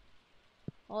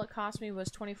 All it cost me was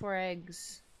 24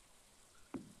 eggs.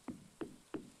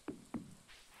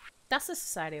 That's the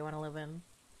society I want to live in.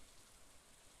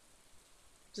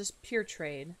 Just pure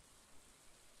trade.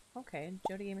 Okay,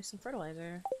 Jody gave me some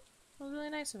fertilizer. That was really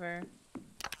nice of her.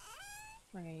 I'm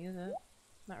not gonna use it.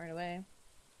 Not right away.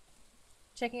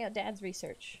 Checking out Dad's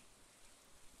research.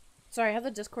 Sorry, I have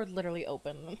the Discord literally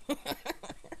open.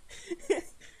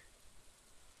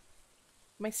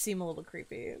 Might seem a little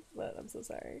creepy, but I'm so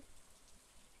sorry.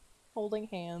 Holding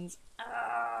hands.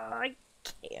 Ah, I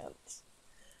can't.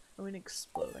 I'm gonna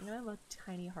explode. I'm gonna have a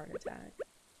tiny heart attack.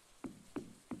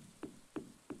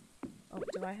 Oh,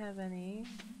 do I have any?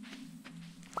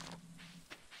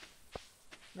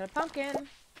 Got a pumpkin!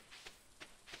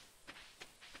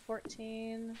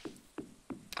 14.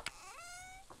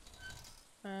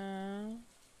 Can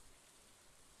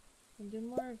do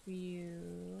more of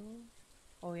you.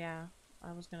 Oh yeah,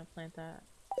 I was gonna plant that.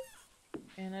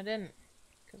 And I didn't.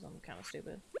 Because I'm kind of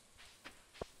stupid.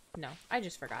 No, I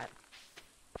just forgot.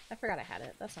 I forgot I had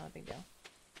it. That's not a big deal.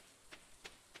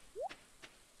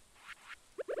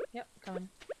 Yep, coming.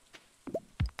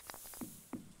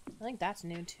 I think that's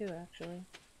new too, actually.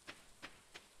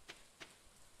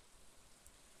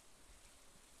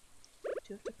 Do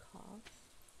you have to cough?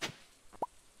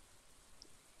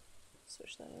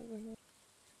 Switch that over.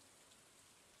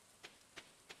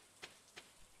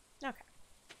 Okay.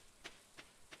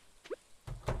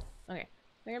 Okay.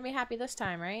 They're gonna be happy this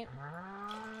time, right?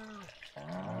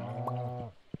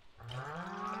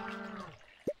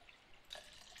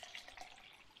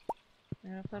 I'm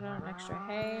gonna put on extra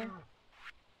hay.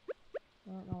 I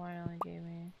don't know why it only gave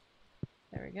me.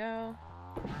 There we go.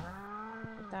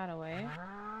 Put that away.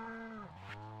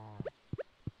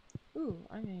 Ooh,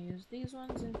 I'm gonna use these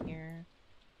ones in here.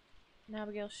 And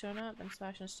Abigail's shown up, and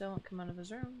Sebastian still won't come out of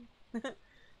his room.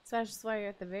 Sebastian's why you're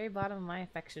at the very bottom of my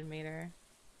affection meter.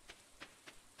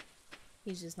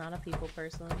 He's just not a people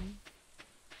person.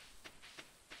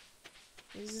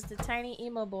 He's just a tiny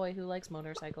emo boy who likes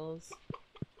motorcycles.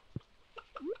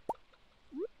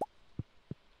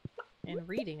 And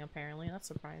reading, apparently. That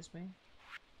surprised me.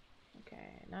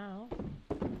 Okay, now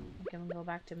I can go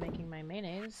back to making my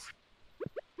mayonnaise.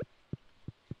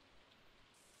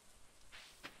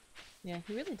 Yeah,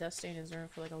 he really does stay in his room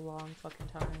for like a long fucking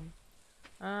time.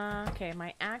 Okay,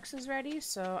 my axe is ready,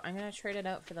 so I'm gonna trade it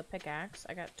out for the pickaxe.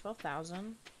 I got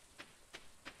 12,000.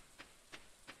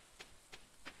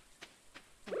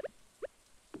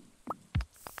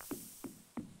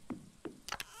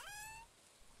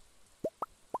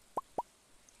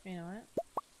 You know what?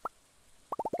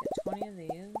 Get 20 of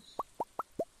these.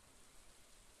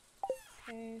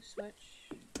 Okay, switch.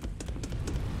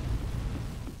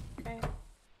 Okay.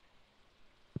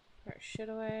 Put our shit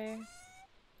away.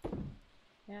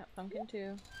 Yeah, pumpkin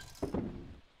too.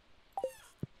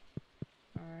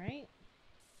 Alright.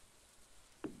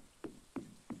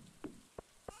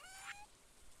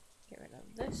 Get rid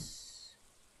of this.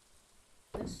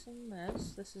 This and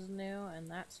this. This is new and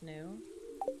that's new.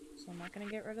 So I'm not gonna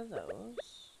get rid of those.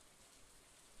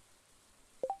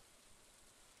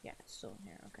 Yeah, it's still in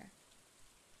here, okay.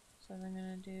 So I'm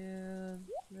gonna do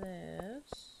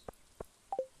this.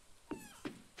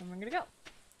 And we're gonna go.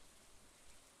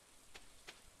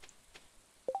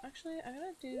 Actually, I'm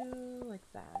gonna do like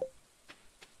that.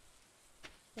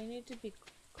 They need to be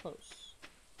close.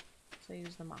 So I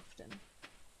use them often.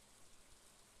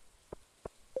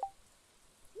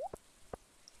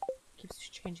 Keeps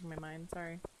changing my mind,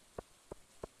 sorry.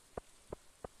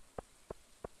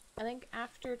 I think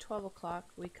after 12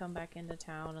 o'clock we come back into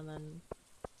town and then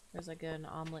there's like an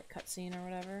omelet cutscene or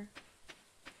whatever.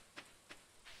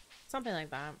 Something like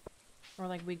that. Or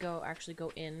like we actually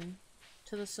go in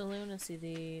to the saloon and see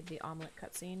the omelet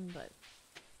cutscene, but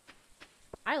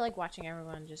I like watching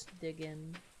everyone just dig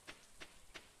in.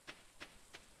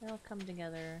 They all come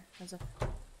together as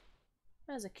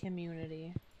a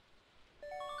community.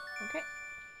 Okay.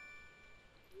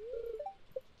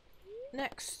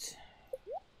 Next.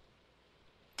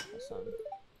 This one.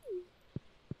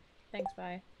 Thanks,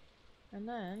 bye. And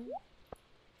then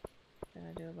I'm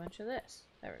gonna do a bunch of this.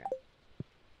 There we go.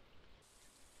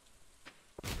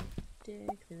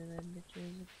 Dig through the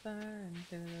bitches a burn,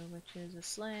 through the witches a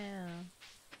slam,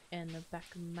 in the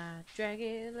back of my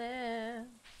dragon lair.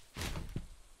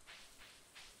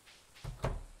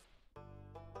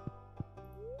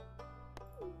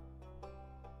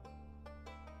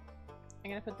 I'm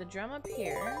gonna put the drum up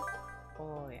here.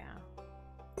 Oh yeah.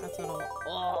 That's what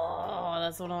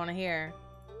that's what I want to hear.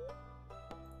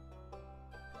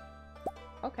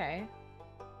 Okay.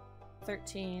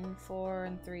 13, 4,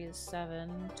 and 3 is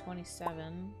 7.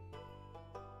 27.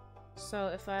 So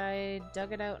if I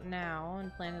dug it out now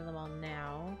and planted them all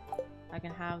now, I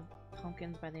can have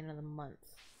pumpkins by the end of the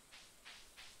month.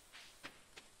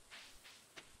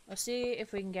 Let's see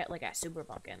if we can get like a super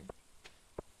pumpkin.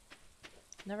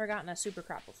 Never gotten a super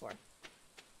crop before.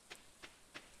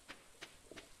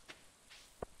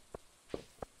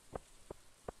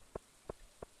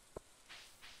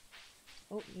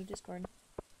 Oh, new Discord.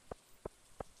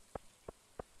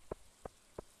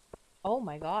 Oh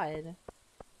my god.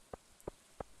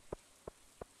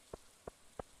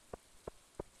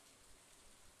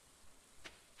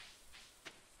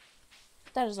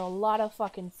 That is a lot of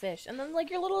fucking fish. And then like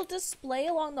your little display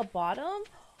along the bottom.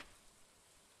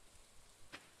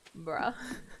 Bruh.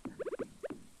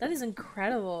 That is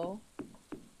incredible.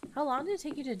 How long did it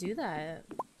take you to do that?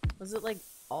 Was it like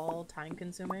all time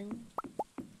consuming?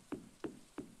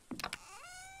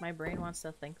 My brain wants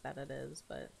to think that it is,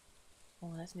 but...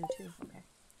 Oh, that's new too. Okay.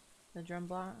 The drum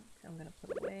block, I'm gonna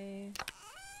put away.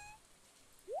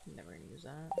 I'm never gonna use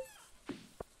that.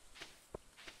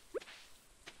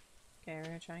 Okay, we're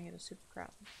gonna try and get a super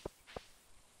crop.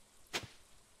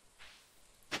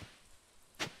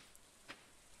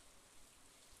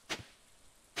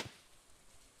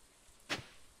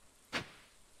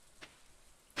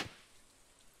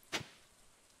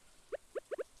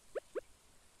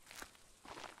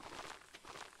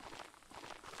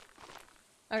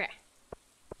 Okay.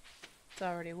 It's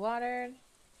already watered.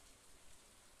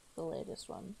 The latest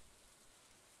one.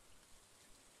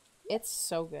 It's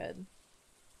so good.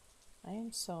 I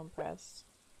am so impressed.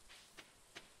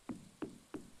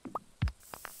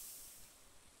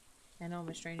 I know I'm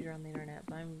a stranger on the internet,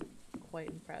 but I'm quite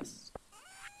impressed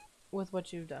with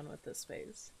what you've done with this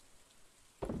space.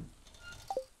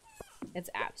 It's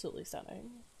absolutely stunning.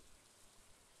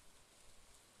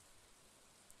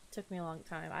 Took me a long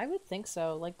time. I would think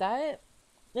so. Like, that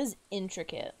is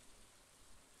intricate,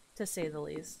 to say the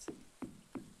least.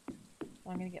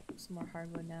 I'm gonna get some more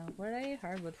hardwood now. What did I need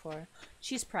hardwood for?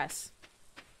 Cheese press.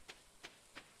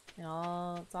 It's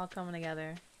all coming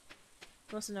together.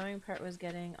 The most annoying part was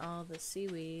getting all the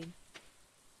seaweed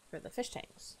for the fish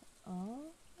tanks.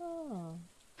 Oh.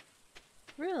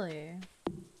 Really?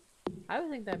 I would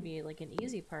think that'd be like an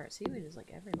easy part. Seaweed is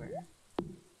like everywhere.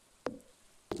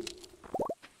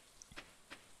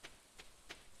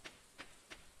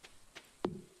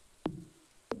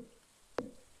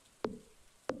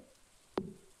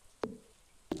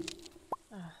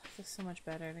 This is so much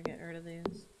better to get rid of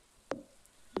these.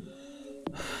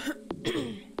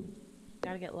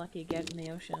 Gotta get lucky, get in the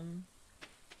ocean.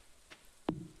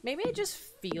 Maybe I just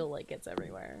feel like it's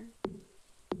everywhere.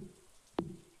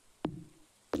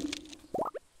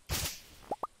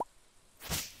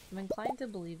 I'm inclined to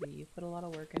believe you. You put a lot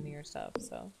of work into your stuff,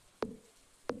 so...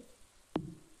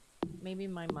 Maybe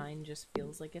my mind just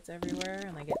feels like it's everywhere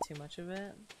and I get too much of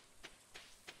it.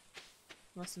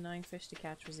 Most annoying fish to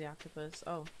catch was the octopus.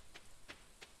 Oh.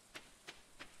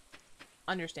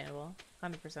 Understandable.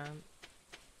 100%.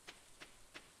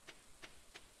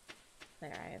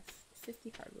 There, I have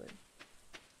 50 hardwood.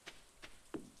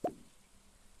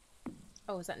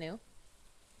 Oh, is that new?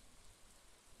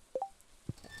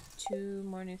 2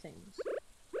 more new things.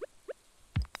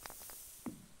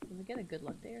 Did we get a good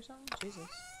luck day or something? Jesus.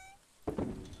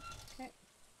 Okay.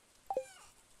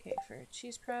 Okay, for a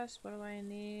cheese press, what do I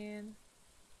need?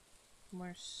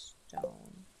 More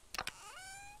stone.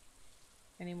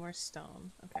 I need more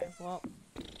stone. Okay, well.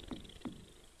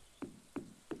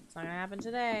 It's not gonna happen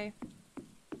today.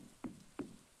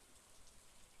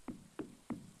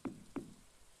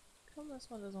 Come this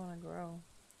one doesn't want to grow.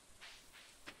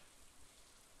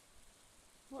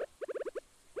 What?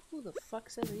 Who the fuck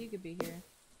says that you could be here?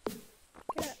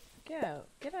 Get out! Get out!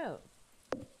 Get out!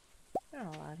 You're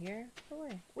not allowed here. Go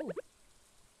away. Ooh.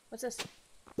 What's this?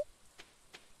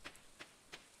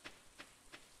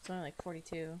 It's only like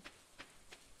 42.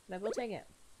 But I will take it.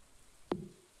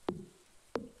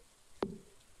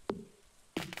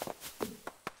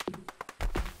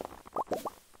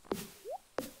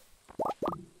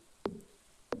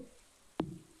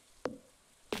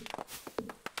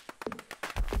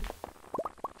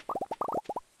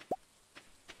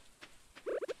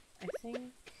 I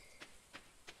think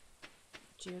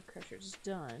geocrusher's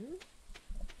done.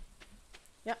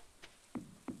 Yep.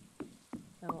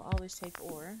 I will always take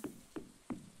ore.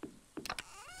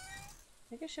 I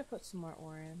think I should put some more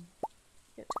ore in.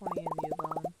 Get 20 of you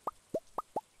bone.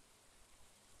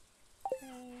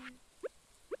 Okay.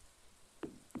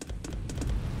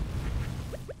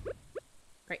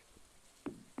 Great.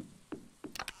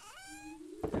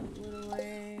 That wood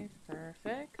away.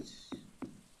 Perfect.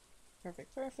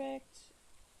 Perfect, perfect.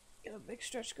 Get a big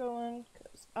stretch going,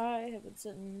 because I have been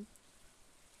sitting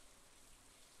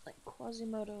like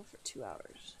Quasimodo for 2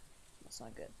 hours. That's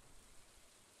not good.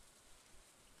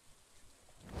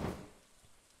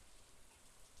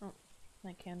 Oh,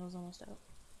 my candle's almost out.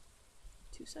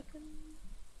 2 seconds.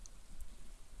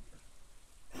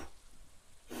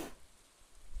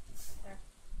 There.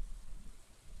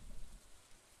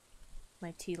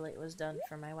 My tea light was done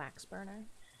for my wax burner.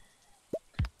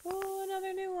 Oh,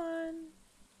 another new one.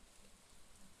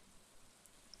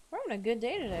 We're having a good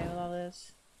day today with all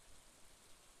this.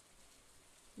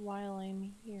 While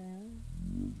I'm here.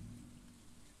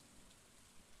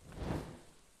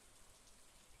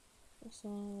 This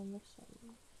one, this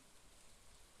one.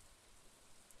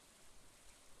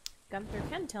 Gunther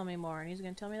can tell me more, and he's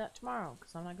gonna tell me that tomorrow,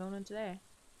 because I'm not going in today.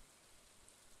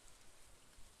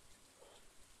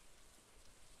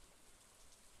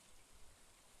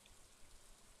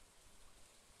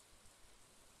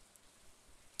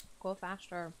 Go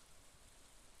faster.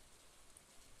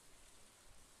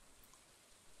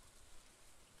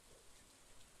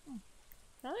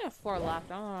 I only have 4 left.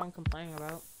 I don't know what I'm complaining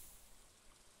about.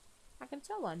 I can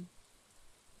sell one.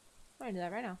 I'm gonna do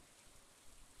that right now.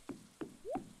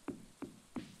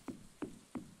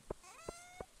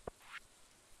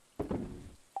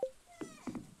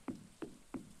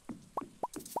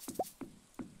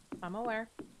 I'm aware.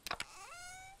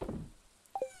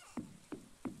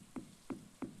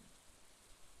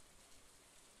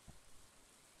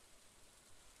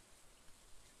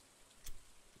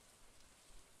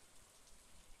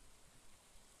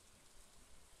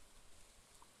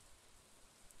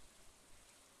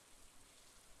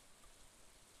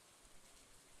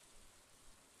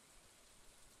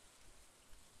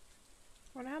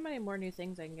 I wonder how many more new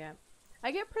things I can get.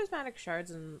 I get prismatic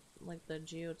shards in like the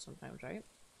geode sometimes, right?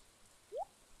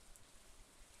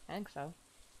 I think so.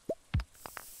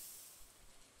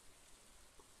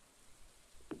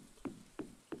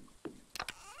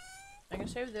 I can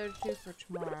save the other two for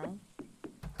tomorrow.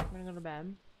 I'm gonna go to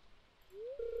bed.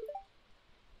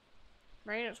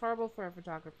 Rain, it's horrible for a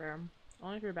photographer.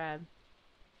 Only if you're bad.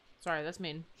 Sorry, that's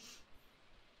mean.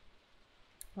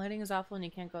 Lighting is awful and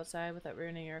you can't go outside without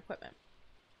ruining your equipment.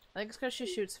 I think it's because she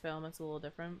shoots film, it's a little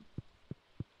different.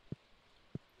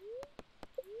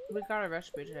 We got a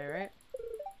recipe today, right?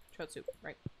 Trout soup,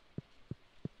 right.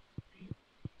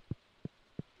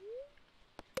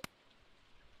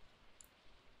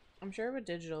 I'm sure with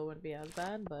digital it wouldn't be as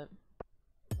bad, but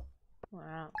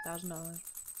wow, $1,000.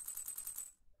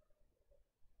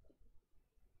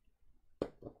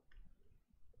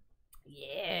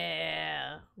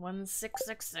 Yeah,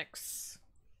 1666.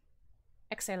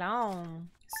 Excellent.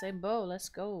 C'est beau, let's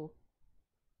go.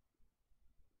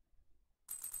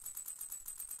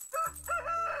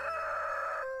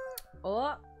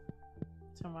 Oh,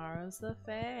 tomorrow's the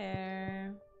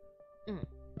fair.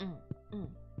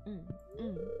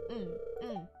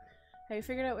 Have you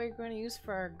figured out what you're going to use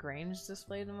for our Grange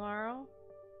display tomorrow?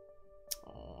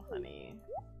 Oh, honey.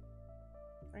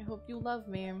 I hope you love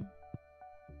me.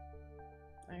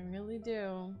 I really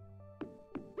do.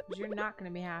 Because you're not going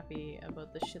to be happy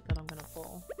about the shit that I'm going to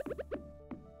pull.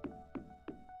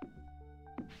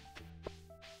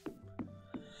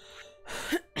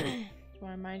 Just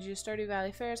want to remind you, Stardew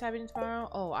Valley Fair is happening tomorrow.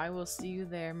 Oh, I will see you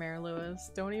there, Mayor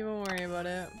Lewis. Don't even worry about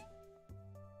it.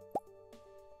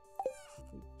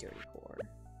 You dirty whore.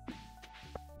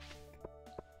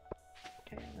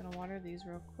 Okay, I'm going to water these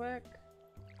real quick.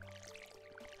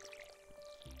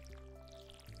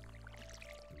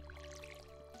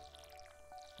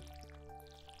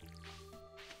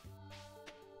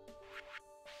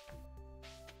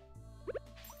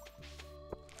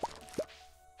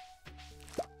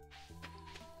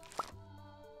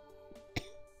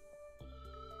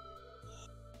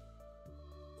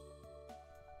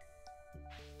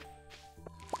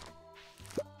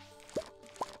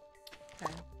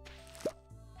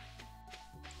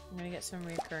 Some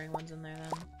recurring ones in there then.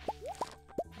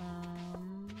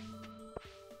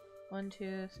 1,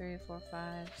 2, 3, 4,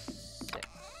 5, 6.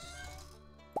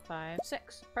 5,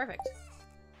 6. Perfect.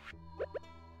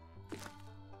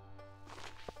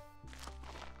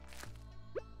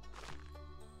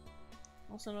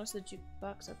 Also notice the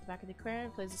jukebox at the back of the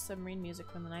aquarium plays the submarine music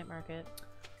from the night market.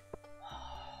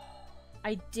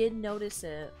 I did notice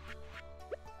it.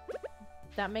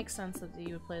 That makes sense that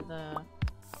you would play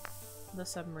the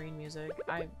submarine music.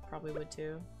 I probably would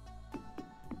too.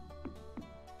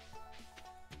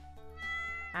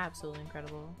 Absolutely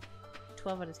incredible.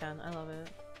 12 out of 10. I love it.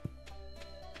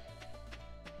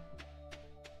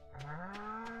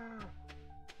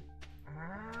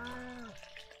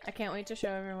 I can't wait to show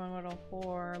everyone what a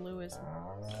whore Lou is.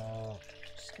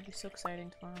 It's gonna be so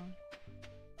exciting tomorrow.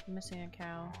 I'm missing a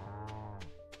cow.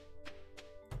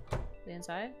 The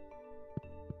inside?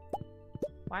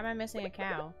 Why am I missing a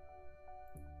cow?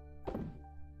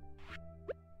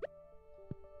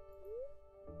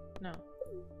 No.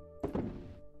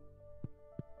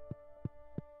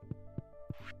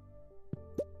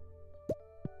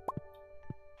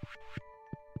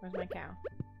 Where's my cow?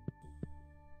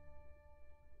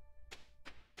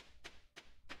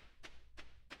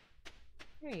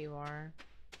 There you are.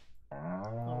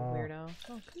 Oh, weirdo.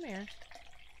 Oh, come here.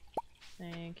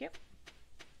 Thank you.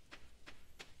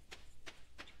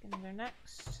 Chickens are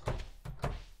next.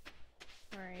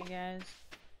 Where are you guys?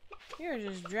 You're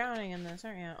just drowning in this,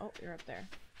 aren't you? Oh, you're up there.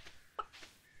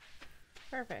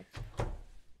 Perfect.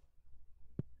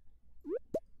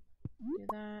 Do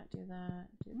that, do that,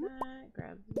 do that.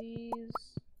 Grab these.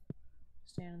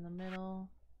 Stand in the middle.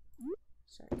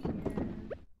 Start here.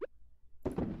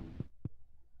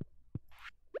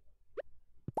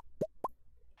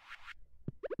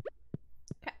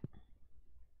 Okay.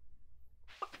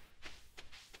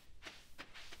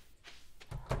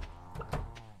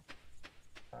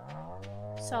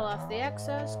 Sell off the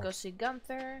excess, go see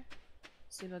Gunther.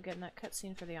 See about getting that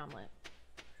cutscene for the omelet.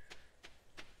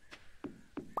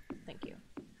 Thank you.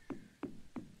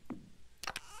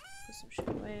 Put some shit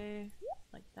away.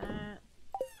 Like that.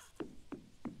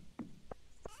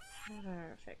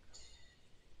 Perfect.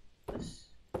 This.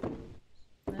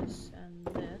 This and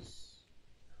this.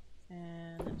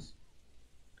 And this.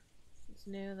 It's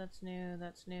new, that's new,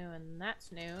 that's new, and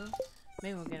that's new.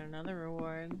 Maybe we'll get another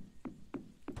reward.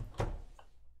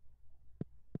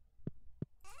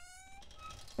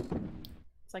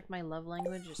 It's like my love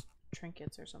language is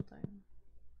trinkets or something.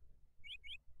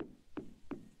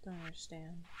 Don't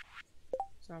understand.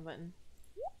 It's the wrong button.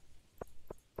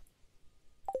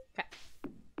 Okay.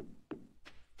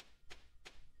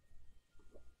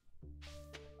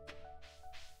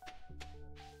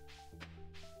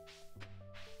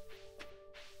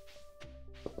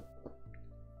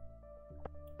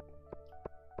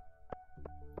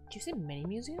 you say mini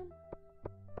museum?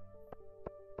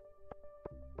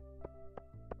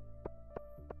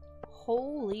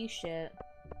 Holy shit.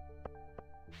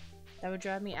 That would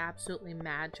drive me absolutely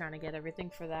mad trying to get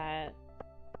everything for that.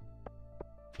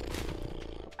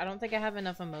 I don't think I have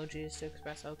enough emojis to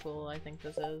express how cool I think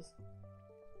this is.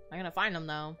 I'm gonna find them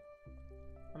though.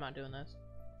 I'm not doing this.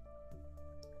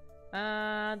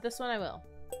 This one I will.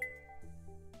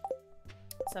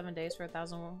 7 days for a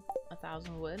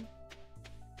thousand wood.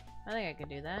 I think I could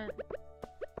do that.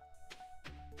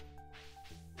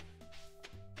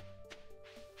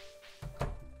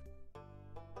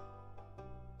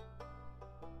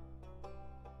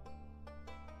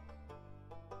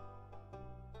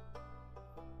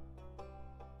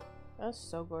 That's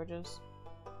so gorgeous.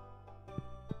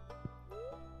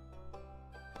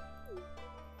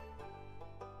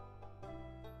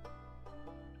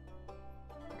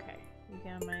 Okay, you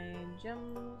got my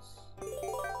gems.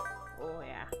 Oh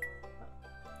yeah.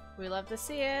 We love to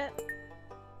see it.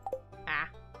 Ah.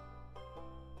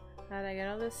 How did I get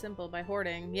all this? Simple, by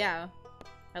hoarding. Yeah.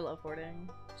 I love hoarding.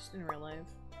 Just in real life.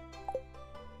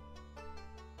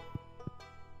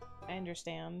 I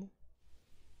understand.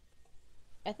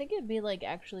 I think it'd be like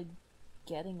actually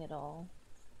getting it all.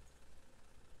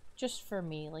 Just for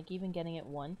me, like even getting it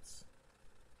once.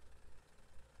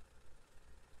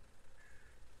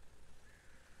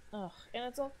 Ugh, and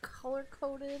it's all color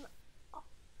coded. Oh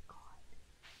god.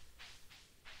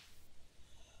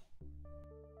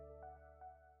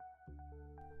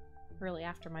 Really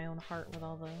after my own heart with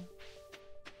all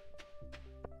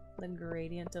the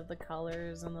gradient of the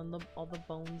colors and then all the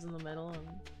bones in the middle and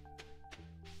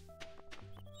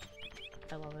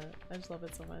I love it. I just love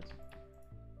it so much.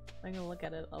 I'm gonna look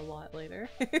at it a lot later.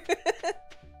 I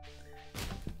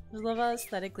love how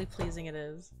aesthetically pleasing it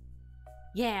is.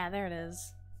 Yeah, there it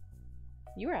is.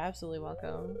 You are absolutely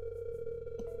welcome.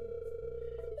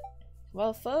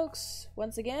 Well, folks,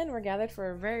 once again, we're gathered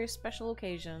for a very special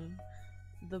occasion.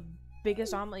 The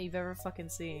biggest omelet you've ever fucking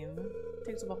seen.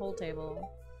 Takes up a whole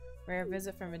table. Rare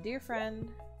visit from a dear friend.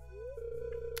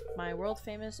 My world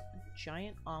famous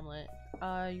giant omelet.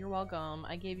 You're welcome.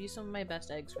 I gave you some of my best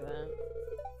eggs for that.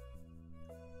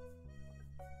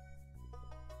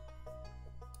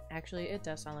 Actually, it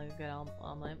does sound like a good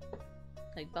omelet.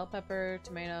 Like bell pepper,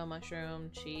 tomato, mushroom,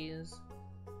 cheese.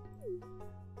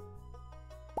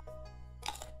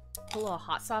 Put a little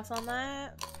hot sauce on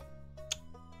that.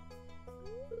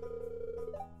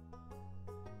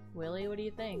 Willie, what do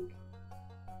you think?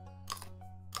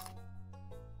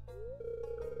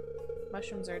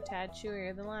 Mushrooms are a tad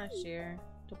chewier than last year.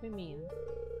 Don't be mean.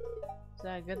 Is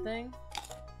that a good thing?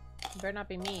 You better not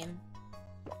be mean.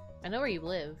 I know where you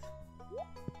live.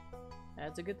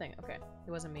 That's a good thing. Okay,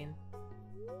 it wasn't mean.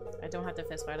 I don't have to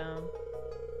fist fight him.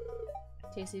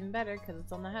 Tastes even better because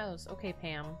it's on the house. Okay,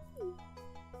 Pam.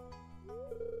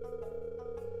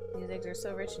 These eggs are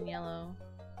so rich and yellow.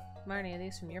 Marnie, are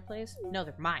these from your place? No,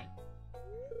 they're mine.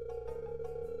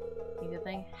 You good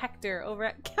thing? Hector over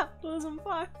at Capitalism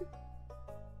Farm.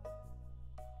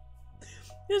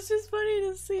 It's just funny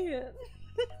to see it.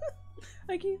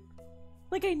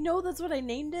 I know that's what I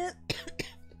named it,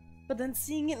 but then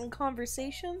seeing it in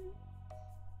conversation,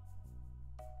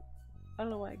 I don't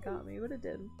know why it got me, but it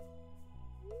did.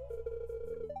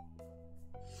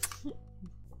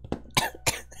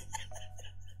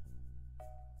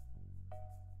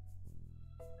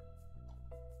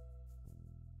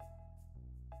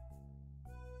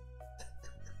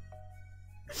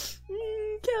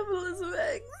 Capitalism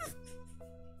eggs.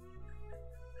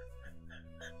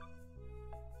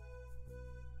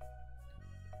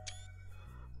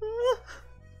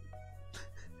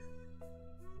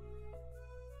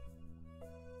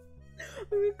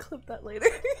 Let me clip that later.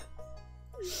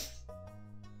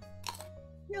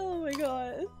 Oh my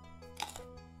god.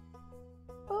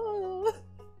 Oh,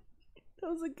 that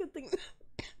was a good thing.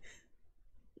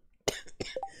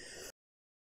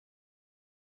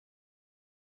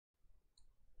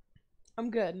 I'm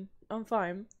good. I'm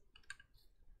fine.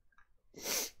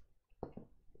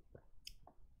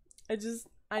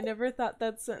 I never thought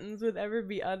that sentence would ever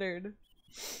be uttered.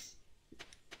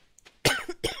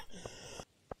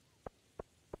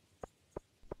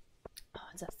 Oh,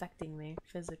 it's affecting me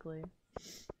physically.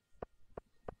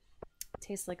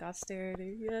 Tastes like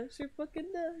austerity. Yeah, it sure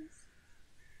fucking does.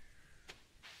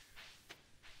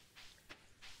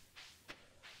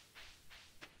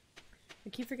 I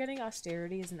keep forgetting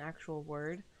austerity is an actual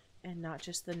word and not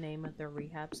just the name of the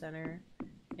rehab center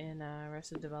in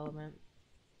Arrested Development.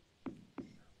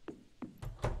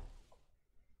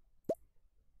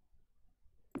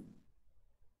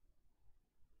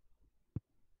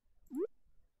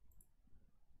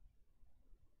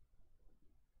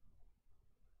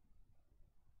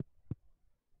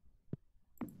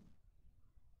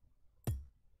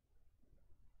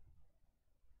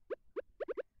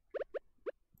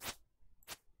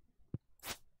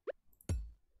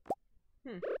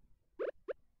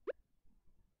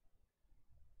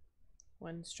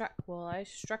 when struck. Well, I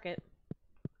struck it.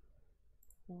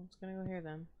 Well, it's gonna go here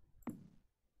then.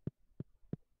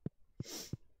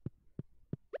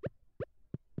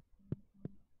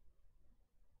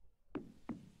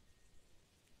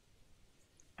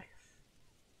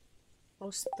 I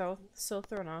was so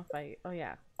thrown off by, oh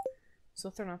yeah,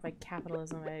 so thrown off by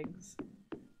capitalism eggs.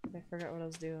 I forgot what I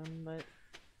was doing, but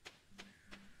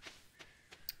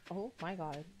oh my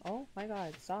god,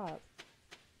 stop.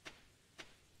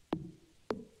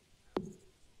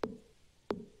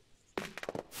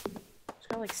 Just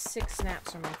got like 6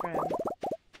 snaps from my friend.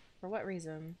 For what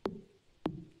reason?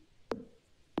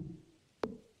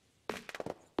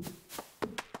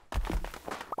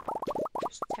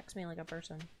 Just text me like a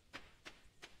person.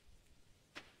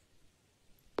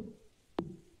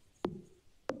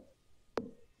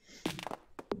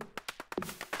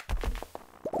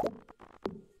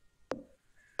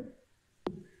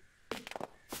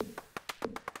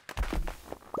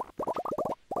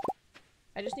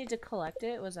 I just need to collect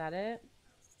it. Was that it?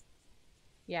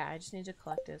 Yeah, I just need to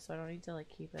collect it, so I don't need to like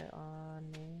keep it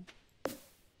on me. I'm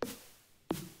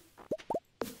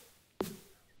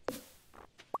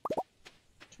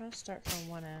trying to start from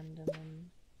one end and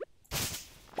then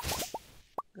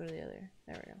go to the other.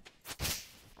 There we go.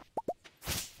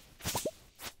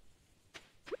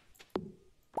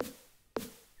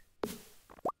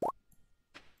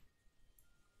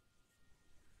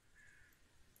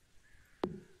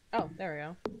 Oh, there we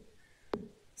go.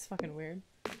 It's fucking weird.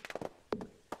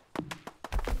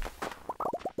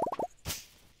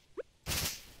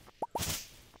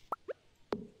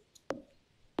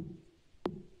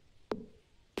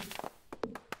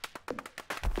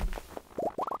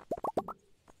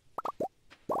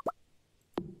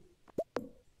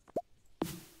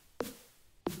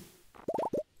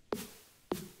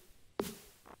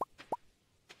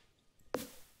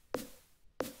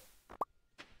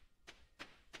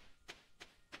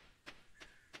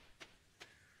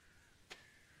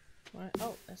 What?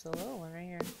 Oh, there's a little one right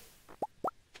here.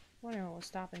 Wondering what was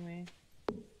stopping me.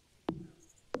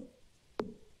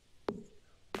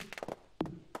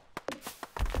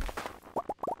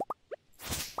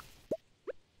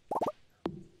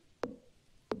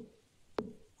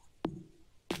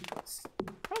 It's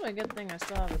probably a good thing I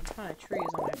still have a ton of trees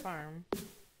on my farm.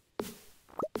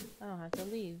 I don't have to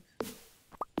leave.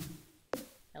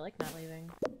 I like not leaving.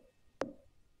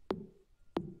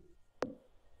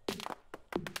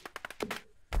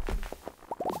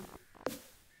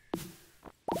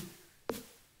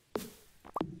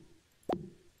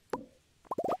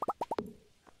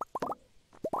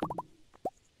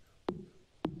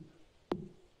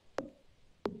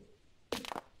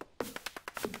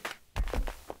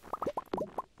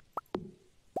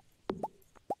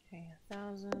 Okay,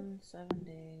 1,007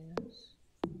 days.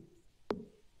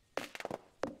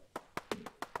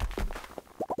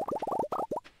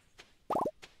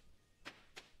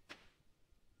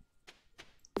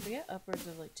 We get upwards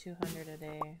of like 200 a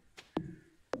day.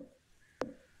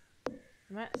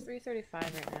 I'm at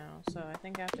 335 right now, so I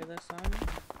think after this one,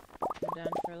 we're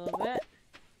done for a little bit.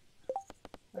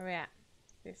 Where are we at?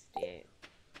 58.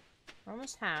 We're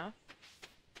almost half.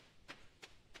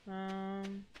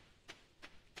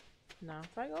 No,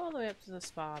 if I go all the way up to the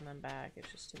spa and then back,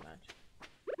 it's just too much.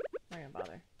 I'm not gonna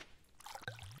bother.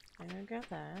 I'm gonna grab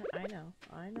that.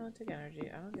 I know it took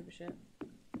energy. I don't give a shit.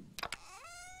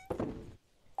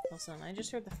 Listen, I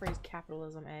just heard the phrase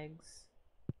capitalism eggs.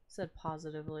 Said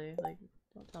positively, like,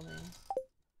 don't tell me.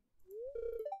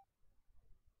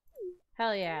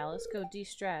 Hell yeah, let's go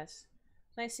de-stress.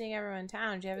 It's nice seeing everyone in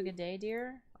town. Did you have a good day,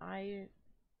 dear?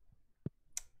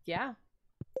 Yeah.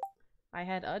 I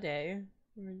had a day.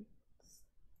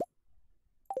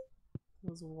 It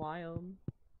was wild.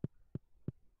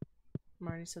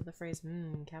 Marty said the phrase,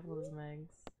 capitalism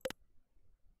eggs.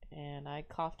 And I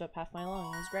coughed up half my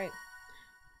lung. It was great.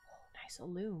 Oh, nice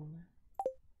loom.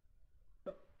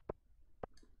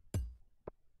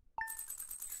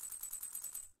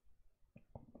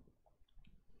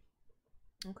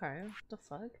 Okay, what the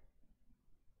fuck?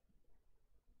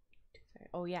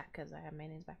 Oh yeah, because I have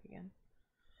mayonnaise back again.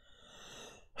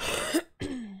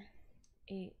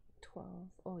 8, 12.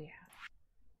 Oh yeah.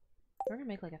 We're gonna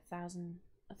make like 1,000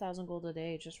 gold a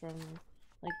day just from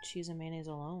like cheese and mayonnaise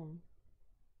alone.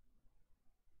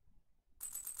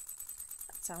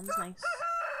 That sounds nice.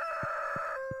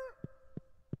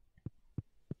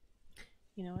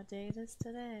 You know what day it is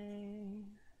today?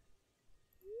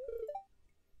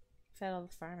 Fed all the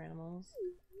farm animals.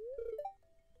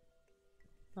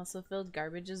 Also filled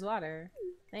garbage as water.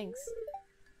 Thanks.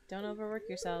 Don't overwork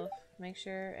yourself. Make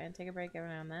sure and take a break every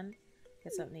now and then.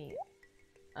 Get something to eat.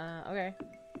 Okay.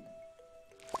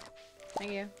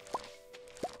 Thank you.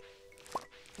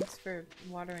 Thanks for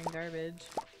watering garbage.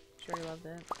 Sure you loved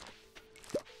it.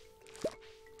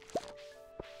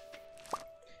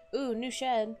 Ooh, new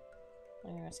shed.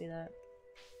 I'm gonna see that.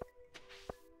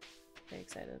 Very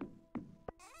excited.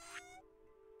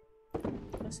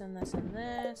 This and this and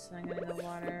this. And I'm gonna go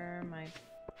water my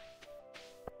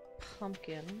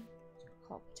pumpkin.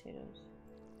 Called potatoes.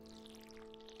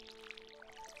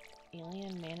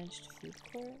 Alien managed food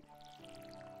court?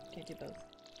 Can't do both.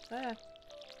 Ah.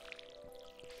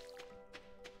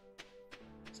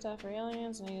 Staff for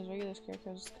aliens and I use regular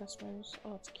scarecrows as customers.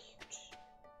 Oh, it's cute.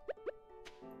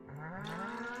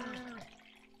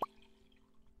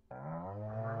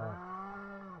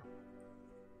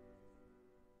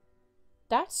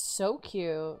 That's so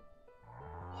cute.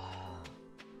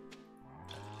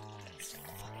 It's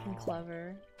fucking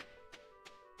clever.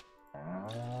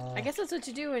 I guess that's what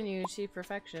you do when you achieve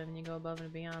perfection. You go above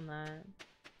and beyond that.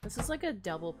 This is like a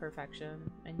double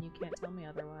perfection, and you can't tell me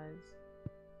otherwise.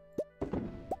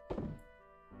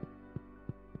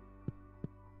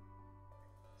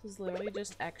 This is literally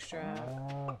just extra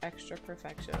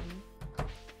perfection.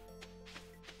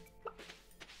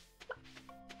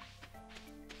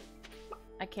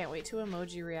 I can't wait to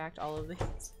emoji react all of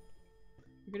these.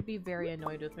 You're gonna be very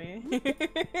annoyed with me.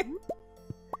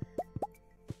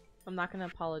 I'm not gonna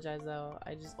apologize though.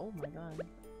 Oh my god.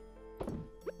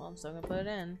 Well, I'm still gonna put it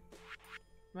in.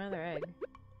 My other egg.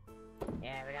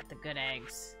 Yeah, we got the good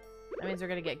eggs. That means we're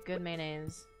gonna get good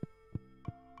mayonnaise.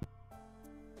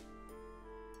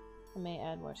 I may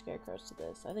add more scarecrows to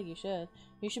this. I think you should.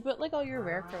 You should put like all your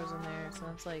rare crows in there so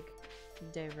that's like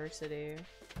diversity.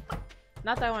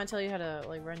 Not that I want to tell you how to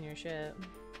like run your shit.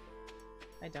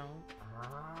 I don't.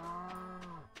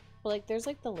 But like there's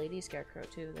like the lady scarecrow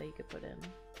too that you could put in.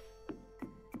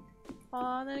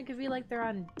 Aw, then it could be like they're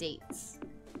on dates.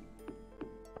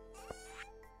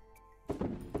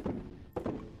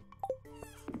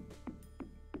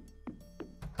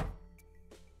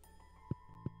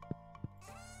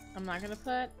 I'm not gonna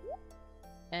put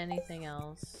anything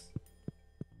else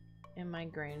in my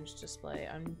Grange display.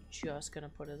 I'm just gonna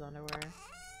put his underwear.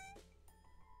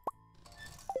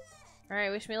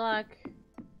 Alright, wish me luck.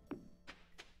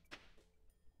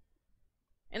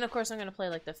 And of course I'm gonna play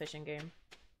like the fishing game.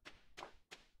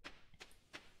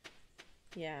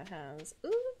 Yeah, it has.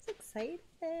 Ooh, it's excited.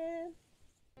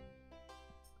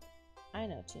 I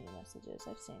know too many messages.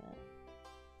 I've seen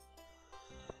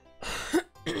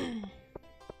it.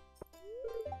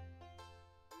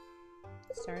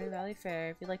 Stardew Valley Fair.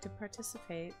 If you'd like to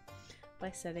participate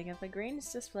by setting up a Grange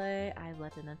display, I've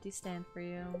left an empty stand for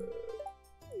you.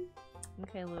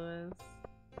 Okay, Lewis.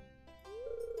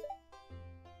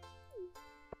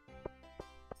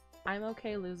 I'm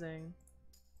okay losing.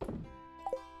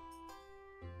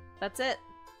 That's it.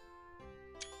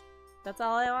 That's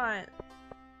all I want.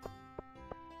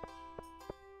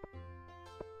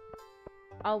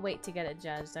 I'll wait to get it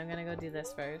judged. I'm gonna go do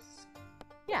this first.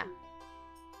 Yeah.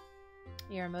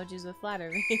 Your emojis will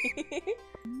flatter me.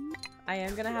 I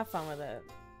am gonna have fun with it.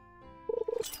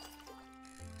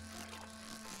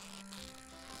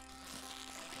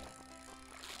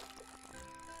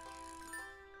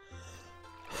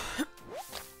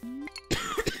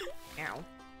 Ow.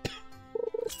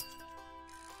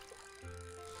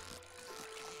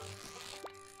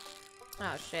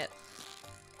 Oh shit.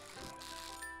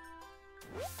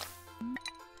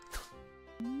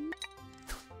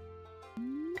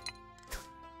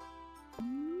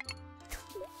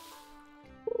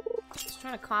 Just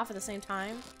trying to cough at the same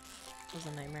time. It was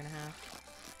a nightmare and a half.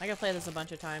 I gotta play this a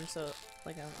bunch of times, so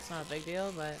like it's not a big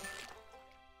deal, but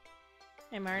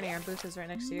hey Marnie, our booth is right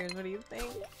next to yours. What do you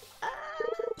think? Ah!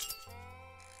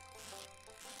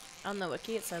 On the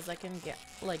wiki it says I can get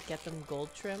them gold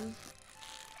trim.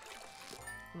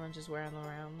 And then just wearing them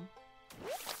around.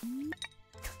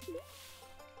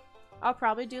 I'll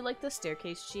probably do like the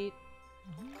staircase cheat.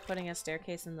 Putting a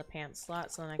staircase in the pants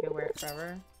slot so then I can wear it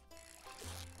forever.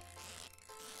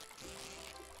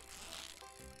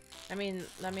 I mean,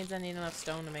 that means I need enough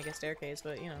stone to make a staircase,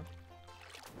 but you know.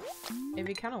 It'd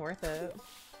be kind of worth it.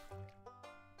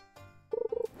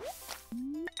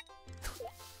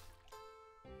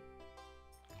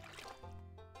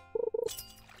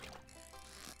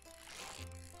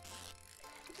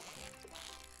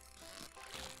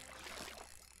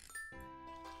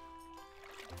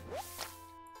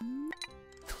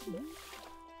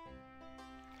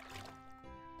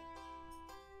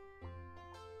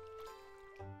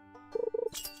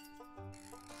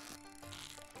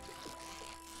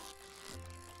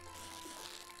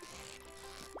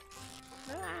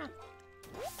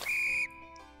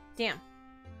 Damn.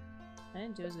 I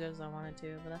didn't do as good as I wanted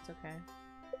to, but that's okay.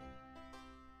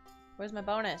 Where's my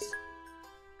bonus?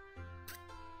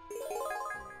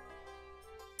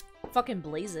 Fucking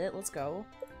blaze it, let's go.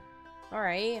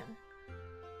 Alright.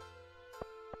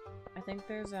 I think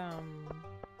there's, the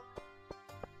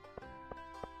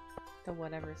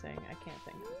whatever thing. I can't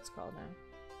think what it's called now.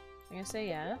 I'm gonna say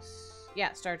yes.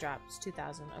 Yeah, star drops.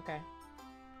 2,000. Okay.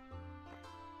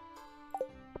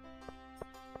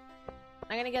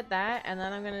 I'm gonna get that, and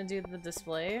then I'm gonna do the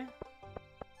display.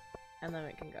 And then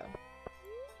we can go.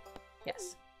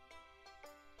 Yes.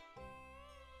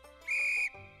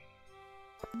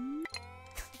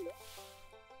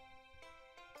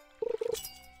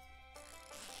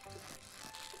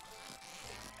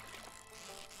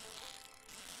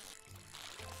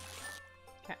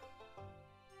 Okay.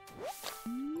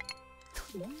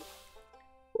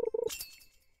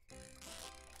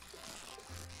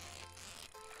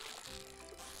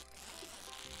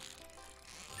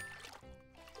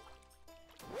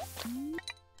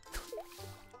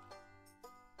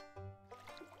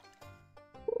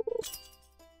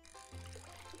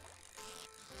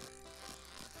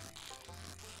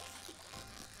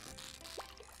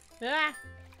 Ah!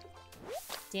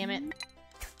 Damn it.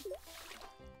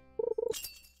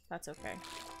 That's okay.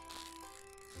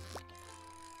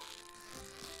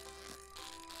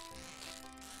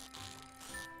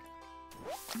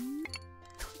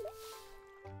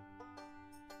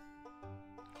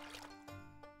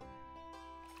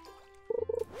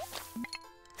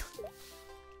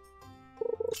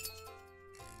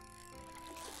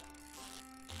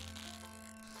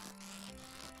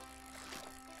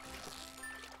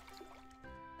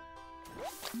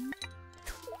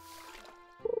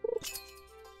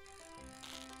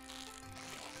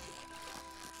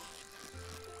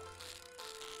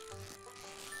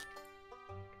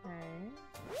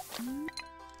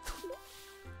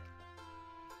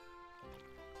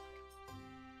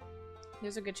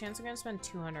 There's a good chance I'm gonna spend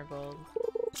 200 gold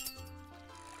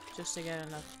just to get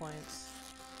enough points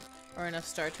or enough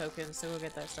star tokens to go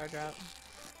get that star drop.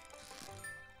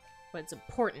 But it's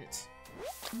important.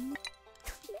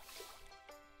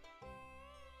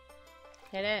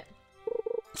 Hit it.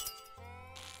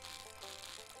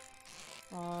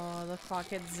 Oh, the clock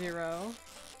hit 0.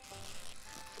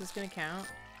 Is this gonna count?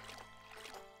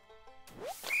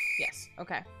 Yes.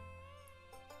 Okay.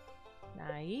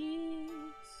 Nice.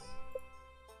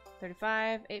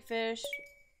 35, 8 fish.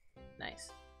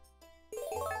 Nice.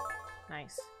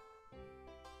 Nice.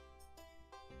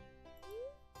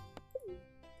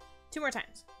 2 more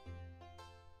times.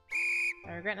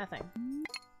 I regret nothing.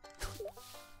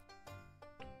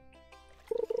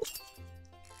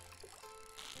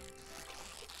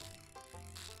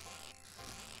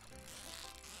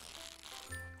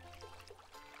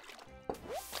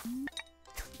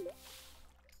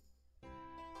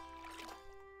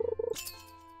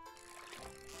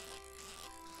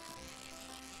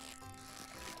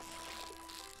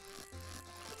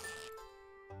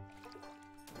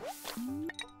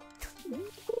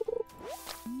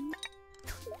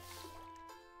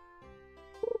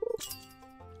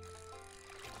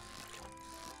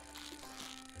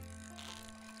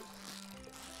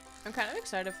 I'm kind of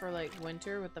excited for like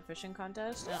winter with the fishing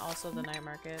contest and also the night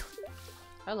market.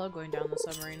 I love going down the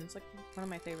submarine. It's like one of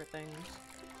my favorite things.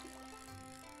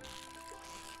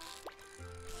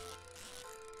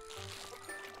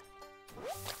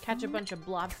 Catch a bunch of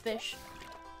blobfish.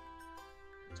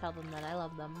 Tell them that I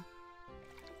love them.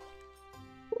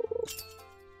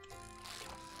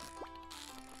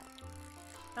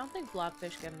 I don't think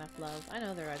blobfish get enough love. I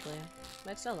know they're ugly,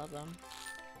 but I still love them.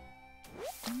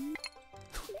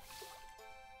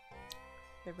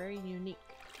 They're very unique.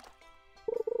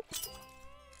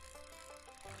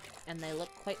 And they look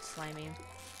quite slimy.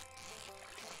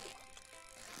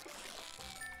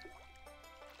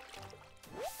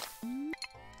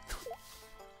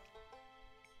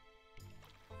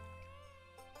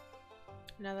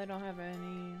 Now that I don't have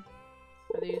any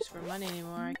other use for money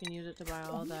anymore, I can use it to buy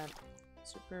all that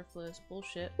superfluous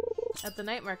bullshit at the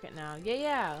night market now.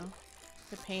 Yeah!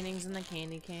 The paintings and the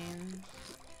candy cane.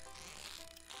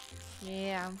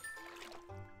 Yeah.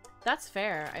 That's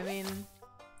fair. I mean,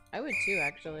 I would too,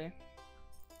 actually.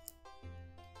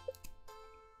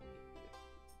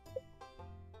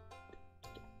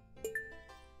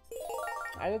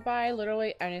 I would buy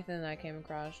literally anything that I came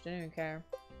across. Didn't even care.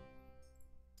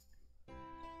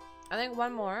 I think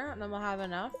one more, and then we'll have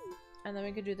enough. And then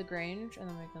we could do the Grange, and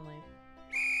then we can leave.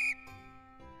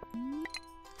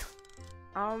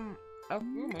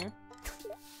 Okay.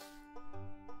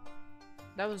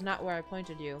 That was not where I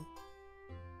pointed you.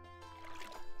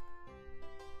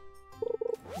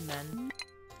 Men.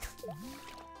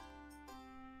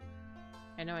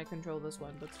 I know I control this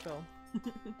one, but still.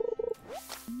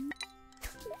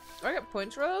 I get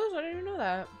points for those? I didn't even know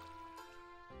that.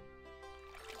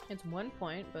 It's 1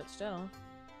 point, but still.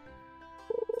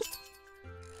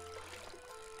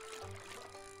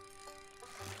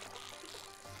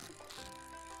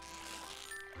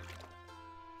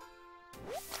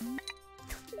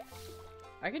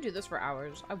 I could do this for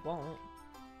hours. I won't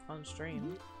on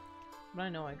stream. But I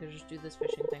know I could just do this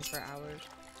fishing thing for hours.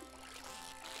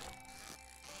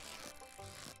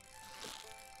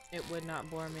 It would not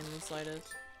bore me in the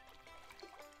slightest.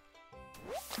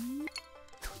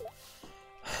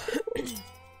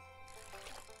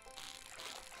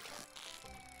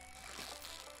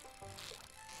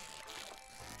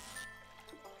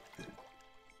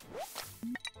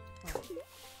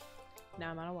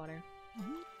 Now I'm out of water.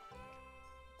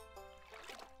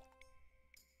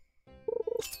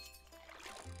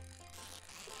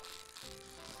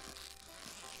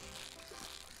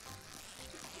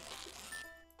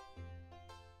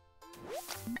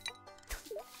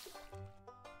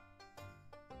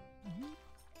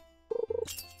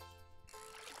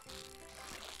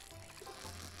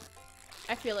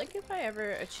 I feel like if I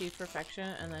ever achieve perfection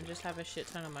and then just have a shit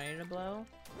ton of money to blow,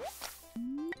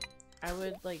 I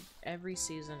would, like, every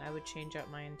season I would change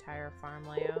up my entire farm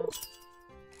layout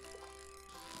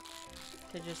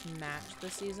to just match the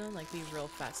season, like be real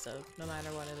festive, no matter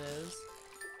what it is.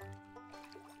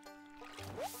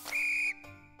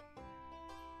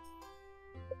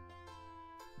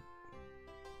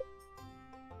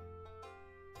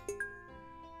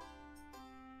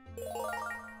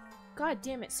 God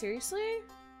damn it, seriously?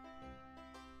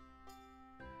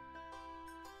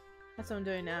 That's what I'm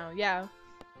doing now. Yeah.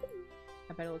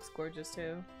 I bet it looks gorgeous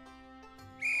too.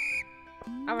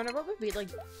 I wonder what would be like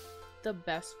the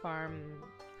best farm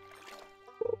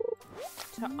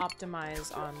to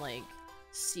optimize on like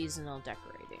seasonal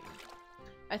decorating.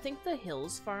 I think the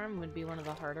Hills farm would be one of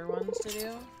the harder ones to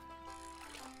do.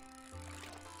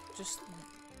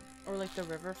 Or like the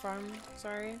River farm,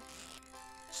 sorry.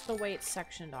 Just the way it's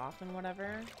sectioned off and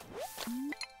whatever.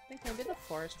 I think maybe the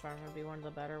Forest farm would be one of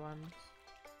the better ones.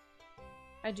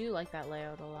 I do like that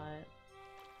layout a lot.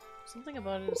 Something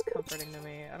about it is comforting to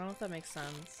me. I don't know if that makes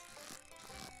sense.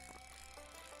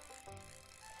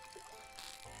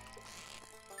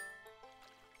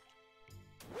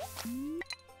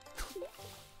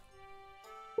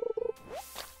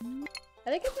 I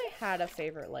think if I had a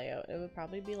favorite layout, it would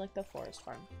probably be like the Forest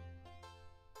farm.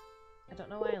 I don't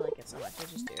know why I like it so much, I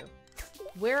just do.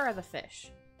 Where are the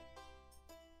fish?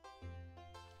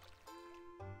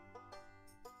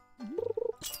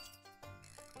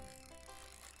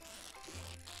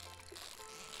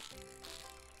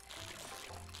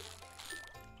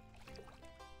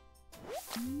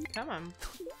 Come on.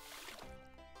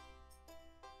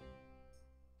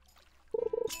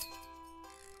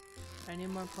 I need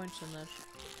more points than this.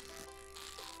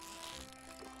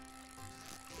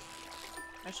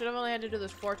 I should have only had to do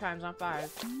this 4 times, not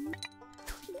 5. I'm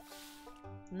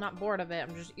not bored of it,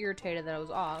 I'm just irritated that I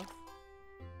was off.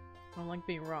 I don't like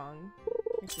being wrong.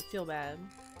 Makes me feel bad.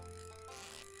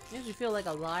 Makes me feel like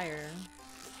a liar.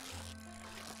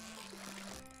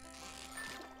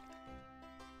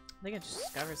 I think I just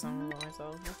discovered something about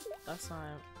myself. That's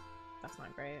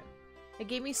not great. It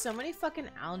gave me so many fucking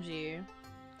algae.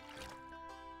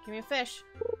 Give me a fish.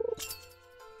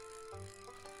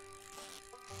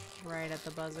 Right at the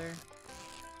buzzer.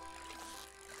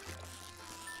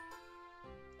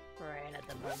 Right at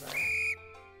the buzzer.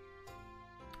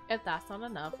 If that's not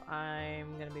enough,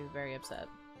 I'm gonna be very upset.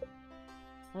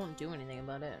 I won't do anything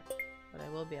about it, but I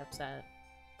will be upset.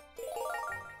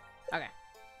 Okay.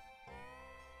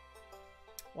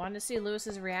 Wanted to see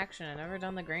Lewis's reaction. I've never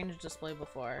done the Grange display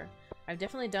before. I've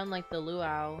definitely done like the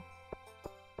luau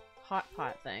hot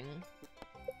pot thing,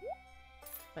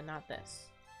 but not this.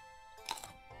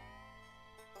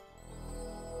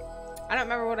 I don't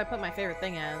remember what I put my favorite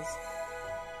thing as.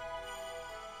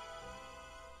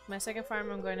 My second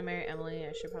farm, I'm going to marry Emily.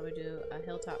 I should probably do a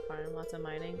hilltop farm. Lots of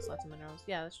mining, lots of minerals.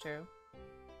 Yeah, that's true.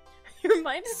 Your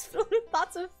mind is filled with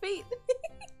thoughts of fate.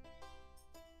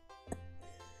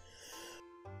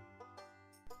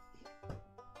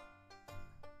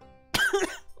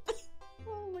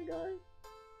 Oh my god.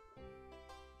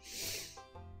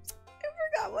 I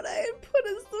forgot what I had put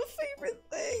as the favorite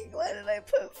thing. Why did I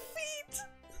put feet?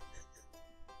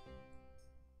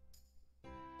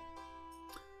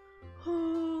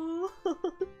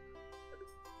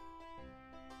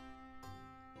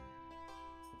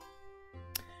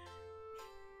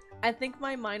 I think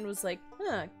my mind was like,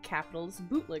 huh, capitals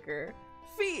bootlicker.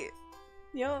 Feet.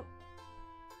 Yup.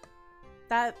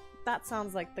 That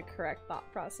sounds like the correct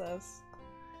thought process.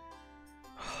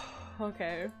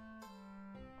 Okay.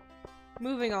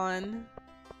 Moving on.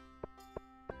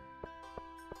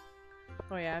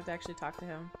 Oh yeah, I have to actually talk to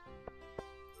him.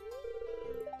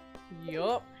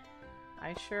 Yup.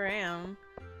 I sure am.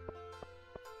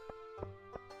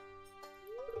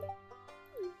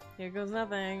 Here goes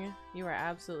nothing. You are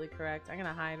absolutely correct. I'm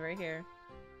gonna hide right here.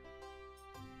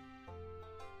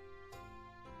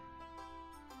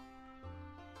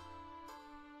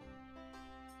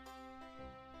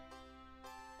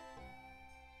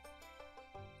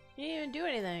 He didn't even do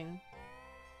anything.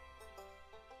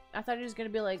 I thought he was gonna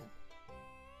be like,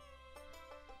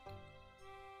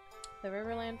 the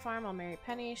Riverland farm, I'll marry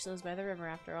Penny. She lives by the river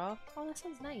after all. Oh, that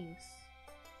sounds nice.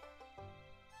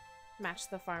 Match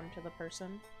the farm to the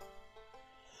person.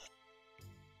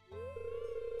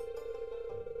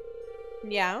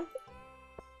 Yeah.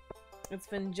 It's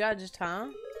been judged, huh?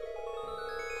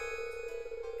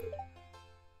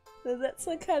 That's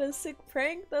some kind of sick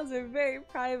prank? Those are very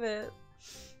private.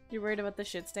 You're worried about the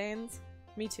shit stains?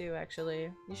 Me too, actually.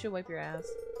 You should wipe your ass.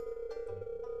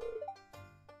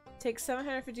 Take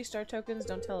 750 star tokens,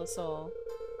 don't tell a soul.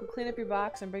 Go clean up your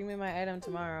box and bring me my item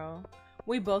tomorrow.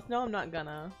 We both know I'm not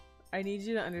gonna. I need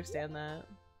you to understand that.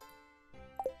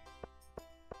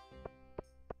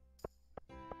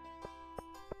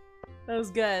 That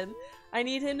was good. I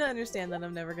need him to understand that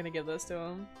I'm never gonna give this to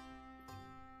him.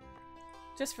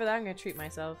 Just for that, I'm gonna treat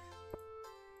myself.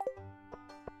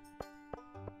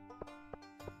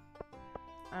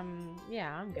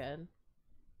 Yeah, I'm good.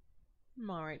 I'm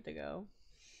alright to go.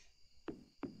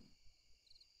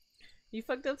 You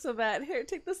fucked up so bad. Here,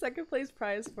 take the second place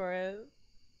prize for it.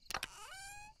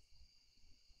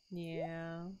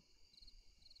 Yeah.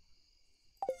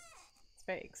 It's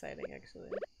very exciting, actually.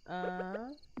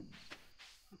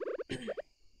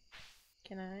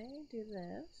 Can I do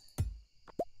this?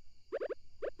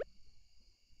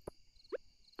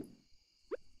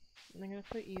 I'm gonna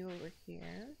put you over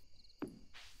here.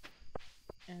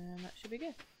 And that should be good.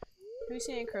 Have we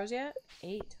seen any crows yet?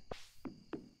 8.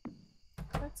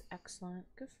 That's excellent.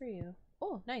 Good for you.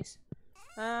 Oh, nice.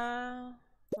 1,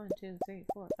 2, 3,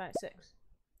 4, 5, 6.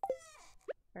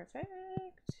 Perfect.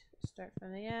 Start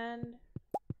from the end.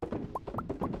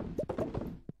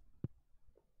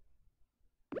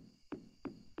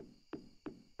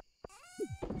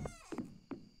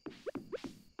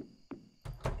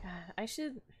 God, I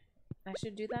should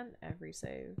do that in every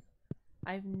save.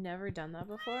 I've never done that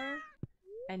before,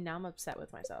 and now I'm upset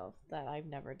with myself that I've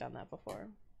never done that before.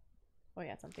 Oh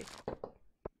yeah, it's empty.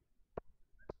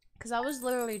 Because I was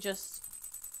literally just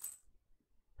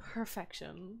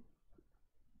perfection.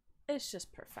 It's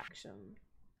just perfection.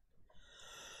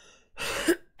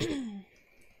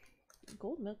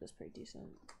 Gold milk is pretty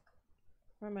decent.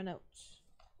 Where are my notes?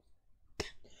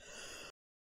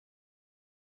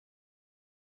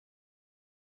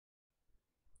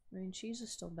 I mean, cheese is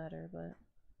still better, but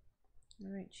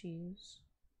alright, cheese.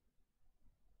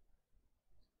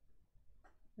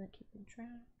 Not keeping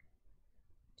track.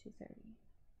 230.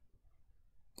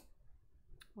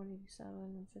 187,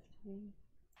 150.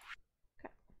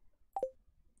 Okay.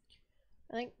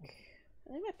 I think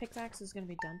my pickaxe is gonna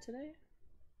be done today.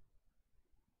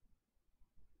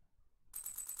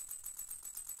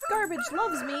 Garbage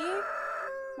loves me!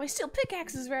 My steel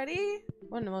pickaxe is ready!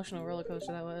 What an emotional roller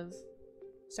coaster that was.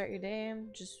 Start your day,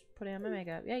 just putting on my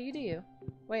makeup. Yeah, you do you.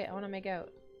 Wait, I want to make out.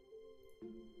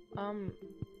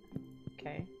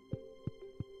 Okay.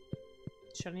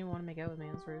 Shouldn't even want to make out with me,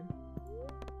 that's rude.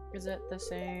 Is it the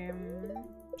same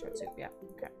chart soup? Yeah,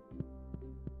 okay.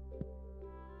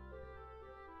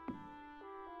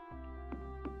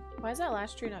 Why is that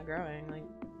last tree not growing? Like,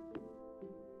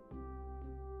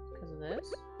 because of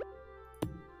this?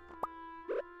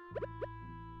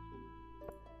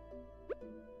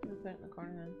 Put it in the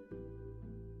corner then.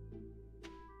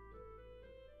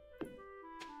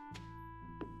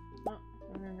 Oh,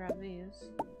 I'm gonna grab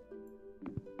these.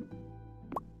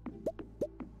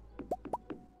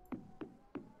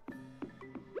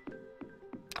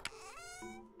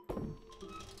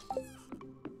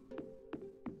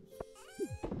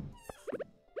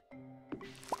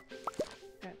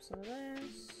 Grab some of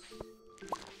this.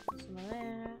 Some of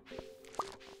that.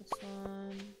 This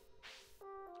one.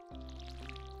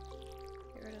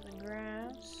 Get rid of the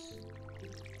grass.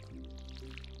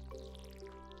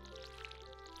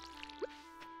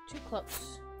 Too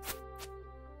close.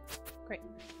 Great.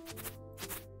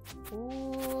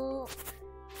 Ooh.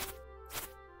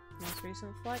 Most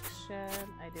recent flexion.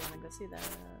 I do want to go see that.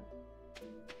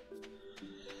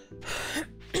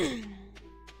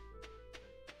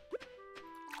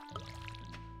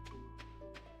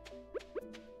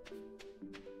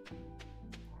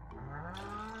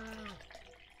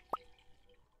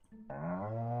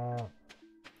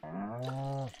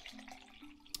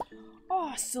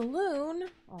 Oh, saloon!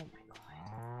 Oh my god.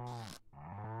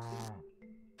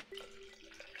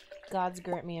 Gods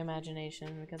grant me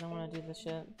imagination because I want to do this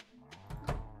shit.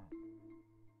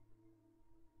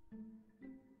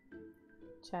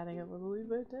 Chatting up with Louis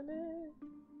Vuitton.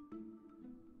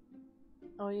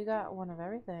 Oh, you got one of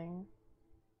everything.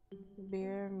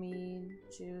 Beer, mead,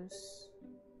 juice,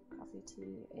 coffee,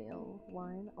 tea, ale,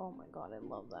 wine. Oh my god, I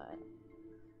love that.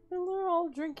 And they're all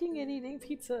drinking and eating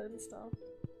pizza and stuff.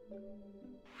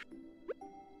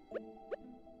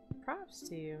 Props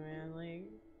to you, man. Like,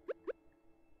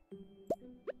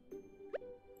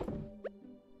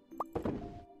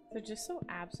 they're just so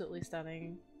absolutely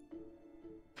stunning.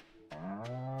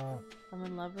 I'm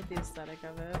in love with the aesthetic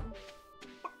of it.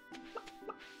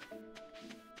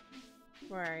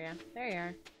 Where are you? There you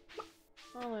are.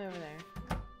 All the way over there.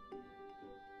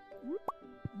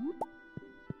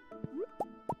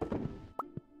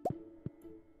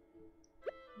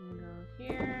 You go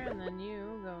here, and then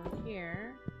you go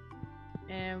here.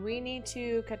 And we need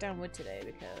to cut down wood today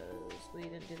because we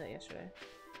didn't do that yesterday.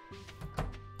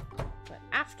 But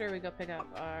after we go pick up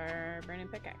our burning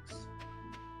pickaxe.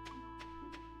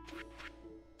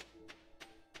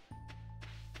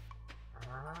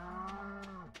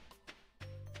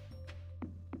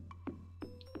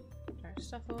 Put our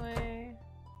stuff away.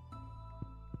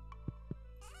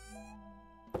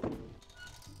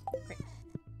 Great.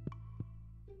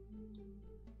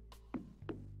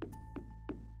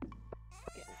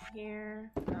 Get in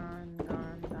here. Gone,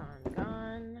 gone, gone,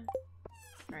 gone.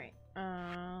 Alright,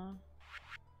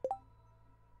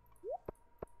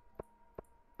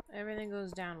 everything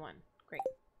goes down one. Great.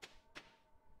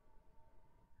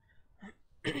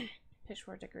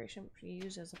 Pitchfork decoration which we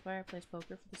use as a fireplace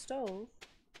poker for the stove.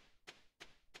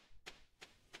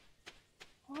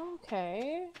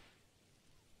 Okay.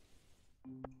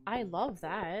 I love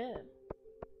that.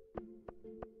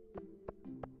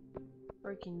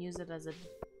 Or you can use it as a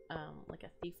like a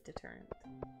thief deterrent.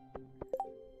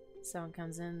 Someone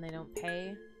comes in, they don't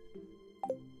pay.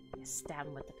 You stab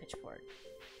them with the pitchfork.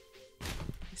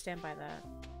 I stand by that.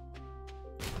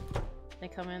 They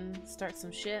come in, start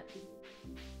some shit.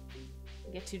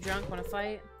 Get too drunk, wanna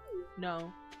fight?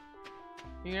 No.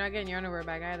 You're not getting your underwear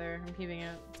back either. I'm keeping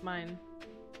it. It's mine.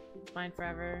 It's mine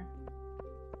forever.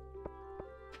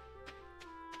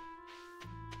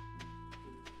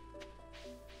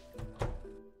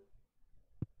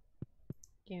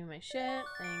 Give me my shit.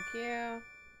 Thank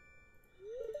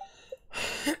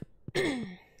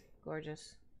you.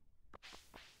 Gorgeous.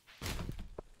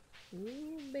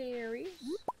 Ooh, berries.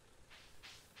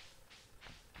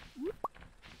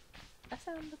 I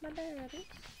found my berries.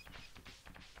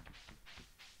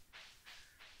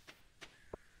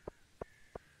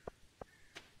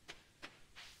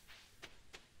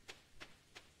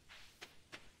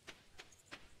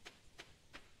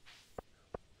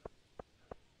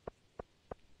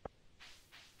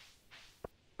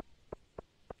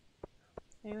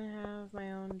 I even have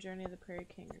my own Journey of the Prairie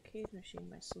King arcade machine,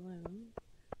 my saloon.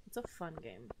 It's a fun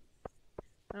game.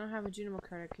 I don't have a Junimo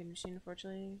card arcade machine,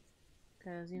 unfortunately,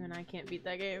 because even I can't beat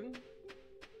that game.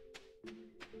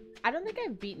 I don't think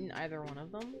I've beaten either one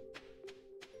of them.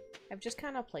 I've just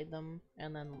kind of played them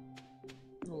and then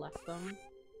left them.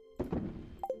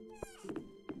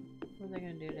 What are they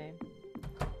gonna do today?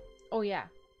 Oh yeah,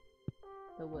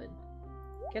 the wood.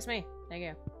 Kiss me. Thank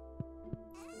you.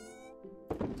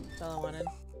 That's all I wanted.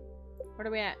 Where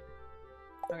are we at?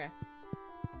 Okay.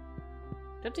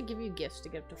 Do I have to give you gifts to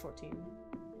get up to 14?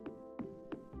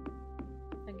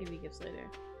 I'll give you gifts later.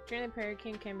 Journey of the Prairie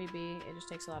King can be beat. It just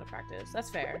takes a lot of practice. That's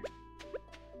fair.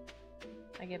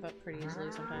 I give up pretty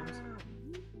easily sometimes.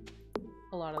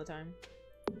 A lot of the time.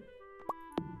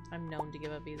 I'm known to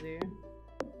give up easier.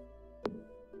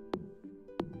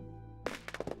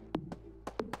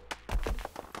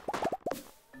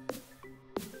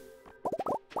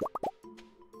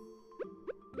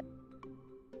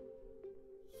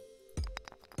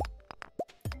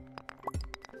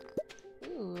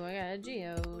 Ooh, I got a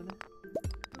geode.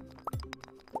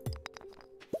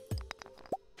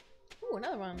 Ooh,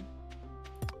 another one.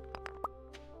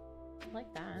 I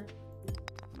like that.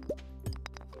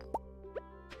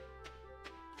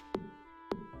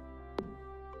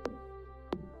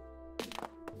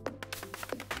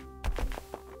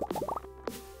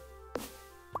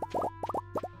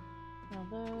 Now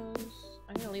those...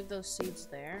 I'm gonna leave those seeds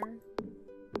there.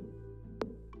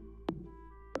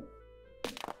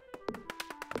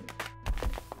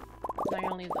 I'm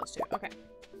gonna leave those two. Okay.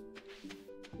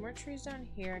 More trees down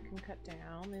here I can cut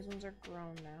down. These ones are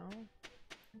grown now.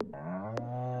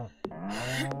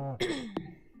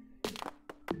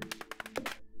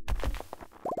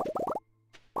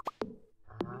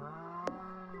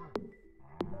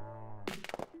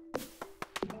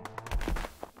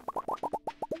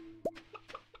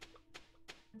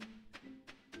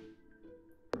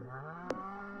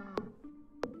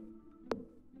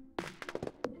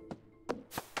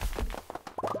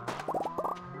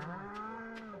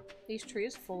 These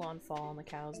trees full on fall on the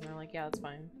cows, and they're like, yeah, that's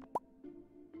fine.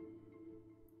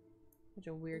 Bunch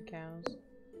of weird cows.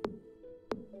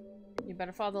 You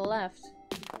better follow the left.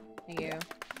 Thank you.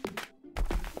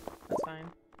 That's fine.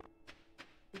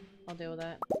 I'll deal with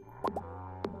that.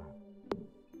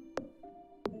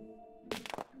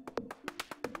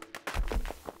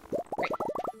 Great.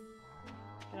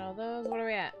 Get all those. What are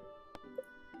we at?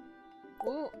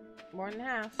 Ooh, more than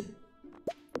half.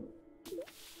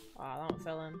 Aw, that one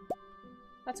fell in.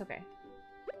 That's okay.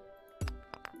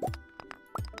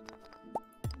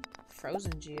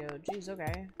 Frozen Geo. Jeez,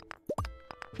 okay.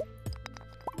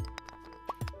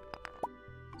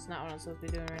 It's not what I'm supposed to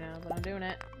be doing right now, but I'm doing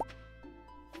it.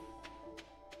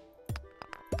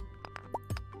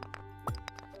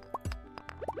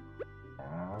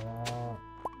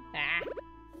 Ah!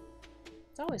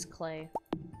 It's always clay.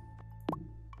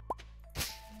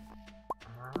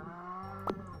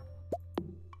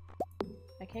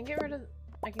 I can get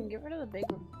rid of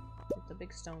the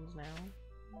big stones now,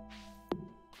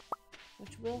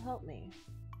 which will help me.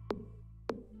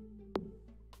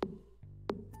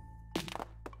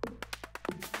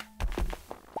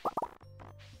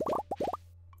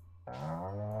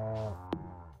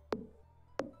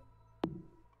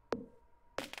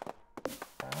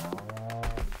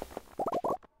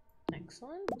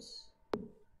 Excellent.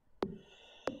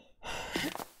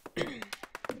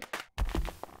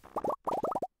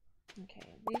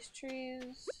 Okay, these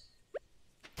trees.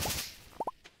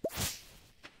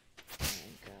 There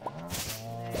we go.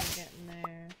 There, getting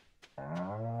there.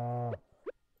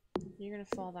 You're gonna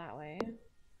fall that way.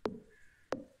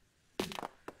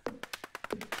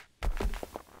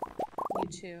 You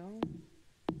too.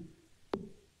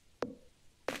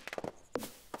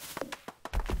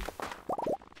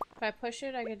 If I push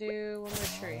it, I could do one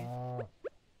more tree.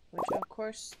 Which, of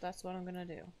course, that's what I'm gonna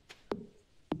do.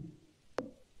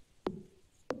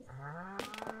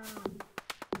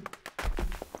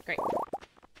 Great.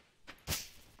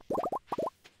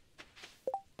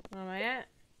 Where am I at?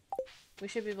 We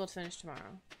should be able to finish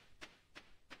tomorrow.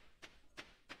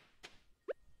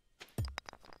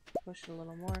 Push it a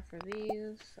little more for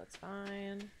these. That's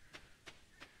fine.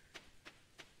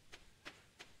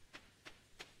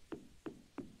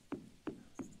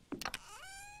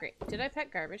 Great. Did I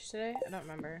pet garbage today? I don't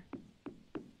remember.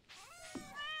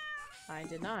 I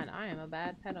did not. I am a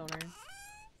bad pet owner.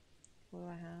 What do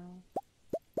I have?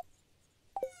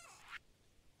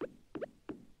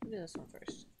 Do this one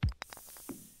first.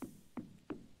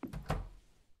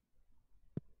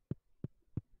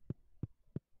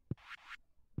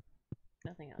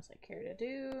 Nothing else I care to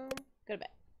do. Go to bed.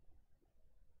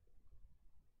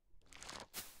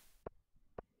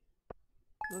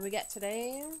 What do we get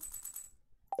today?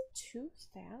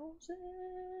 2,000?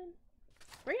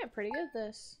 We're getting pretty good at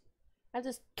this. I have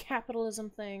this capitalism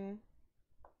thing.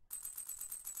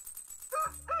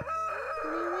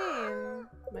 What do you mean?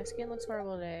 My skin looks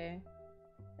horrible today.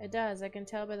 It does. I can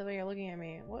tell by the way you're looking at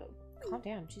me. What? Calm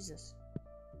down. Jesus.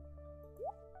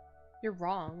 You're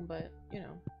wrong, but, you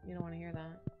know, you don't want to hear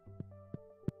that.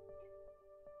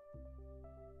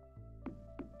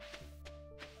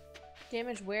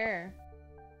 Damage where?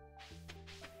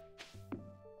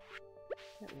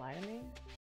 Did it lie to me?